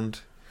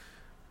ground.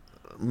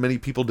 Many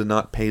people did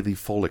not pay the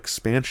full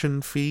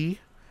expansion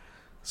fee,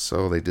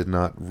 so they did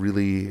not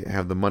really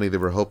have the money. They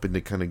were hoping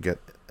to kind of get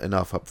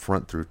enough up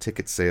front through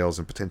ticket sales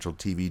and potential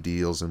TV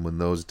deals, and when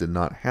those did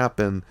not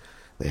happen,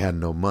 they had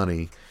no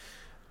money.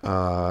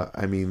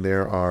 I mean,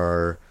 there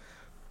are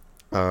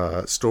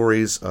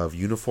stories of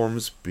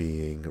uniforms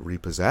being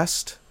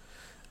repossessed.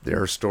 There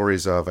are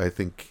stories of, I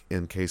think,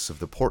 in case of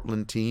the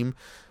Portland team,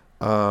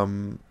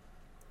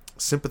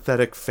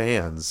 sympathetic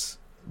fans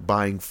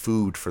buying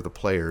food for the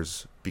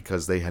players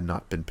because they had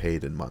not been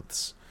paid in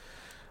months.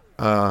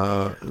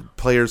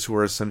 Players who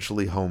are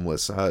essentially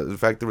homeless. In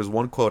fact, there was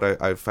one quote,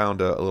 I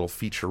found a little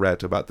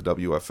featurette about the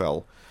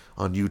WFL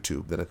on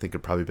YouTube that I think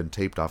had probably been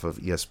taped off of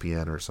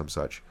ESPN or some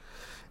such.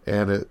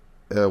 And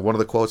one of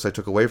the quotes I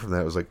took away from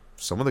that was like,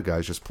 some of the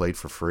guys just played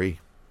for free.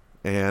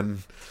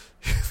 And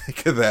you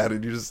think of that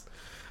and you just...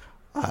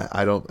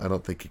 I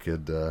don't think you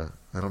could...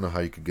 I don't know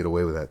how you could get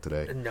away with that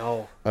today.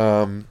 No.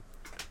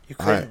 You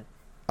couldn't.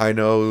 I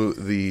know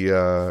the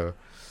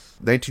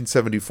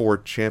 1974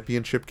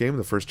 championship game,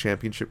 the first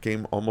championship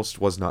game, almost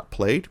was not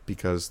played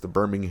because the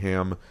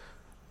Birmingham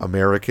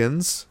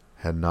Americans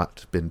had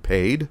not been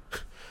paid.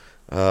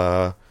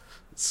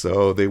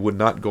 So they would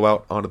not go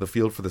out onto the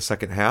field for the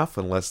second half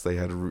unless they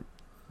had,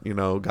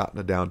 gotten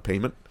a down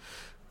payment.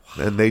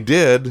 And they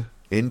did,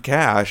 in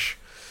cash.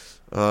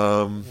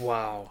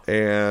 Wow.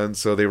 And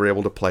so they were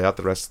able to play out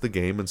the rest of the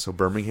game, and so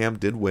Birmingham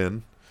did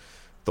win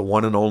the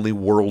one and only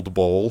World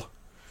Bowl.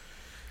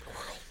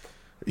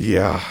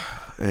 Yeah,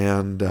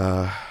 and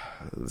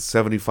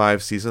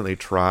 75 season they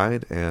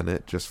tried, and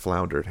it just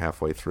floundered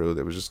halfway through.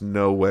 There was just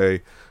no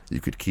way you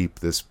could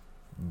keep this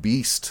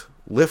beast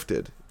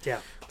lifted.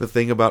 Yeah. The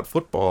thing about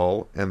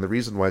football, and the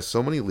reason why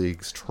so many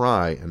leagues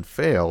try and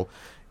fail,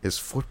 is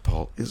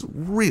football is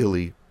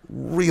really,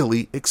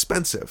 really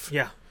expensive.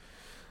 Yeah.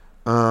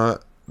 I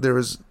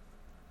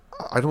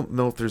don't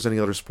know if there's any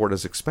other sport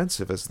as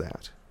expensive as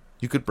that.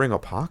 You could bring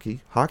up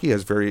hockey. Hockey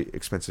has very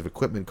expensive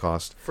equipment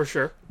cost. For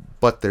sure.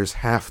 But there's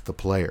half the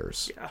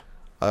players. Yeah.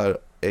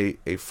 A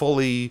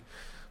fully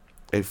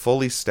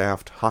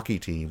staffed hockey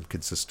team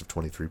consists of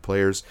 23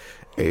 players.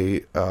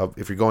 If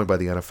you're going by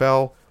the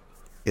NFL,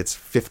 it's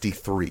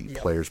 53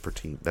 players per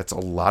team. That's a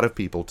lot of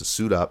people to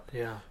suit up,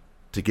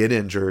 to get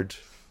injured,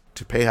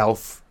 to pay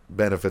health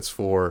benefits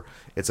for.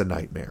 It's a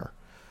nightmare.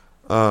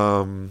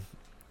 And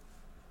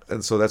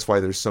so that's why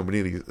there's so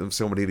many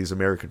of these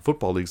American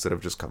football leagues that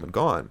have just come and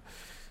gone.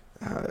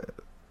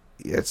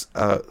 It's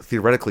a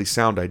theoretically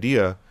sound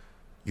idea.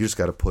 You just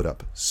got to put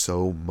up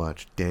so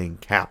much dang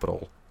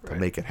capital to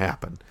make it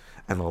happen.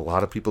 And a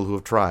lot of people who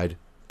have tried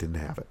didn't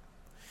have it.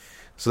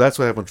 So that's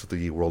what happens with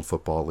the World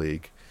Football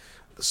League.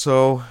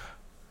 So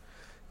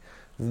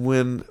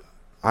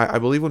I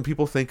believe when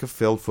people think of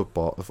failed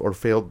football or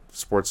failed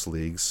sports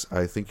leagues,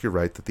 I think you're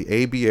right that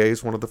the ABA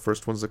is one of the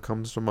first ones that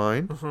comes to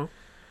mind. Mm-hmm.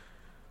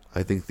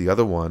 I think the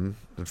other one,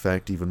 in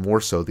fact, even more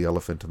so, the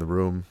elephant in the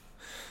room,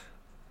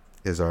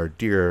 is our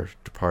dear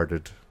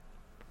departed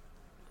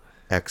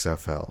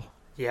XFL.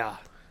 Yeah.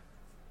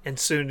 And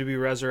soon to be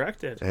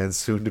resurrected.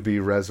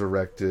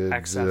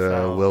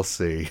 XFL. We'll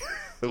see.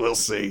 We'll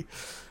see.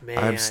 Man.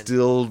 I'm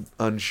still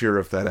unsure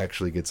if that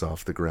actually gets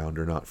off the ground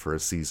or not for a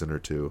season or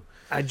two.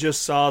 I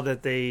just saw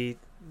that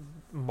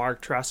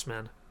Mark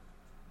Trestman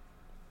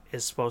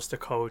is supposed to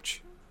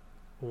coach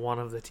one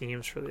of the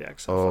teams for the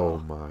XFL. Oh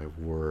my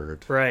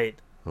word. Right.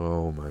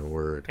 Oh my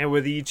word. And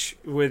with each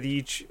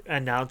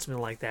announcement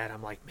like that,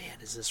 I'm like, man,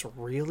 is it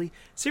really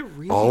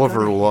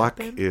Oliver Luck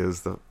happen?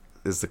 is the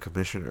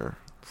commissioner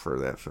for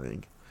that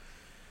thing.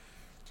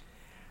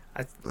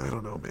 I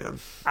don't know, man.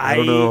 I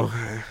don't know.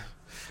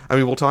 I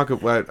mean, we'll talk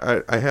about...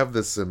 I have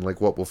this in,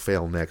 what will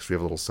fail next. We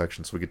have a little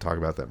section, so we could talk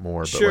about that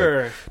more. But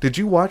sure. Did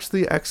you watch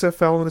the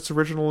XFL in its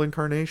original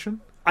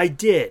incarnation? I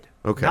did.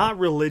 Okay. Not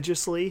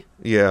religiously.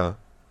 Yeah.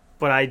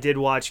 But I did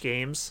watch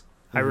games.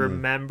 Mm-hmm. I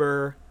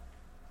remember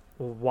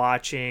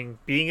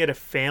being at a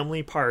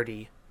family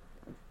party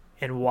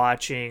and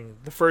watching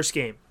the first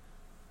game.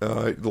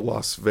 The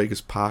Las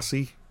Vegas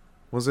Posse,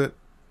 was it?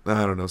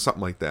 I don't know,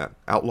 something like that.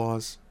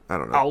 Outlaws? I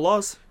don't know.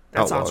 Outlaws?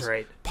 That Outlaws. Sounds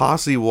right.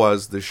 Posse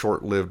was the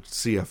short-lived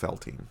CFL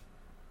team.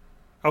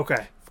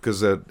 Okay.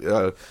 Because,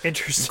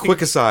 interesting.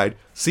 Quick aside,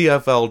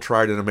 CFL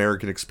tried an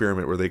American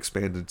experiment where they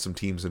expanded some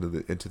teams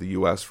into the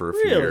U.S. for a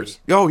few years.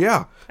 Oh,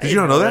 yeah. Did you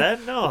not know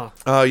that? No.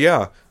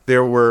 Yeah.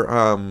 There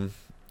were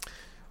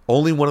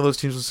Only one of those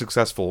teams was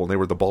successful, and they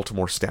were the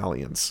Baltimore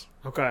Stallions.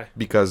 Okay.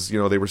 Because,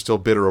 they were still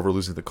bitter over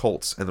losing the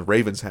Colts, and the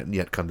Ravens hadn't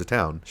yet come to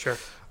town. Sure.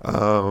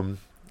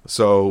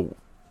 So,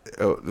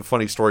 the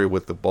funny story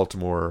with the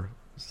Baltimore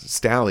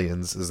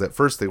Stallions is that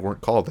first they weren't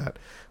called that.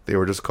 They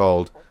were just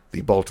called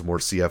the Baltimore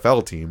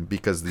CFL team,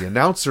 because the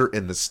announcer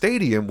in the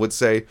stadium would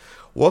say,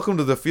 "Welcome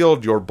to the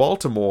field, your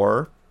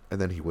Baltimore," and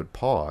then he would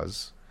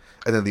pause,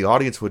 and then the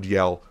audience would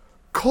yell,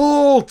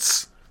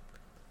 "Colts!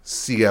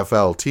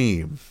 CFL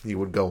team," he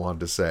would go on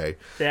to say.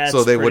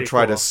 So they would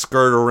try to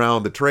skirt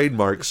around the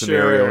trademark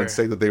scenario and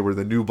say that they were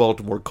the new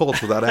Baltimore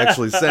Colts without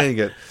actually saying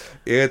it.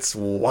 It's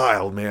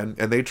wild, man.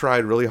 And they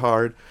tried really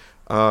hard.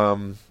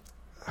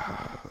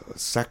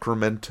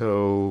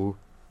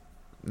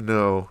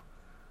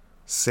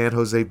 San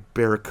Jose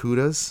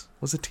Barracudas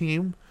was a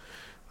team.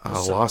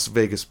 Las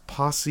Vegas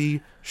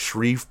Posse,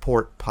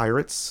 Shreveport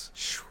Pirates,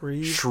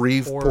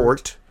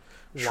 Shreveport,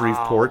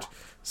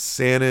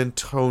 San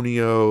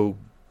Antonio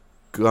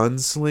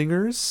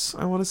Gunslingers,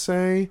 I want to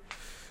say.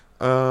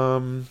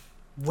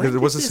 There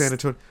was a San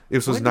Antonio.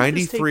 It was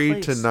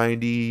 93 to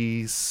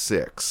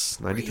 96.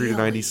 93 to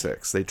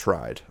 96. They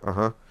tried.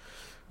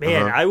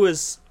 Man, I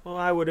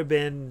would have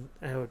been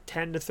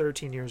 10 to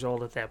 13 years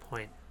old at that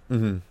point.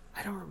 Mm-hmm.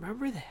 I don't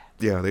remember that.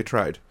 Yeah, they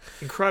tried.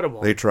 Incredible.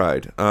 They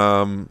tried.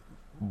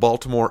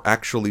 Baltimore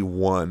actually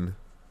won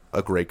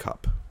a Grey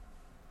Cup.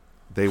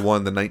 They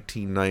won the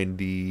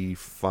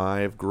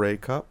 1995 Grey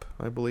Cup,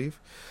 I believe.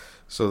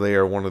 So they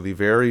are one of the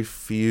very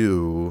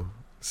few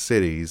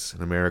cities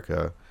in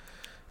America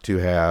to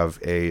have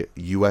a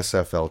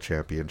USFL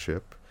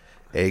championship,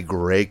 a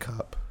Grey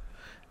Cup,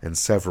 and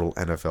several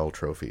NFL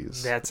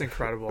trophies. That's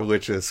incredible.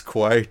 Which is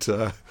quite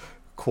a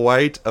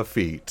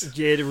feat.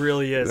 It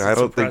really is. I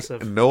don't impressive.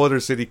 think no other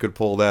city could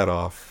pull that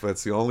off.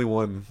 That's the only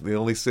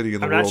city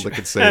in the world that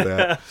could say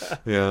that.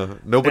 Yeah,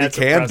 nobody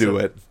can do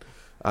it.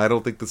 I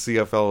don't think the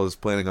CFL is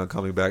planning on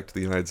coming back to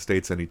the United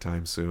States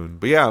anytime soon.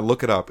 But yeah,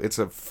 look it up. It's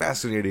a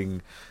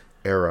fascinating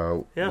era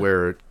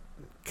where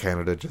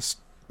Canada just,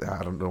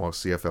 I don't know,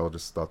 CFL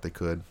just thought they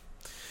could.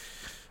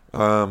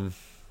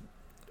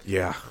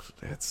 Yeah,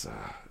 it's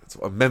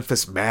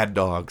Memphis Mad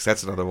Dogs.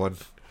 That's another one.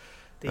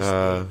 These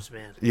names,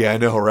 man. Yeah, I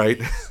know, right?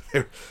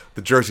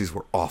 The jerseys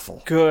were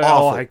awful. Good.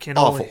 Awful, I can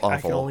only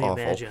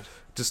imagine.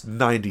 Just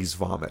 90s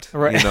vomit.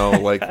 Right.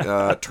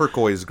 Like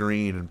turquoise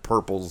green and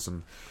purples,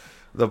 and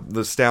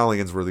the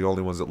Stallions were the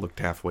only ones that looked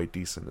halfway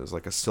decent. It was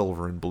like a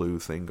silver and blue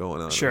thing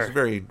going on. Sure. It was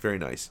very, very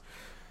nice.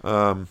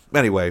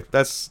 Anyway,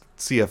 that's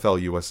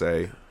CFL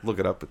USA. Look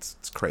it up. It's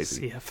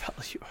crazy.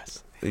 CFL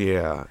USA.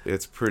 Yeah,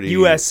 it's pretty...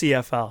 US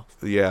CFL.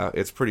 Yeah,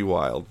 it's pretty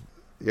wild.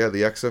 Yeah,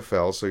 the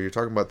XFL. So you're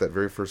talking about that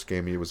very first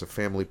game. It was a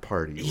family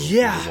party.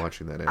 Yeah, we were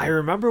watching that. I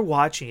remember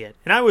watching it,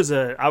 and I was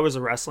a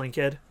wrestling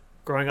kid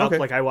growing up.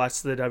 Like, I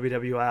watched the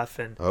WWF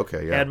and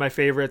had my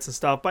favorites and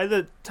stuff. By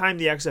the time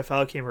the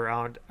XFL came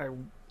around, I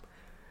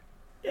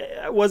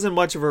wasn't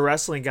much of a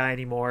wrestling guy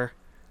anymore.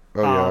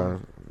 Oh yeah.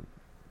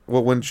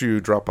 Well, when did you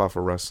drop off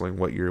of wrestling?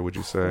 What year would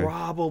you say?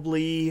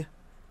 Probably.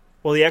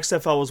 Well, the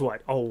XFL was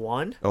what?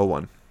 01?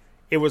 01.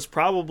 It was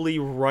probably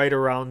right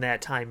around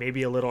that time,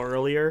 maybe a little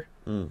earlier,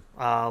 late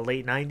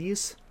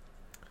 90s.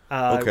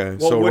 Okay,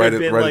 so right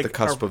at the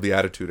cusp of the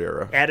Attitude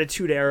Era.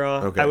 Attitude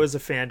Era. Okay. I was a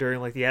fan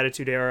during the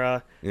Attitude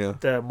Era,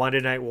 the Monday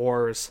Night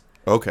Wars.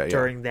 Okay,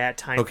 during that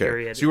time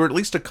period. So you were at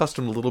least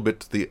accustomed a little bit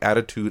to the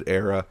Attitude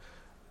Era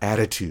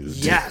attitude.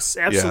 Yes,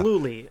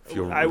 absolutely.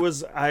 Yeah. I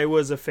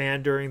was a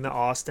fan during the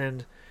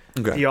Austin,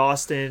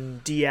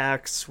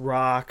 DX,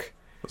 Rock.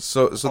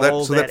 So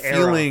that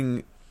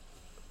feeling.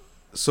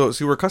 So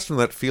you were accustomed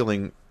to that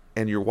feeling,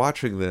 and you're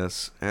watching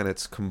this, and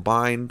it's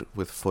combined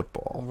with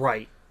football.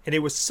 Right. And it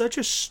was such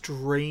a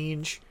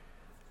strange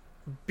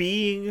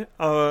being,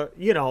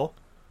 even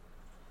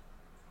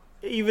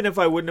if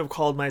I wouldn't have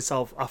called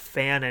myself a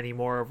fan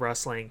anymore of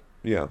wrestling.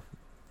 Yeah.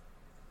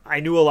 I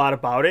knew a lot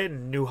about it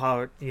and knew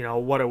how,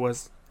 what it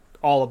was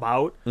all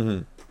about.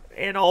 Mm-hmm.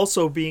 And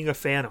also being a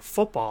fan of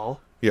football.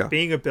 Yeah.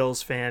 Being a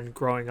Bills fan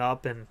growing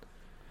up, and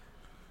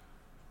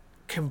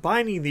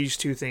combining these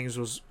two things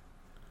was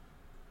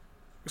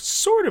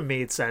sort of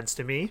made sense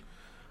to me.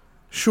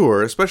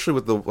 Sure, especially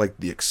with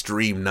the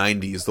extreme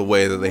 90s, the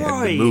way that they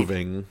had been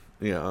moving.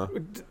 Yeah.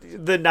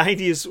 The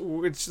 90s,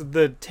 which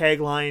the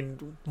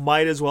tagline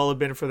might as well have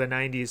been for the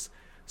 90s,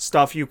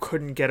 stuff you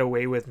couldn't get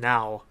away with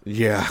now.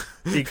 Yeah.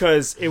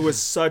 Because it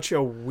was such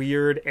a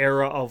weird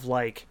era of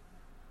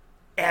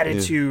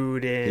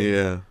attitude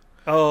and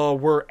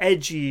we're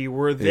edgy,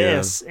 we're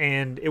this,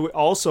 and it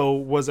also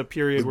was a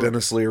period where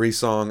Dennis Leary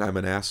song "I'm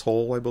an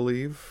Asshole," I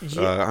believe.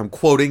 Yeah. I'm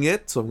quoting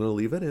it, so I'm going to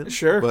leave it in.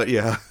 Sure, but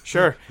yeah,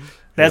 sure.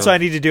 That's what I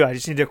need to do. I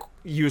just need to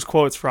use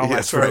quotes for all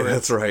my stories.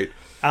 That's right.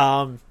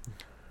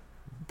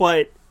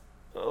 But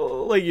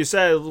like you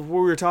said, what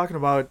we were talking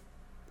about,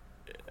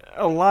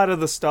 a lot of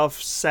the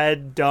stuff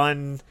said,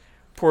 done,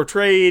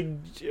 portrayed.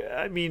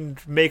 I mean,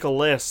 make a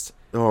list.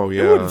 Oh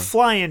yeah, it wouldn't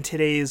fly in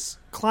today's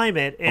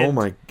climate.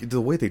 And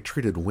the way they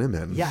treated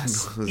women.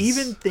 Yes,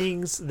 even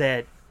things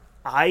that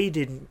I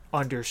didn't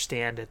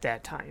understand at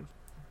that time.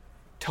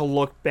 to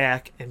look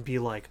back and be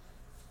like,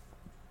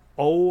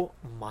 oh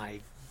my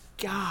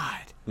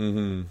God.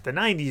 Mm-hmm. The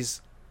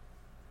 90s,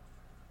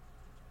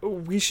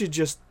 we should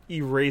just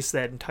erase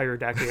that entire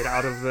decade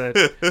out of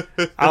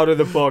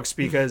the books,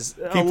 because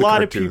a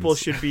lot of people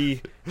should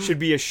be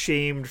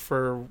ashamed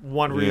for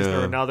one reason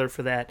or another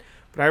for that.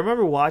 But I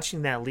remember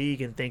watching that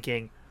league and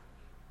thinking,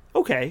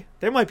 okay,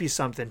 there might be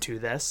something to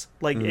this.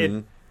 Like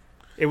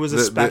it was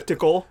a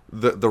spectacle.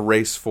 The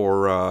race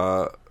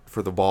for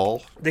the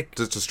ball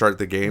to start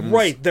the game,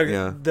 right?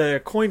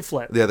 The coin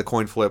flip. Yeah, the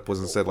coin flip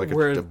was instead like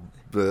a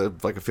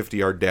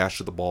 50-yard dash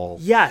to the ball.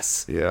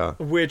 Yes. Yeah.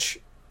 Which,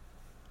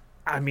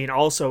 I mean,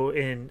 also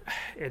in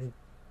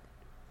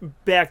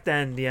back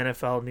then the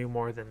NFL knew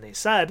more than they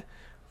said,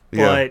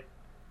 but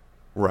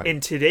in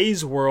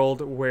today's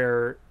world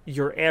where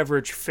your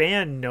average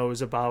fan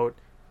knows about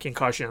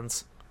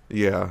concussions,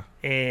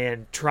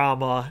 and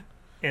trauma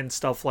and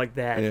stuff like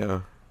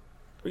that,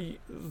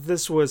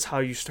 this was how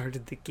you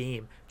started the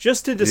game,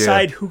 just to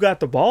decide who got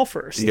the ball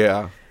first.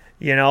 Yeah.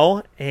 You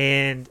know,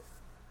 and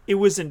it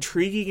was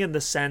intriguing in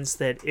the sense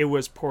that it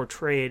was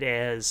portrayed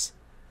as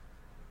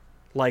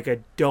like a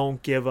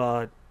don't give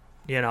a,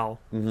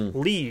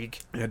 league.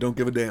 Yeah, don't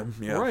give a damn.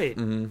 Yeah. Right.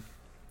 Mm-hmm.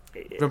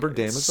 Remember,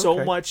 damn is so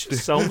okay. much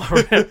so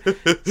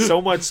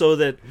much so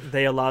that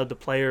they allowed the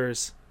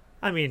players,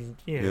 I mean,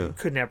 you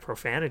couldn't have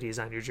profanities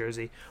on your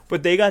jersey,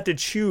 but they got to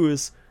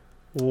choose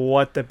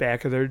what the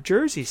back of their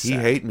jersey said. He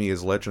Hate Me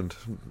is legend.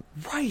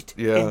 Right.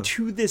 Yeah. And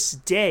to this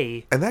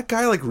day. And that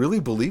guy, like, really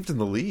believed in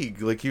the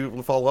league. Like,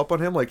 you follow up on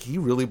him, like, he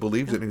really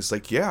believed it. And he's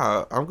like,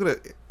 yeah,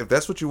 if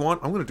that's what you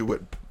want, I'm going to do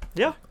it.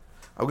 Yeah.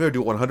 I'm going to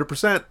do it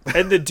 100%.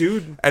 And the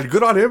dude. And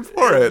good on him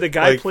for it. The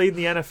guy played in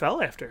the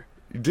NFL after.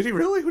 Did he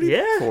really? Who did he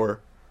play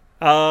for?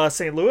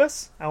 St.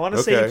 Louis. I want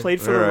to say he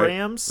played for the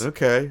Rams.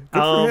 Okay.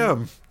 Good for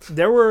him.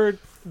 There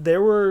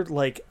were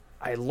like,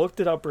 I looked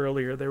it up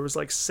earlier. There was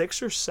like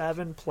 6 or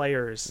 7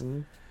 players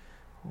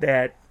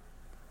that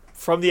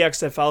from the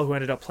XFL who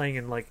ended up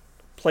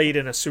played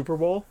in a Super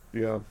Bowl.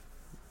 Yeah.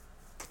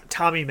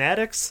 Tommy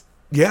Maddox.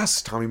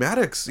 Yes, Tommy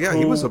Maddox. Yeah,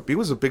 he was a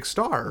big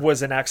star.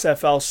 Was an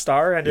XFL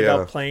star. Ended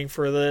up playing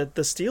for the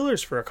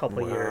Steelers for a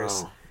couple of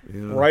years.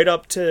 Yeah. Right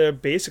up to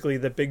basically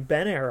the Big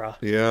Ben era.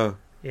 Yeah.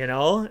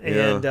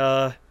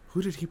 And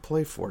who did he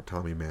play for,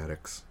 Tommy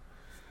Maddox?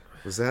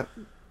 Was that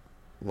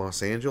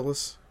Los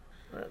Angeles?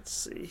 Let's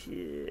see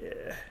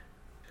here.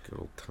 Good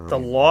old Tommy. The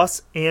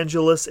Los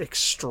Angeles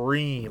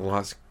Extreme.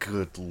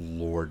 Good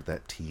Lord,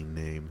 that team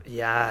name.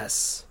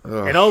 Yes.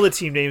 Ugh. And all the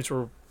team names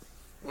were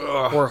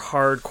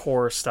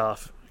hardcore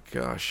stuff.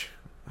 Gosh.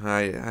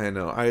 I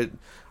know. I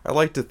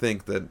like to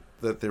think that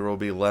there will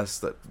be less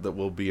that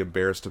we'll be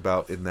embarrassed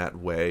about in that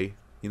way.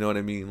 You know what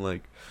I mean?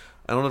 Like,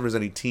 I don't know if there's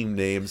any team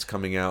names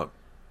coming out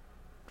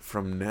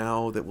from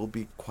now that we'll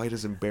be quite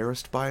as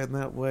embarrassed by in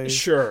that way.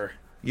 Sure.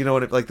 You know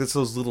what? Like, it's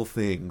those little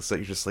things that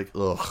you're just like,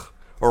 ugh.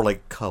 Or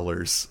like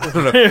colors. I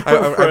don't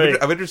know.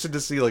 I'm interested to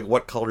see like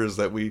what colors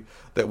that we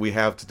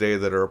have today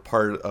that are a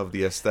part of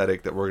the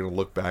aesthetic that we're going to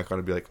look back on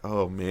and be like,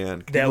 oh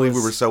man, can you believe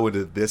we were so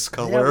into this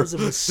color? That was a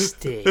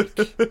mistake.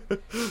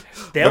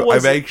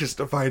 I'm anxious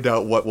to find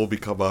out what will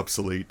become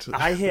obsolete.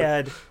 I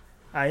had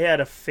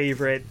a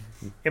favorite,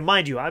 and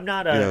mind you, I'm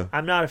not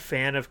a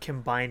fan of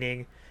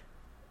combining.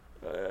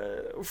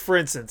 For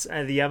instance,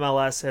 the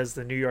MLS has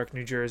the New York,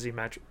 New Jersey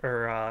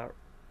Metro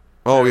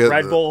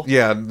Red Bull.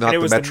 Yeah, not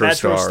the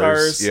Metro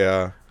Stars.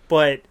 Yeah.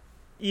 But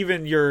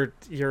even your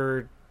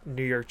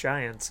New York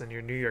Giants and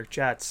your New York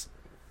Jets,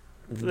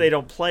 they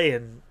don't play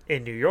in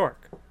New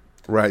York.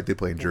 Right, they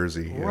play in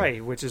Jersey. Yeah.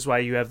 Right, which is why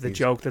you have the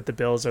joke that the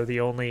Bills are the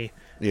only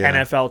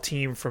NFL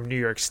team from New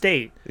York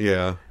State.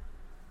 Yeah.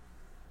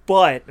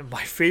 But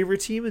my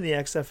favorite team in the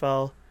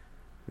XFL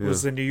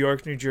was the New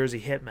York, New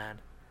Jersey Hitmen.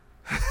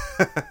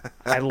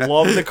 I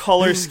love the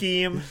color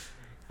scheme.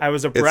 I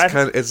was a Bret.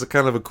 It's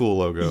kind of a cool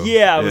logo.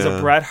 Yeah, I was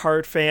a Bret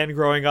Hart fan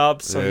growing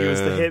up, so he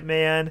was the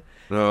Hitman.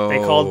 No. They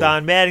called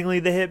Don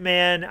Mattingly the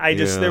Hitman.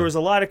 There was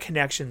a lot of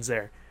connections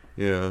there.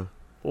 Yeah.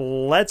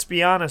 Let's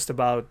be honest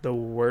about the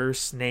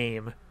worst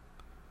name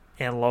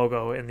and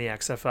logo in the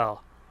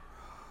XFL.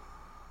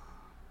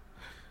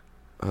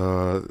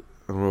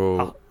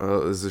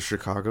 Is the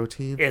Chicago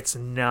team? It's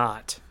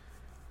not.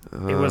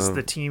 It was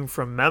the team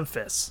from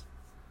Memphis.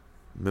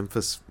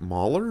 Memphis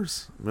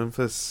Maulers?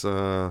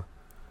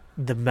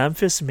 The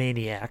Memphis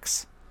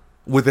Maniacs.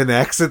 With an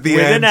X at the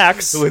end? With an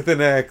X. With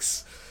an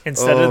X.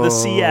 Instead of the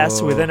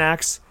CS, with an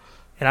X.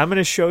 And I'm going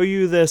to show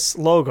you this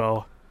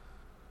logo.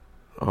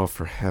 Oh,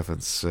 for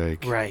heaven's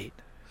sake. Right.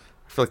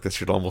 I feel like this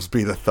should almost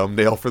be the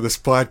thumbnail for this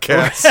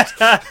podcast.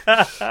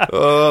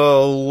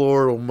 Oh,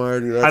 Lord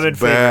almighty. That's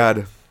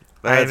bad.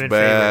 That's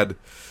bad.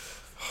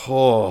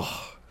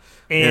 Oh.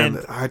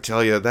 And I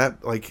tell you,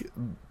 that, like,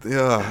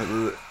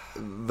 the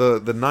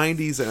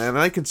 90s, and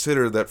I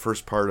consider that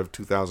first part of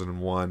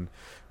 2001,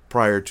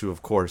 prior to,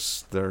 of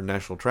course, their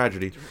national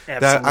tragedy,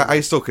 that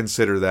I still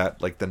consider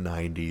that like the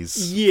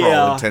 90s for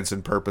all intents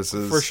and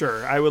purposes. For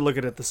sure. I would look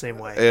at it the same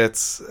way.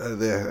 It's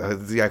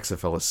the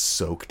XFL is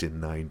soaked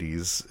in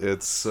 90s.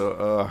 It's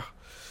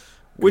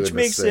which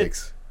makes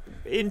it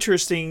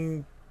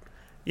interesting,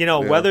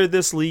 whether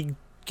this league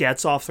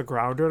gets off the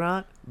ground or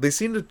not. They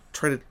seem to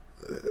try to.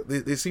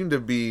 They seem to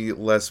be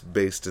less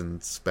based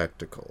in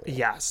spectacle.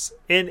 Yes,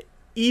 and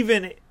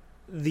even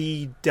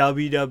the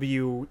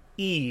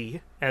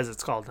WWE, as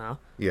it's called now,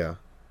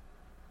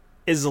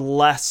 is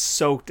less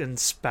soaked in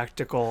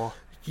spectacle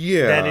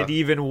than it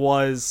even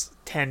was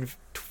 10,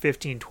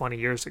 15, 20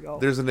 years ago.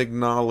 There's an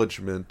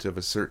acknowledgement of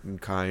a certain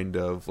kind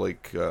of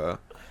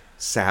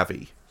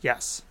savvy.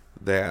 Yes.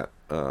 That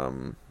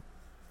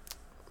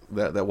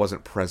that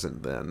wasn't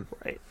present then.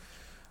 Right.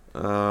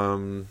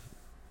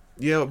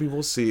 Yeah, I mean,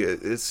 we'll see.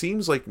 It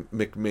seems like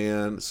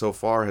McMahon so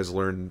far has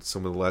learned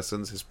some of the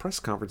lessons. His press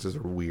conferences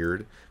are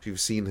weird. If you've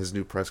seen his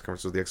new press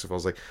conference with the XFL,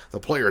 it's like the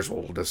players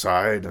will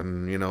decide,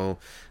 and you're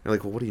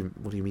like, well, what do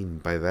you mean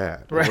by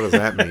that? Right. What does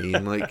that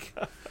mean? Like,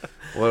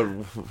 what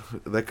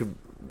that could?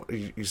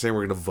 You're saying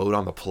we're going to vote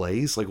on the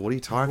plays? Like, what are you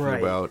talking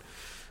about?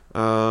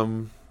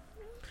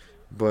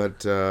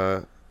 But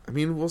I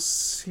mean, we'll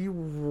see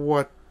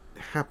what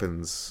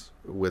happens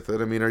with it.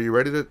 I mean, are you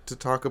ready to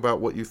talk about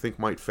what you think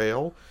might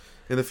fail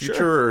in the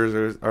future,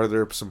 or are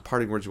there some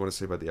parting words you want to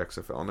say about the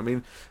XFL? And I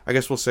mean, I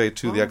guess we'll say,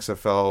 too, the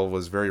XFL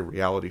was very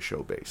reality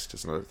show based.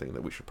 Is another thing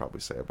that we should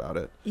probably say about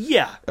it.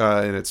 Yeah.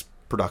 In its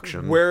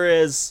production.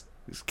 Whereas...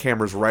 these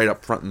cameras right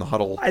up front in the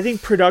huddle. I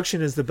think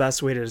production is the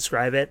best way to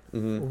describe it.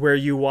 Mm-hmm. Where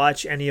you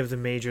watch any of the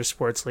major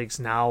sports leagues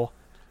now,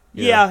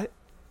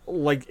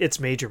 like, it's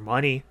major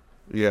money.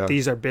 Yeah.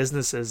 These are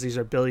businesses. These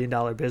are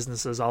billion-dollar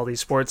businesses, all these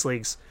sports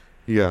leagues.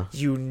 Yeah.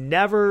 You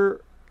never...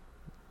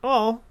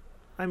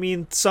 I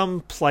mean, some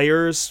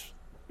players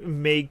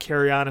may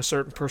carry on a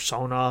certain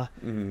persona.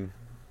 Mm-hmm.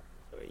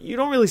 You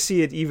don't really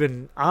see it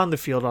even on the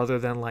field other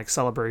than, like,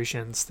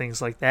 celebrations,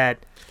 things like that.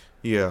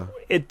 Yeah.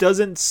 It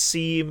doesn't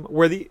seem...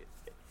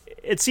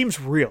 It seems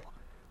real.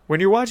 When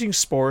you're watching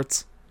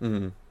sports,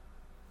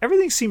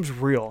 everything seems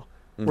real.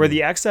 Mm-hmm. Where the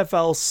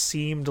XFL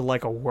seemed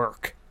like a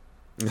work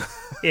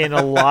in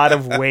a lot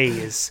of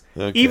ways.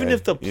 Okay. Even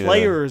if the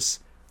players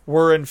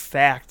were, in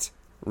fact...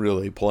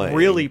 really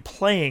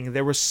playing,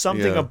 there was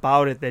something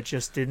about it that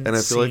just didn't seem... And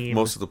I feel like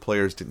most of the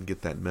players didn't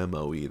get that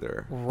memo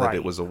either, that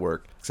it was a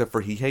work, except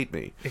for He Hate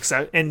Me.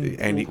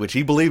 Which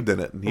he believed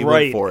in it, and he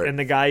went for it. And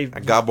the guy...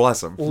 and God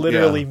bless him.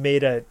 Literally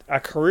made a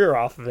career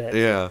off of it.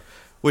 Yeah,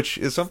 which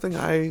is something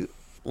I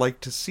like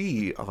to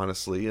see,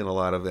 honestly, in a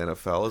lot of the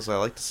NFL, is I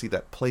like to see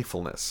that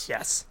playfulness.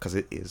 Yes. Because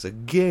it is a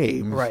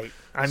game. Right.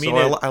 I mean,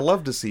 I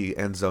love to see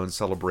end zone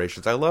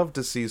celebrations. I love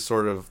to see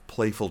sort of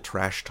playful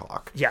trash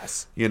talk.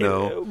 Yes.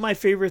 My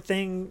favorite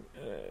thing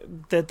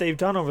that they've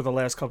done over the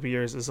last couple of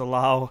years is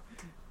allow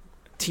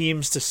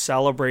teams to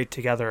celebrate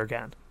together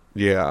again.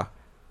 Yeah.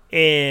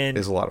 And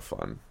it's a lot of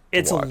fun.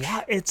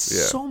 It's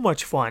so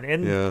much fun.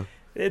 And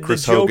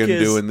Chris Hogan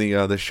doing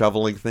the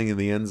shoveling thing in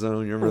the end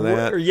zone. You remember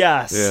that?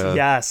 Yes.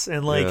 Yes.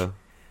 And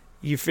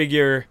you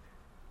figure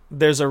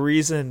there's a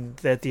reason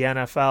that the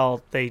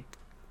NFL, they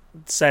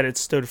said it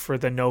stood for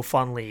the No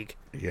Fun League.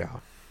 Yeah.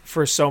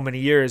 For so many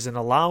years, and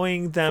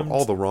allowing them... for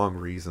all the wrong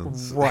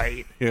reasons.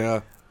 Right.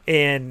 Yeah.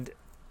 And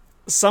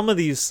some of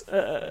these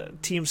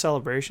team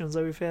celebrations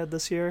that we've had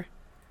this year...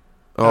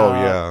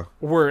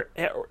 were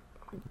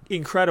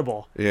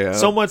incredible. Yeah.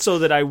 So much so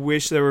that I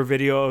wish there were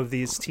video of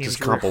these teams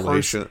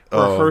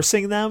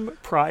rehearsing them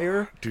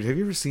prior. Dude, have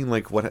you ever seen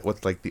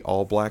what like the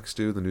All Blacks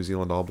do, the New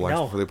Zealand All Blacks,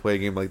 before they play a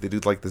game? Like, they do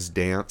like this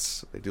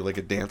dance. They do like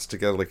a dance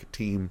together, like a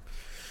team.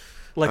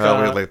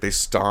 Where they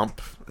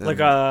stomp.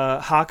 Like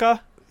a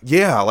haka?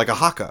 Yeah, like a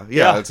haka.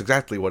 Yeah, that's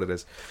exactly what it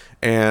is.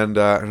 And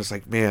I was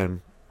like,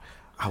 man,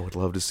 I would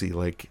love to see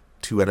like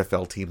two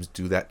NFL teams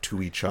do that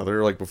to each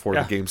other, like before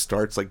the game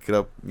starts, like get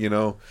up,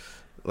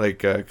 like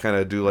kind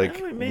of do like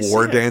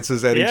war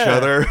dances at each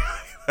other.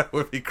 That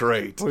would be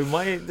great. We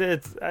might.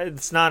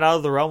 It's not out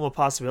of the realm of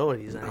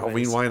possibilities. Anyways. I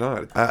mean, why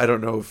not? I don't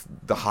know if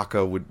the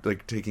haka would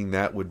taking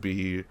that would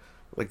be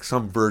like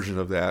some version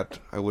of that.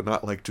 I would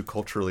not like to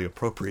culturally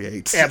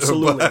appropriate.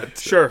 Absolutely, but,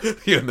 sure.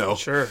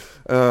 Sure.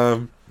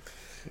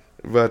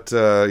 But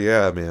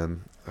yeah,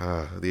 man.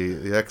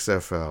 The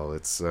XFL.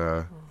 It's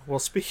well.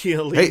 Speaking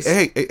of leagues,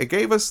 hey, it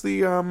gave us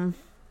the over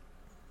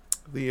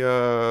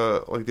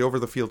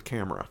the field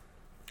camera.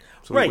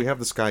 So we have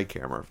the Sky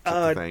camera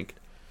to thank.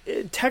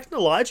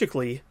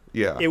 Technologically,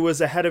 it was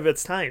ahead of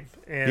its time,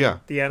 and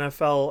the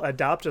NFL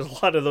adopted a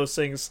lot of those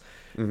things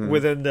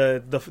within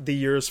the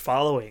years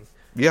following.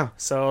 Yeah.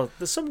 So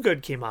some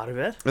good came out of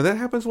it. And that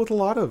happens with a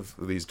lot of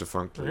these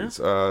defunct leagues.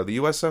 The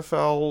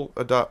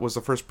USFL was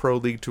the first pro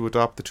league to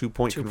adopt the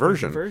two-point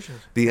conversion.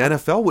 The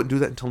NFL wouldn't do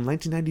that until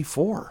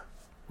 1994.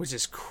 Which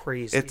is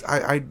crazy.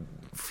 I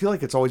feel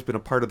like it's always been a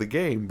part of the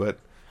game, but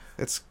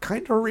it's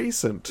kind of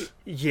recent.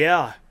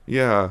 Yeah.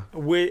 Yeah.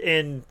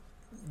 And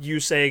you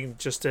saying,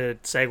 just to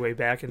segue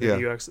back into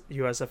the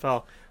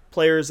USFL,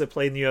 players that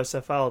played in the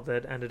USFL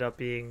that ended up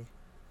being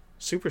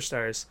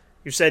superstars.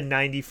 You said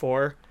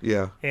 94.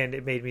 Yeah. And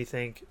it made me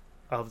think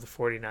of the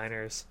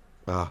 49ers.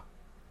 Ah.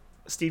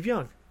 Steve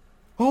Young.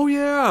 Oh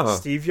yeah,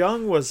 Steve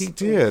Young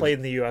played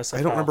in the USFL.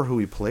 I don't remember who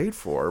he played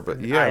for,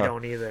 but yeah, I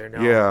don't either.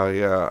 No.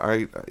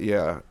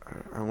 Yeah.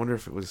 I wonder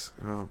if it was.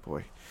 Oh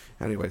boy.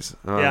 Anyways,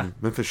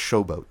 Memphis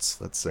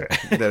Showboats. Let's say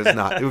there's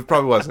not. It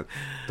probably wasn't.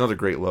 Not a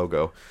great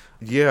logo.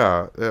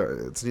 Yeah,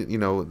 it's the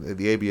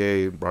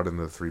ABA brought in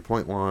the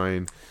 3-point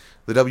line.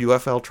 The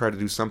WFL tried to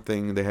do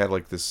something. They had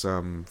like this.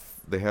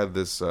 They had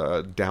this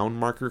down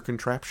marker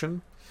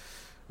contraption,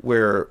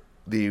 where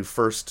the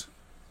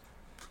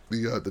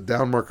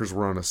down markers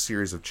were on a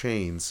series of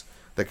chains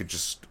that could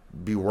just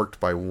be worked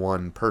by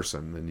one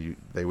person, and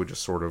they would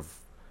just sort of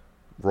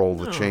roll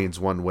the chains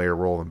one way or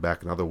roll them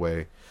back another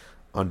way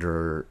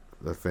under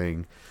the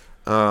thing.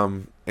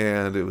 And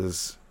it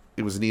was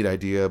a neat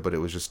idea, but it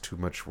was just too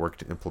much work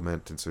to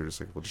implement, and so they're just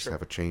like, we'll just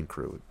have a chain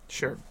crew.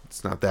 Sure.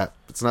 It's not that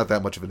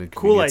much of an inconvenience.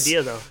 Cool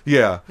idea though.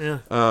 Yeah.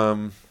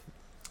 Yeah.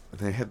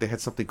 They had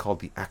something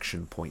called the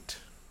action point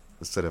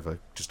instead of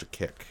just a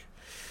kick.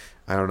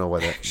 I don't know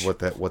what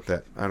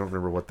that I don't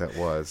remember what that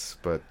was,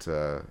 but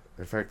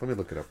in fact, let me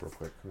look it up real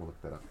quick. We'll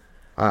look that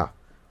up.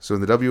 So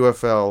in the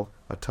WFL,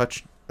 a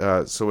touch.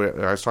 So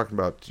I was talking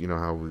about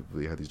how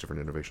we had these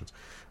different innovations.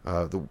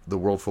 The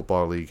World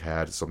Football League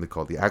had something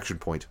called the action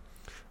point.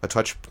 A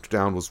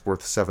touchdown was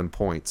worth 7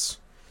 points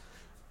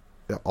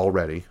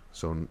already,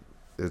 so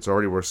it's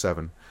already worth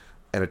 7,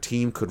 and a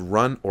team could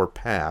run or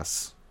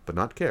pass, but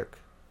not kick,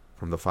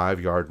 from the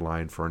 5-yard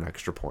line for an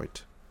extra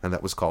point, and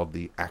that was called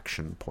the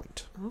action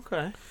point.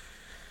 Okay.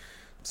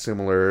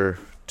 Similar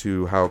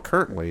to how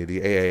currently the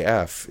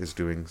AAF is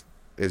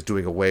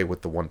doing away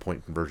with the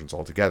 1-point conversions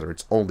altogether.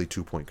 It's only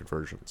 2-point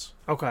conversions.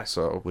 Okay.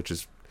 So, which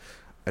is,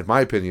 in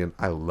my opinion,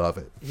 I love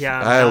it. Yeah,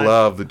 I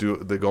love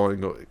the going,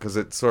 because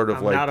it's sort of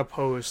I'm like, not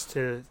opposed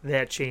to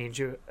that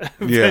change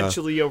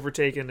eventually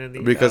overtaken in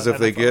the because if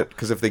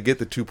NFL. they get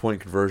the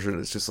 2-point conversion,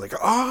 it's just like,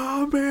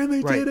 oh man,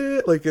 they did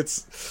it! Like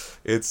it's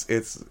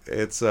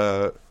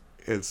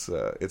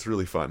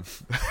really fun.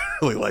 I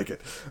really like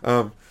it.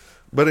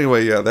 But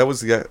anyway, yeah, that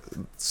was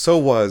so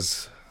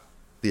was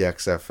the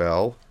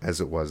XFL as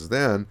it was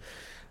then.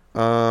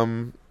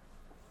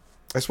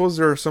 I suppose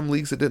there are some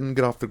leagues that didn't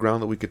get off the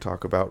ground that we could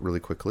talk about really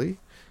quickly.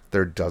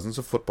 There are dozens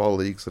of football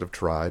leagues that have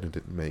tried and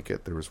didn't make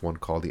it. There was one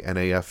called the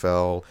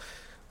NAFL.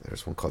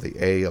 There's one called the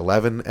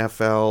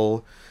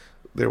A11FL.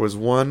 There was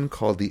one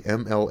called the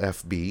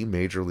MLFB,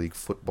 Major League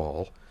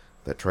Football,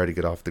 that tried to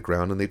get off the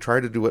ground. And they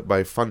tried to do it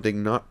by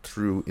funding not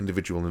through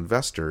individual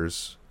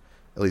investors,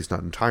 at least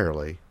not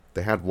entirely.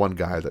 They had one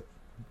guy that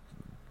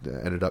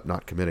ended up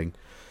not committing.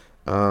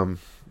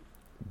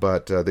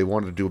 But they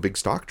wanted to do a big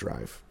stock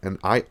drive. And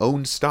I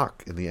own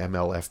stock in the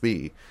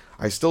MLFB.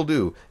 I still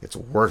do. It's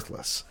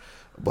worthless.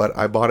 But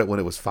I bought it when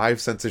it was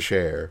 5 cents a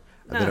share.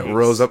 And then it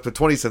rose up to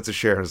 20 cents a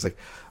share. And I was like,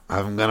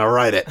 I'm going to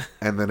write it.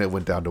 And then it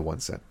went down to 1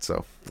 cent.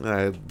 So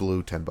I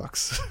blew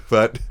 $10.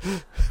 But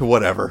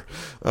whatever.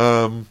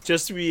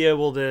 Just to be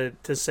able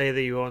to say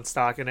that you own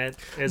stock in it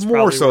is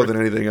more so than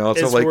anything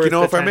else. I'm like,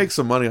 if I make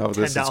some money off of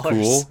this, $10. it's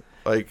cool.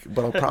 But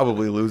I'll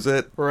probably lose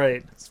it.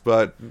 Right.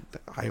 But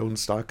I own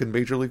stock in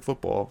Major League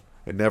Football.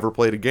 I never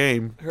played a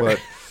game, but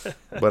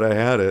I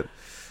had it.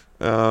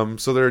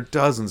 So there are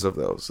dozens of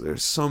those.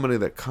 There's so many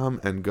that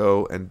come and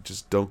go and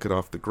just don't get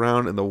off the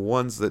ground. And the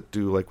ones that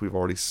do, like we've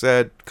already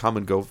said, come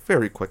and go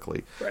very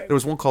quickly. Right. There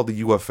was one called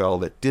the UFL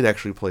that did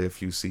actually play a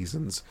few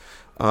seasons.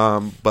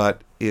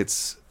 But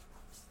it's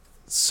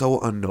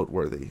so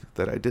unnoteworthy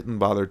that I didn't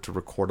bother to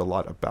record a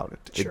lot about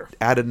it. Sure. It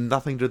added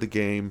nothing to the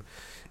game.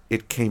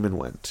 It came and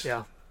went.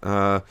 Yeah.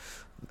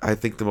 I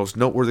think the most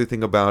noteworthy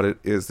thing about it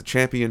is the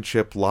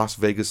championship Las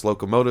Vegas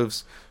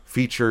Locomotives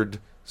featured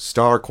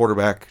star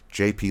quarterback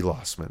J.P.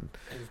 Lossman.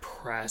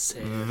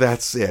 Impressive.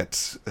 That's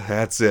it.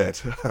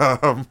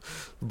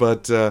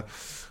 But that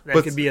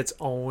could be its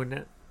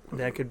own.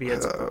 That could be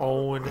its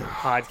own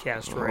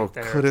podcast right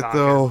there.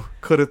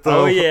 Could it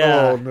though? Oh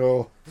yeah. Oh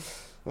no.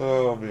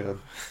 Oh man.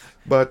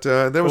 But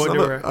there was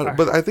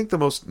but I think the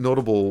most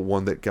notable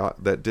one that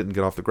didn't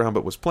get off the ground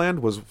but was planned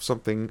was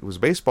a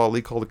baseball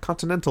league called the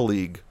Continental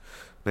League.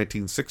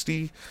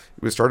 1960. It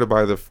was started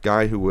by the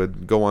guy who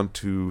would go on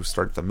to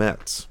start the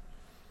Mets.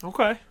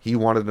 Okay. He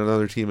wanted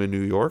another team in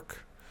New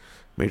York.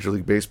 Major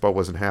League Baseball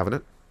wasn't having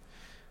it.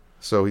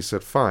 So he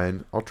said,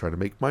 fine, I'll try to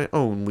make my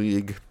own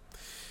league.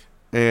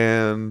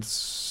 And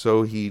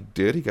so he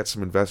did. He got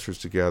some investors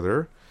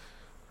together.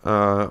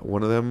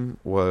 One of them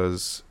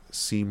was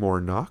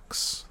Seymour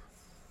Knox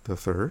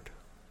III.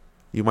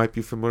 You might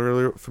be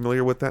familiar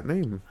with that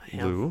name,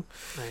 Lou.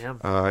 I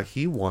am.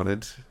 He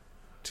wanted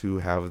to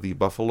have the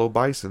Buffalo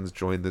Bisons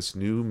join this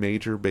new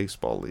major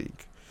baseball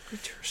league.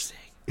 Interesting.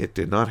 It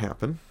did not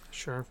happen.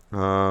 Sure.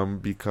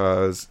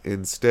 Because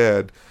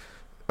instead,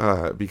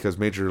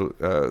 major,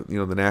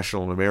 the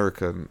National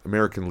and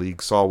American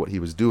League saw what he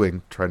was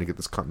doing, trying to get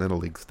this Continental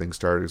League thing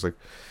started. He was like,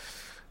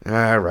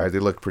 all right, they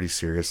look pretty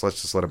serious.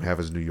 Let's just let him have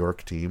his New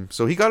York team.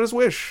 So he got his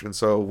wish. And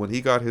so when he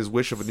got his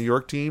wish of a New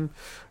York team,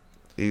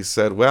 he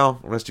said, well,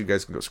 the rest of you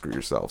guys can go screw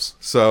yourselves.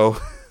 So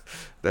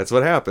that's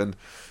what happened.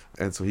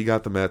 And so he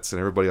got the Mets, and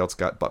everybody else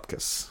got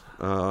Bupkis.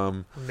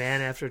 A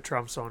man after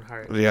Trump's own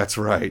heart. Yeah, that's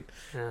right.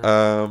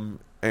 Yeah.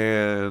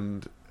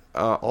 And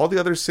all the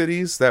other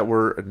cities that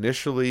were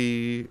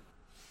initially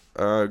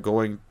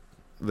going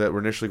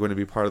to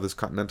be part of this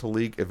Continental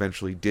League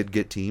eventually did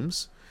get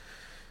teams,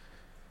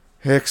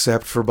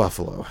 except for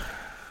Buffalo,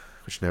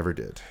 which never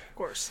did. Of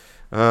course.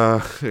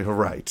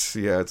 Right.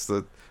 Yeah, it's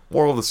the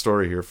moral of the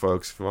story here,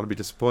 folks. If you want to be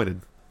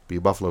disappointed, be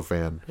a Buffalo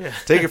fan. Yeah.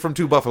 Take it from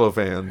 2 Buffalo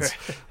fans.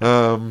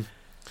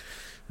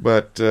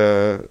 But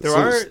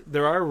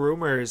there are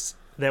rumors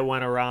that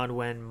went around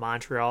when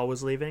Montreal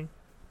was leaving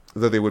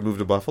that they would move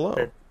to Buffalo.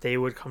 that they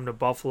would come to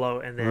Buffalo,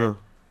 and then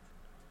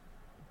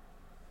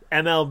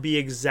MLB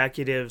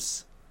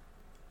executives,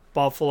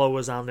 Buffalo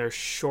was on their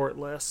short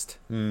list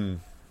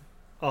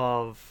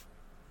of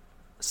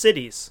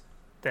cities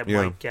that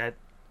might get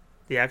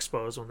the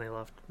Expos when they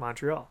left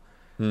Montreal.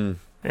 And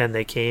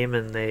they came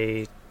and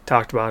they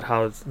talked about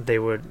how they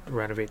would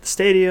renovate the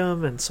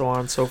stadium and so on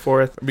and so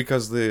forth.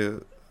 Because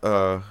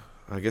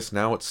I guess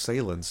now it's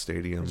Salem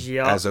Stadium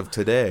as of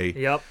today.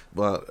 Yep.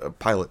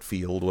 Pilot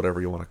Field, whatever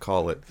you want to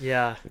call it.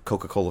 Yeah.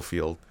 Coca-Cola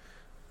Field.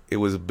 It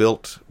was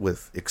built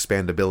with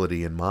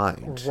expandability in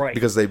mind. Right.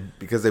 Because they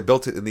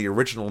built it in the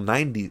original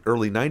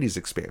early 90s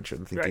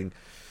expansion, thinking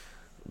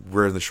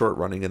we're in the short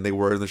running, and they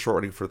were in the short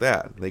running for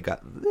that. They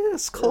got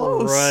this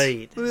close.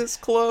 Right. This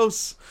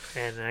close.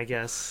 And I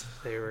guess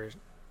they were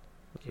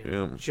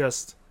Yeah.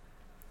 just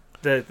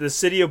the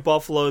city of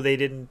Buffalo, they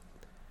didn't.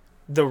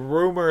 The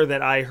rumor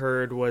that I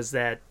heard was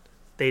that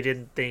they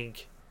didn't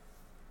think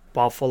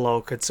Buffalo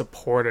could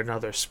support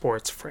another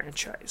sports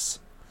franchise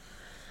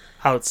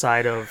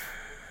outside of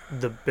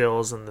the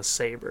Bills and the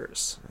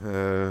Sabres.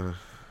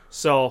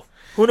 So,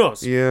 who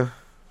knows? Yeah.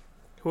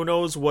 Who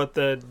knows what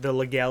the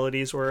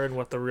legalities were and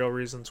what the real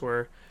reasons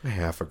were. I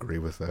half agree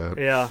with that.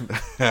 Yeah.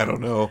 I don't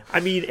know.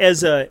 I mean,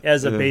 as a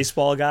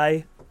baseball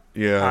guy,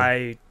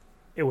 yeah,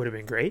 it would have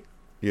been great.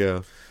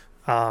 Yeah.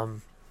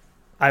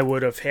 I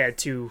would have had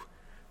to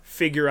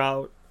figure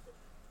out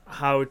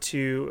how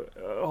to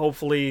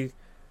hopefully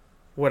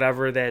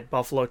whatever that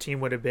Buffalo team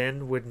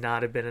would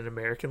not have been an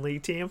American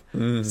League team,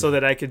 so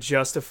that I could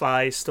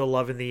justify still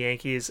loving the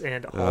Yankees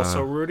and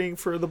also rooting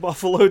for the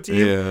Buffalo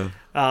team.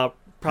 Yeah.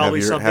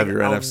 Probably have your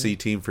NFC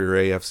team for your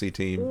AFC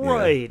team.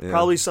 Right. Yeah.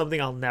 Probably something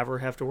I'll never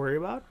have to worry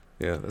about.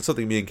 Yeah, that's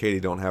something me and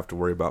Katie don't have to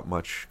worry about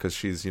much because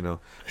she's,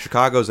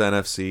 Chicago's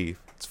NFC.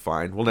 It's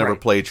fine. We'll never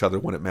play each other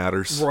when it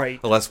matters.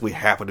 Right. Unless we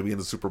happen to be in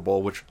the Super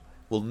Bowl, which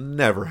will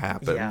never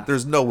happen. Yeah.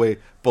 There's no way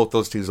both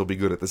those teams will be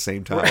good at the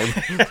same time.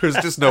 There's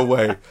just no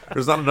way.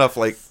 There's not enough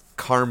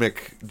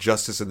karmic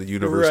justice in the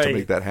universe to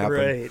make that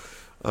happen.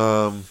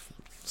 Right.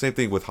 Same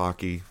thing with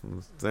hockey.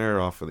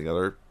 They're off in the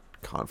other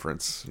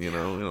conference. We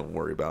don't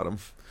worry about them.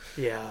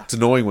 Yeah. It's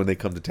annoying when they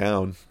come to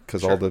town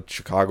because all the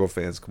Chicago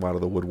fans come out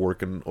of the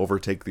woodwork and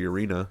overtake the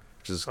arena,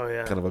 which is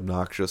kind of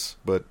obnoxious.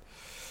 But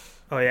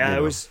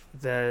it was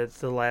the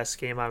last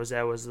game I was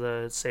at was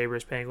the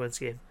Sabres Penguins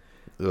game.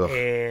 Ugh.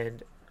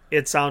 And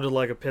it sounded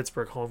like a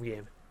Pittsburgh home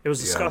game. It was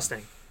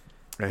disgusting.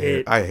 I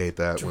hate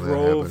that when that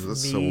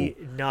happens. It's drove me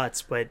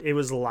nuts, but it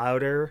was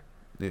louder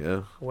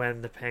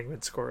when the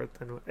Penguins scored.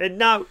 And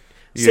now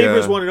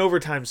Sabres won in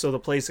overtime, so the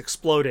place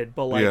exploded.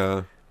 But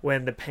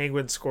when the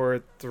Penguins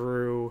scored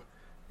through,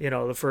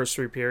 the first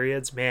 3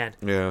 periods, man,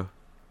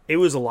 it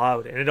was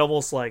loud, and it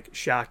almost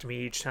shocked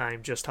me each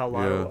time just how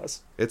loud it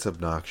was. It's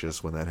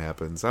obnoxious when that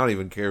happens. I don't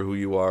even care who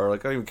you are. I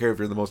don't even care if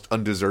you're the most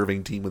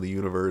undeserving team in the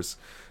universe.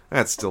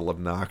 That's still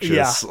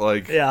obnoxious.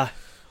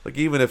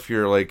 Even if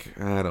you're I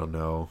don't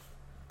know,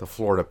 the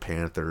Florida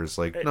Panthers,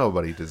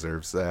 nobody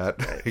deserves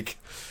that.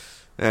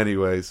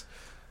 Anyways,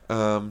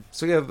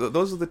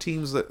 those are the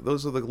teams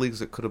those are the leagues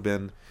that could have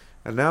been.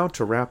 And now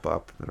to wrap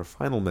up in our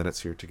final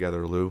minutes here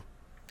together, Lou,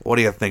 what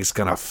do you think's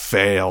gonna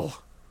fail?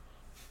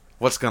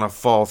 What's gonna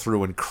fall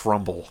through and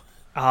crumble?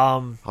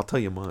 I'll tell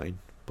you mine,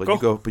 but you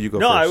go no,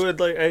 first. I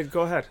would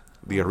go ahead.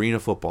 The Arena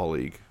Football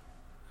League.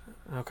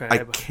 Okay. I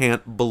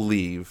can't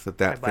believe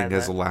that thing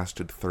has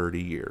lasted 30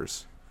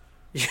 years.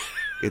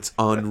 It's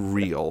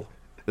unreal.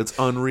 It's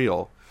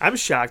unreal. I'm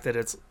shocked that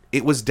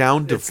it was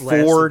down to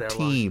 4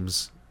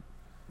 teams,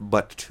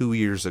 but 2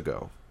 years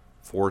ago.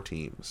 4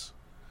 teams.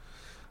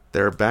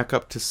 They're back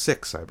up to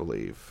 6, I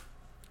believe.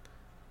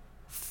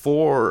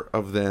 4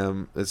 of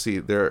them, let's see,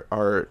 there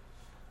are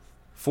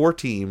 4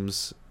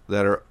 teams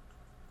that are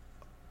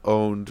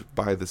owned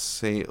by the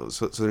same,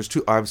 so there's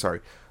 2, I'm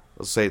sorry,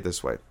 let's say it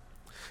this way.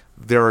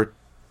 There are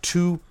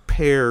 2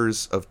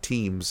 pairs of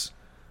teams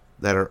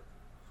that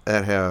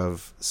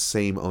have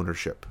same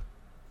ownership,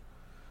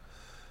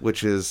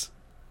 which is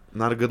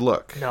not a good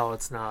look. No,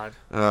 it's not.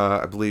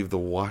 I believe the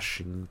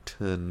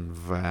Washington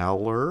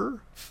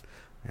Valor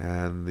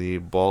and the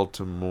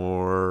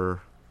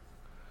Baltimore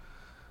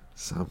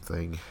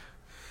something,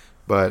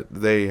 but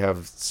they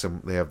have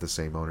the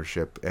same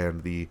ownership,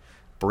 and the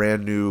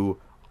brand new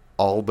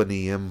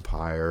Albany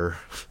Empire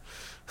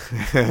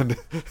and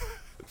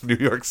New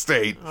York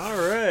State. All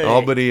right.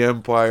 Albany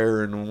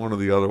Empire and one of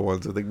the other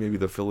ones. I think maybe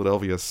the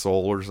Philadelphia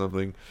Soul or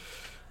something.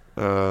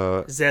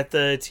 Is that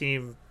the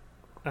team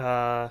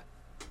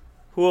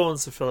Who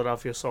owns the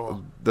Philadelphia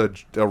Soul? The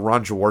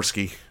Ron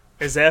Jaworski.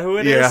 Is that who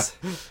it is?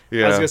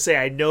 Yeah. I was gonna say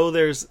I know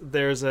there's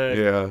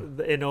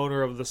an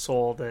owner of the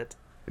Soul that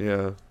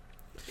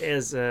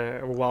is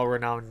a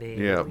well-renowned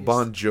name. Yeah,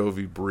 Bon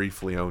Jovi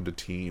briefly owned a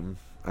team.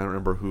 I don't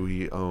remember who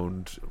he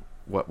owned,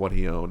 what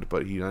he owned,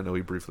 but I know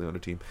he briefly owned a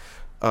team.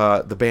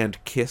 The band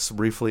Kiss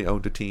briefly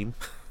owned a team.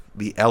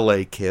 The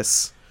L.A.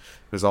 Kiss.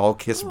 It was all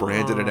Kiss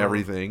branded and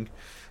everything.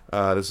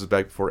 This was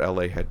back before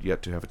L.A. had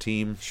yet to have a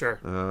team. Sure.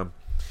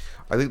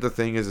 I think the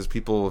thing is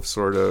people have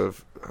sort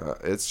of...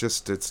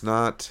 it's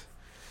not...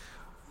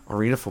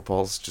 Arena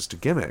football is just a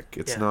gimmick.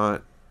 It's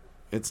not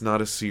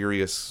a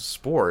serious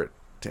sport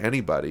to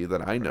anybody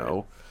that I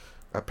know.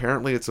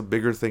 Apparently it's a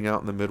bigger thing out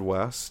in the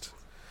Midwest.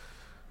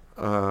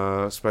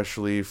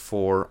 Especially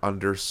for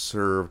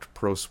underserved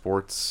pro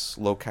sports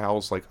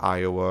locales like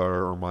Iowa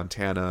or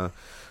Montana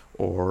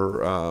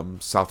or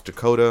South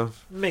Dakota.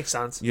 Makes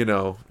sense.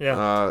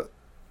 Yeah.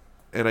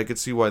 And I could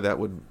see why that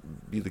would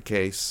be the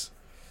case.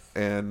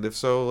 And if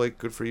so, like,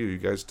 good for you. You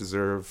guys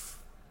deserve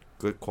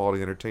good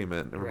quality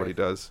entertainment. Everybody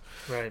does.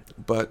 Right.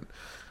 But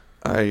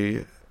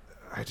I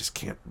just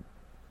can't.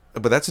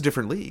 But that's a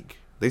different league.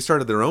 They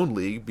started their own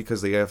league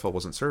because the AFL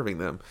wasn't serving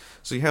them.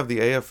 So you have the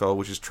AFL,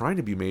 which is trying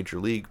to be major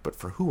league, but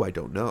for who, I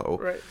don't know.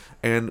 Right.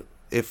 And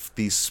if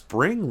these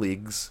spring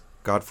leagues,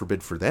 God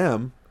forbid for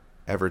them,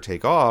 ever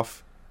take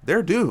off,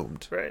 they're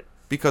doomed. Right.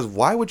 Because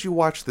why would you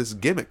watch this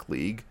gimmick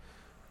league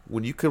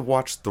when you could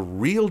watch the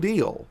real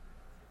deal?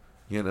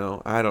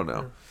 I don't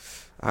know.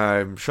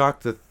 I'm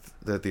shocked that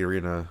the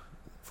Arena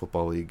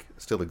Football League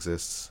still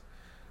exists.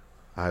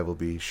 I will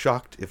be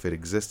shocked if it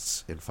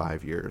exists in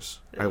 5 years.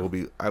 Yeah.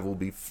 I will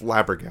be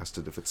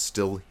flabbergasted if it's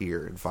still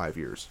here in 5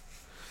 years.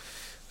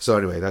 So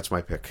anyway, that's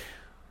my pick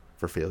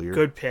for failure.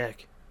 Good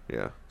pick.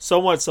 Yeah.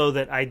 So much so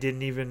that I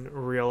didn't even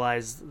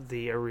realize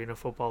the Arena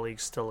Football League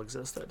still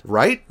existed.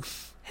 Right?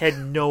 Had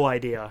no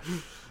idea.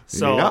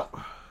 So,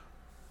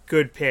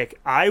 good pick.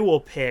 I will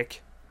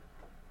pick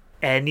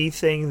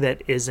anything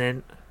that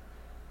isn't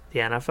the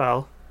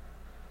NFL,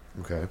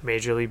 okay,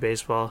 Major League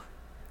Baseball,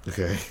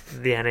 okay,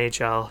 the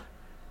NHL,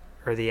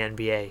 or the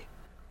NBA.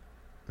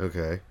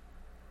 Okay.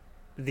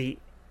 The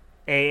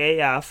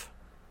AAF.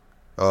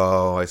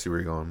 Oh, I see where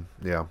you're going.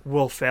 Yeah.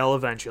 Will fail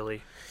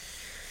eventually.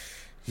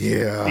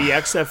 Yeah. The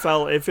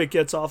XFL, if it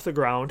gets off the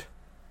ground,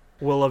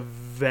 will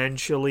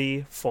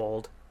eventually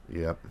fold.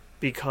 Yep.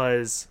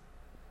 Because,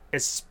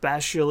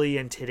 especially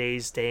in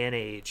today's day and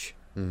age,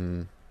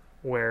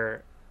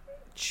 where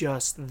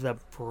just the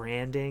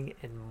branding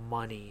and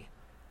money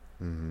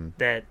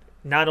that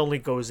not only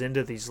goes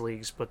into these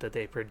leagues, but that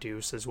they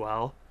produce as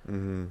well,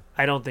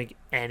 I don't think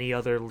any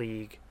other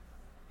league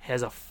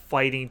has a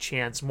fighting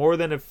chance more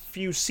than a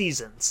few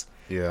seasons.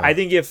 Yeah. I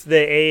think if the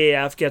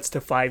AAF gets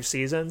to 5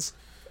 seasons,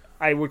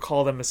 I would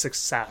call them a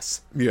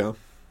success. Yeah.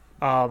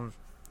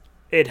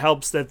 It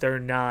helps that they're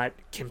not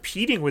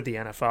competing with the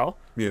NFL.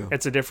 Yeah.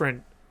 It's a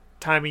different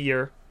time of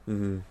year.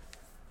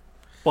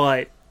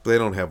 But they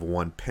don't have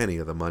one penny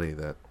of the money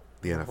that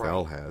the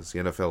NFL has. The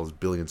NFL has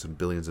billions and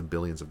billions and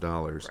billions of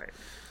dollars. Right.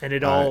 And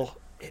it all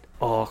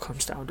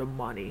comes down to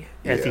money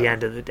at the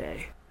end of the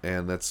day.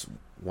 And that's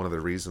one of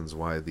the reasons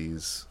why I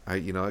guess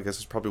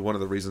it's probably one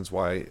of the reasons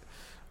why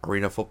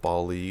Arena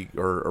Football League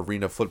or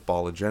Arena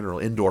Football in general,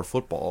 indoor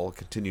football,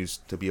 continues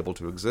to be able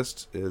to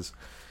exist is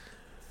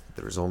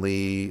there's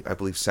only, I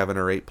believe, 7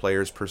 or 8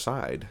 players per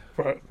side.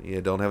 Right.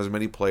 You don't have as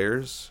many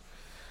players.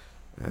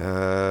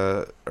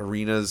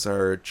 Arenas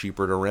are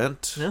cheaper to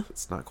rent. Yeah.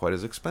 It's not quite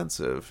as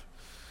expensive.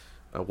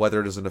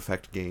 Weather doesn't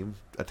affect game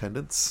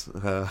attendance.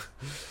 But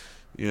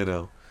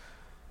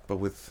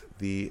with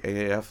the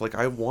AAF,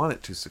 I want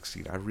it to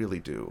succeed. I really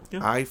do. Yeah.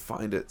 I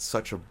find it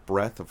such a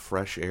breath of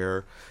fresh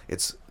air.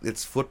 It's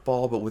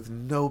football, but with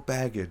no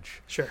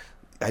baggage. Sure.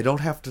 I don't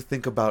have to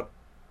think about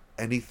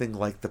anything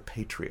like the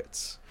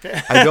Patriots.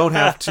 I don't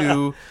have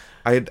to.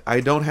 I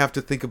don't have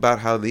to think about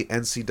how the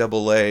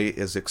NCAA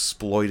is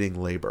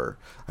exploiting labor.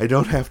 I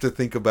don't have to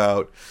think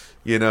about,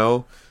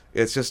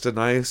 it's just a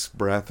nice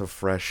breath of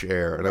fresh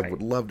air, and I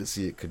would love to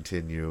see it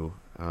continue.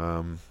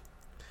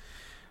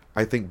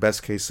 I think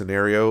best case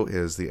scenario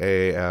is the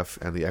AAF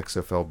and the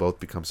XFL both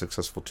become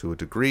successful to a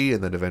degree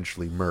and then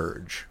eventually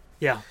merge.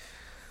 Yeah.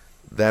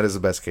 That is the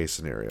best case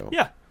scenario.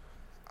 Yeah.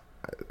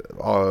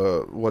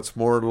 What's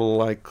more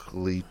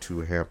likely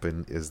to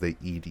happen is they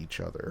eat each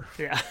other.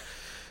 Yeah.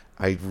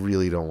 I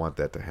really don't want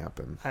that to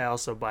happen. I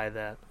also buy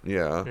that.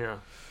 Yeah.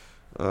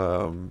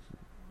 Yeah.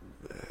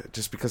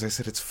 Just because I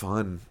said it's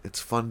fun. It's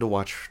fun to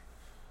watch.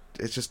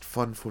 It's just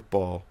fun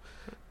football.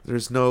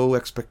 There's no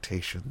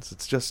expectations.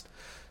 It's just,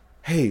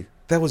 hey,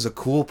 that was a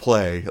cool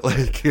play.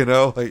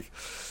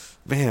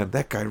 Man,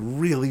 that guy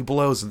really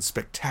blows in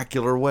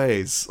spectacular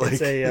ways.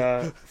 It's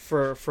a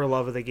for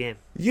love of the game.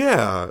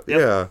 Yeah,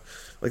 yeah.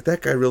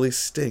 That guy really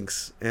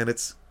stinks, and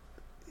it's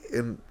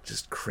in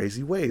just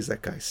crazy ways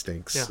that guy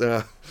stinks.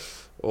 Yeah.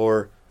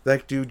 Or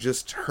that dude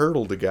just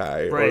hurdled a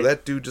guy, or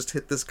that dude just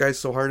hit this guy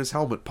so hard his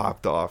helmet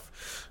popped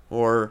off,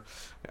 or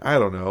I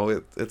don't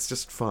know. It's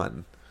just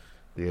fun.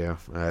 Yeah,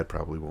 it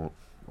probably won't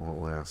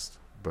last,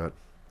 but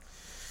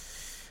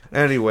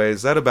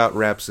Anyways, that about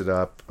wraps it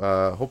up.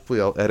 Hopefully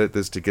I'll edit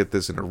this to get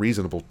this in a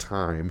reasonable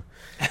time.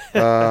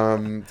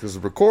 Because the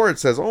record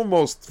says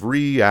almost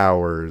 3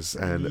 hours,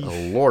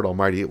 and Lord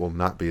Almighty, it will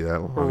not be that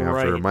long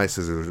after my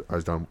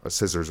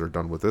scissors are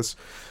done with this.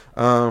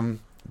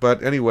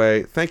 But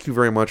anyway, thank you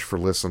very much for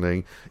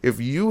listening. If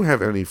you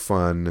have any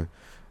fun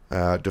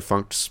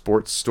defunct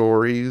sports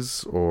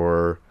stories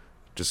or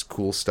just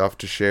cool stuff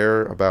to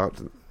share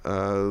about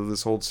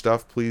this old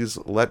stuff, please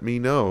let me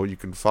know. You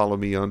can follow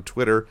me on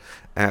Twitter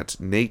at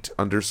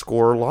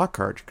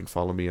Nate_Lockhart. You can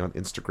follow me on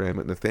Instagram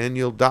at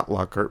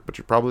Nathaniel.Lockhart, but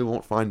you probably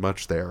won't find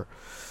much there.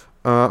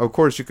 Of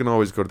course, you can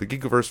always go to the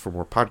Geekiverse for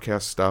more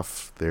podcast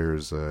stuff.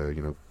 There's,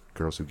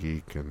 Girls Who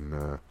Geek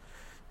and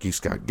Geeks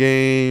Got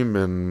Game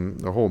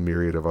and a whole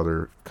myriad of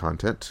other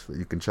content that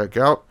you can check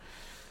out.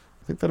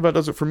 I think that about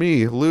does it for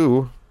me.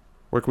 Lou,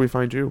 where can we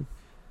find you?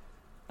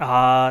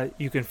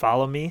 You can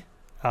follow me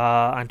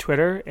on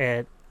Twitter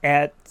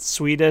at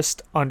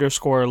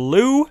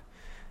sweetest_Lou,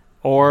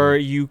 or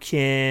you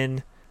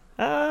can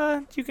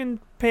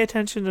pay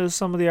attention to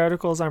some of the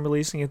articles I'm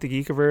releasing at the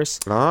Geekiverse.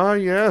 Ah,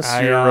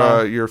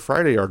 yes, your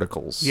Friday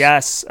articles.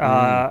 Yes,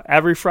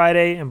 every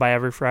Friday, and by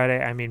every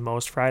Friday I mean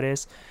most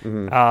Fridays.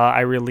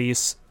 I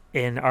release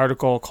an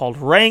article called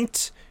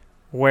Ranked,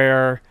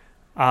 where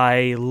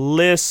I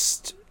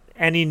list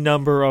any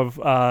number of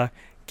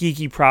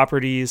geeky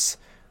properties,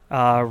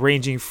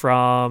 ranging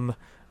from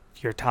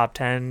your top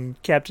 10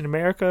 Captain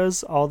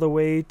Americas all the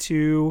way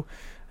to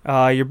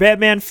your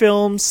Batman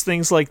films,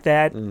 things like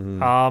that.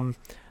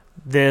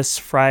 This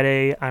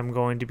Friday, I'm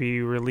going to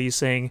be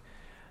releasing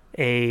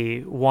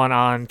one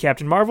on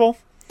Captain Marvel,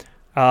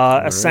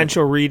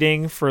 essential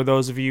reading for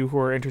those of you who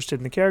are interested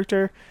in the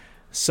character.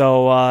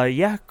 So,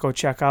 go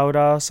check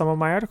out some of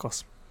my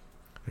articles.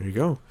 There you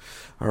go.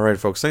 All right,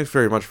 folks, thanks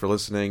very much for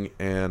listening,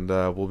 and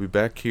we'll be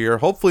back here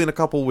hopefully in a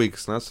couple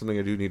weeks. And that's something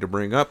I do need to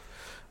bring up.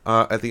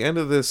 At the end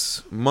of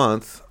this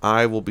month,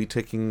 I will be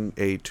taking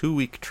a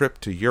 2-week trip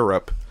to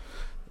Europe.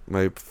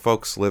 My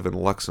folks live in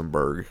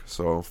Luxembourg,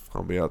 so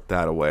I'll be out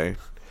that way.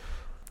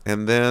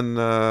 And then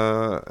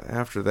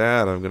after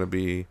that, I'm going to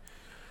be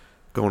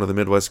going to the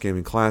Midwest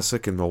Gaming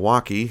Classic in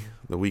Milwaukee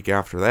the week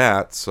after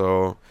that.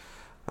 So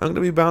I'm going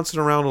to be bouncing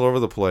around all over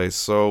the place.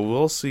 So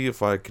we'll see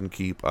if I can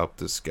keep up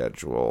the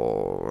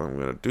schedule. I'm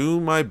going to do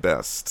my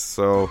best.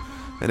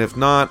 And if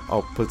not,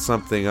 I'll put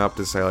something up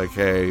to say like,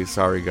 hey,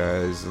 sorry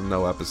guys,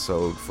 no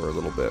episode for a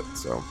little bit.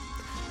 So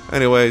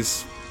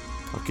anyways,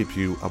 I'll keep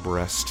you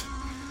abreast.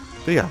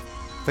 But yeah,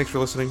 thanks for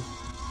listening.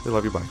 I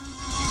love you. Bye.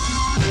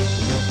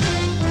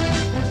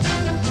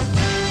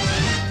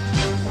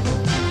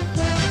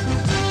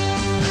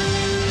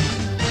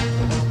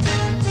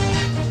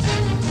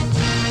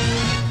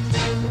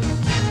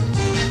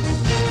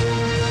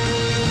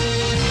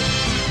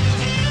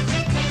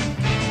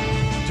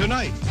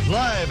 Tonight,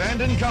 live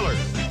and in color,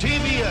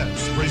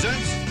 TBS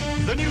presents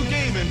the new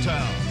game in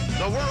town,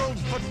 the World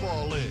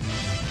Football League.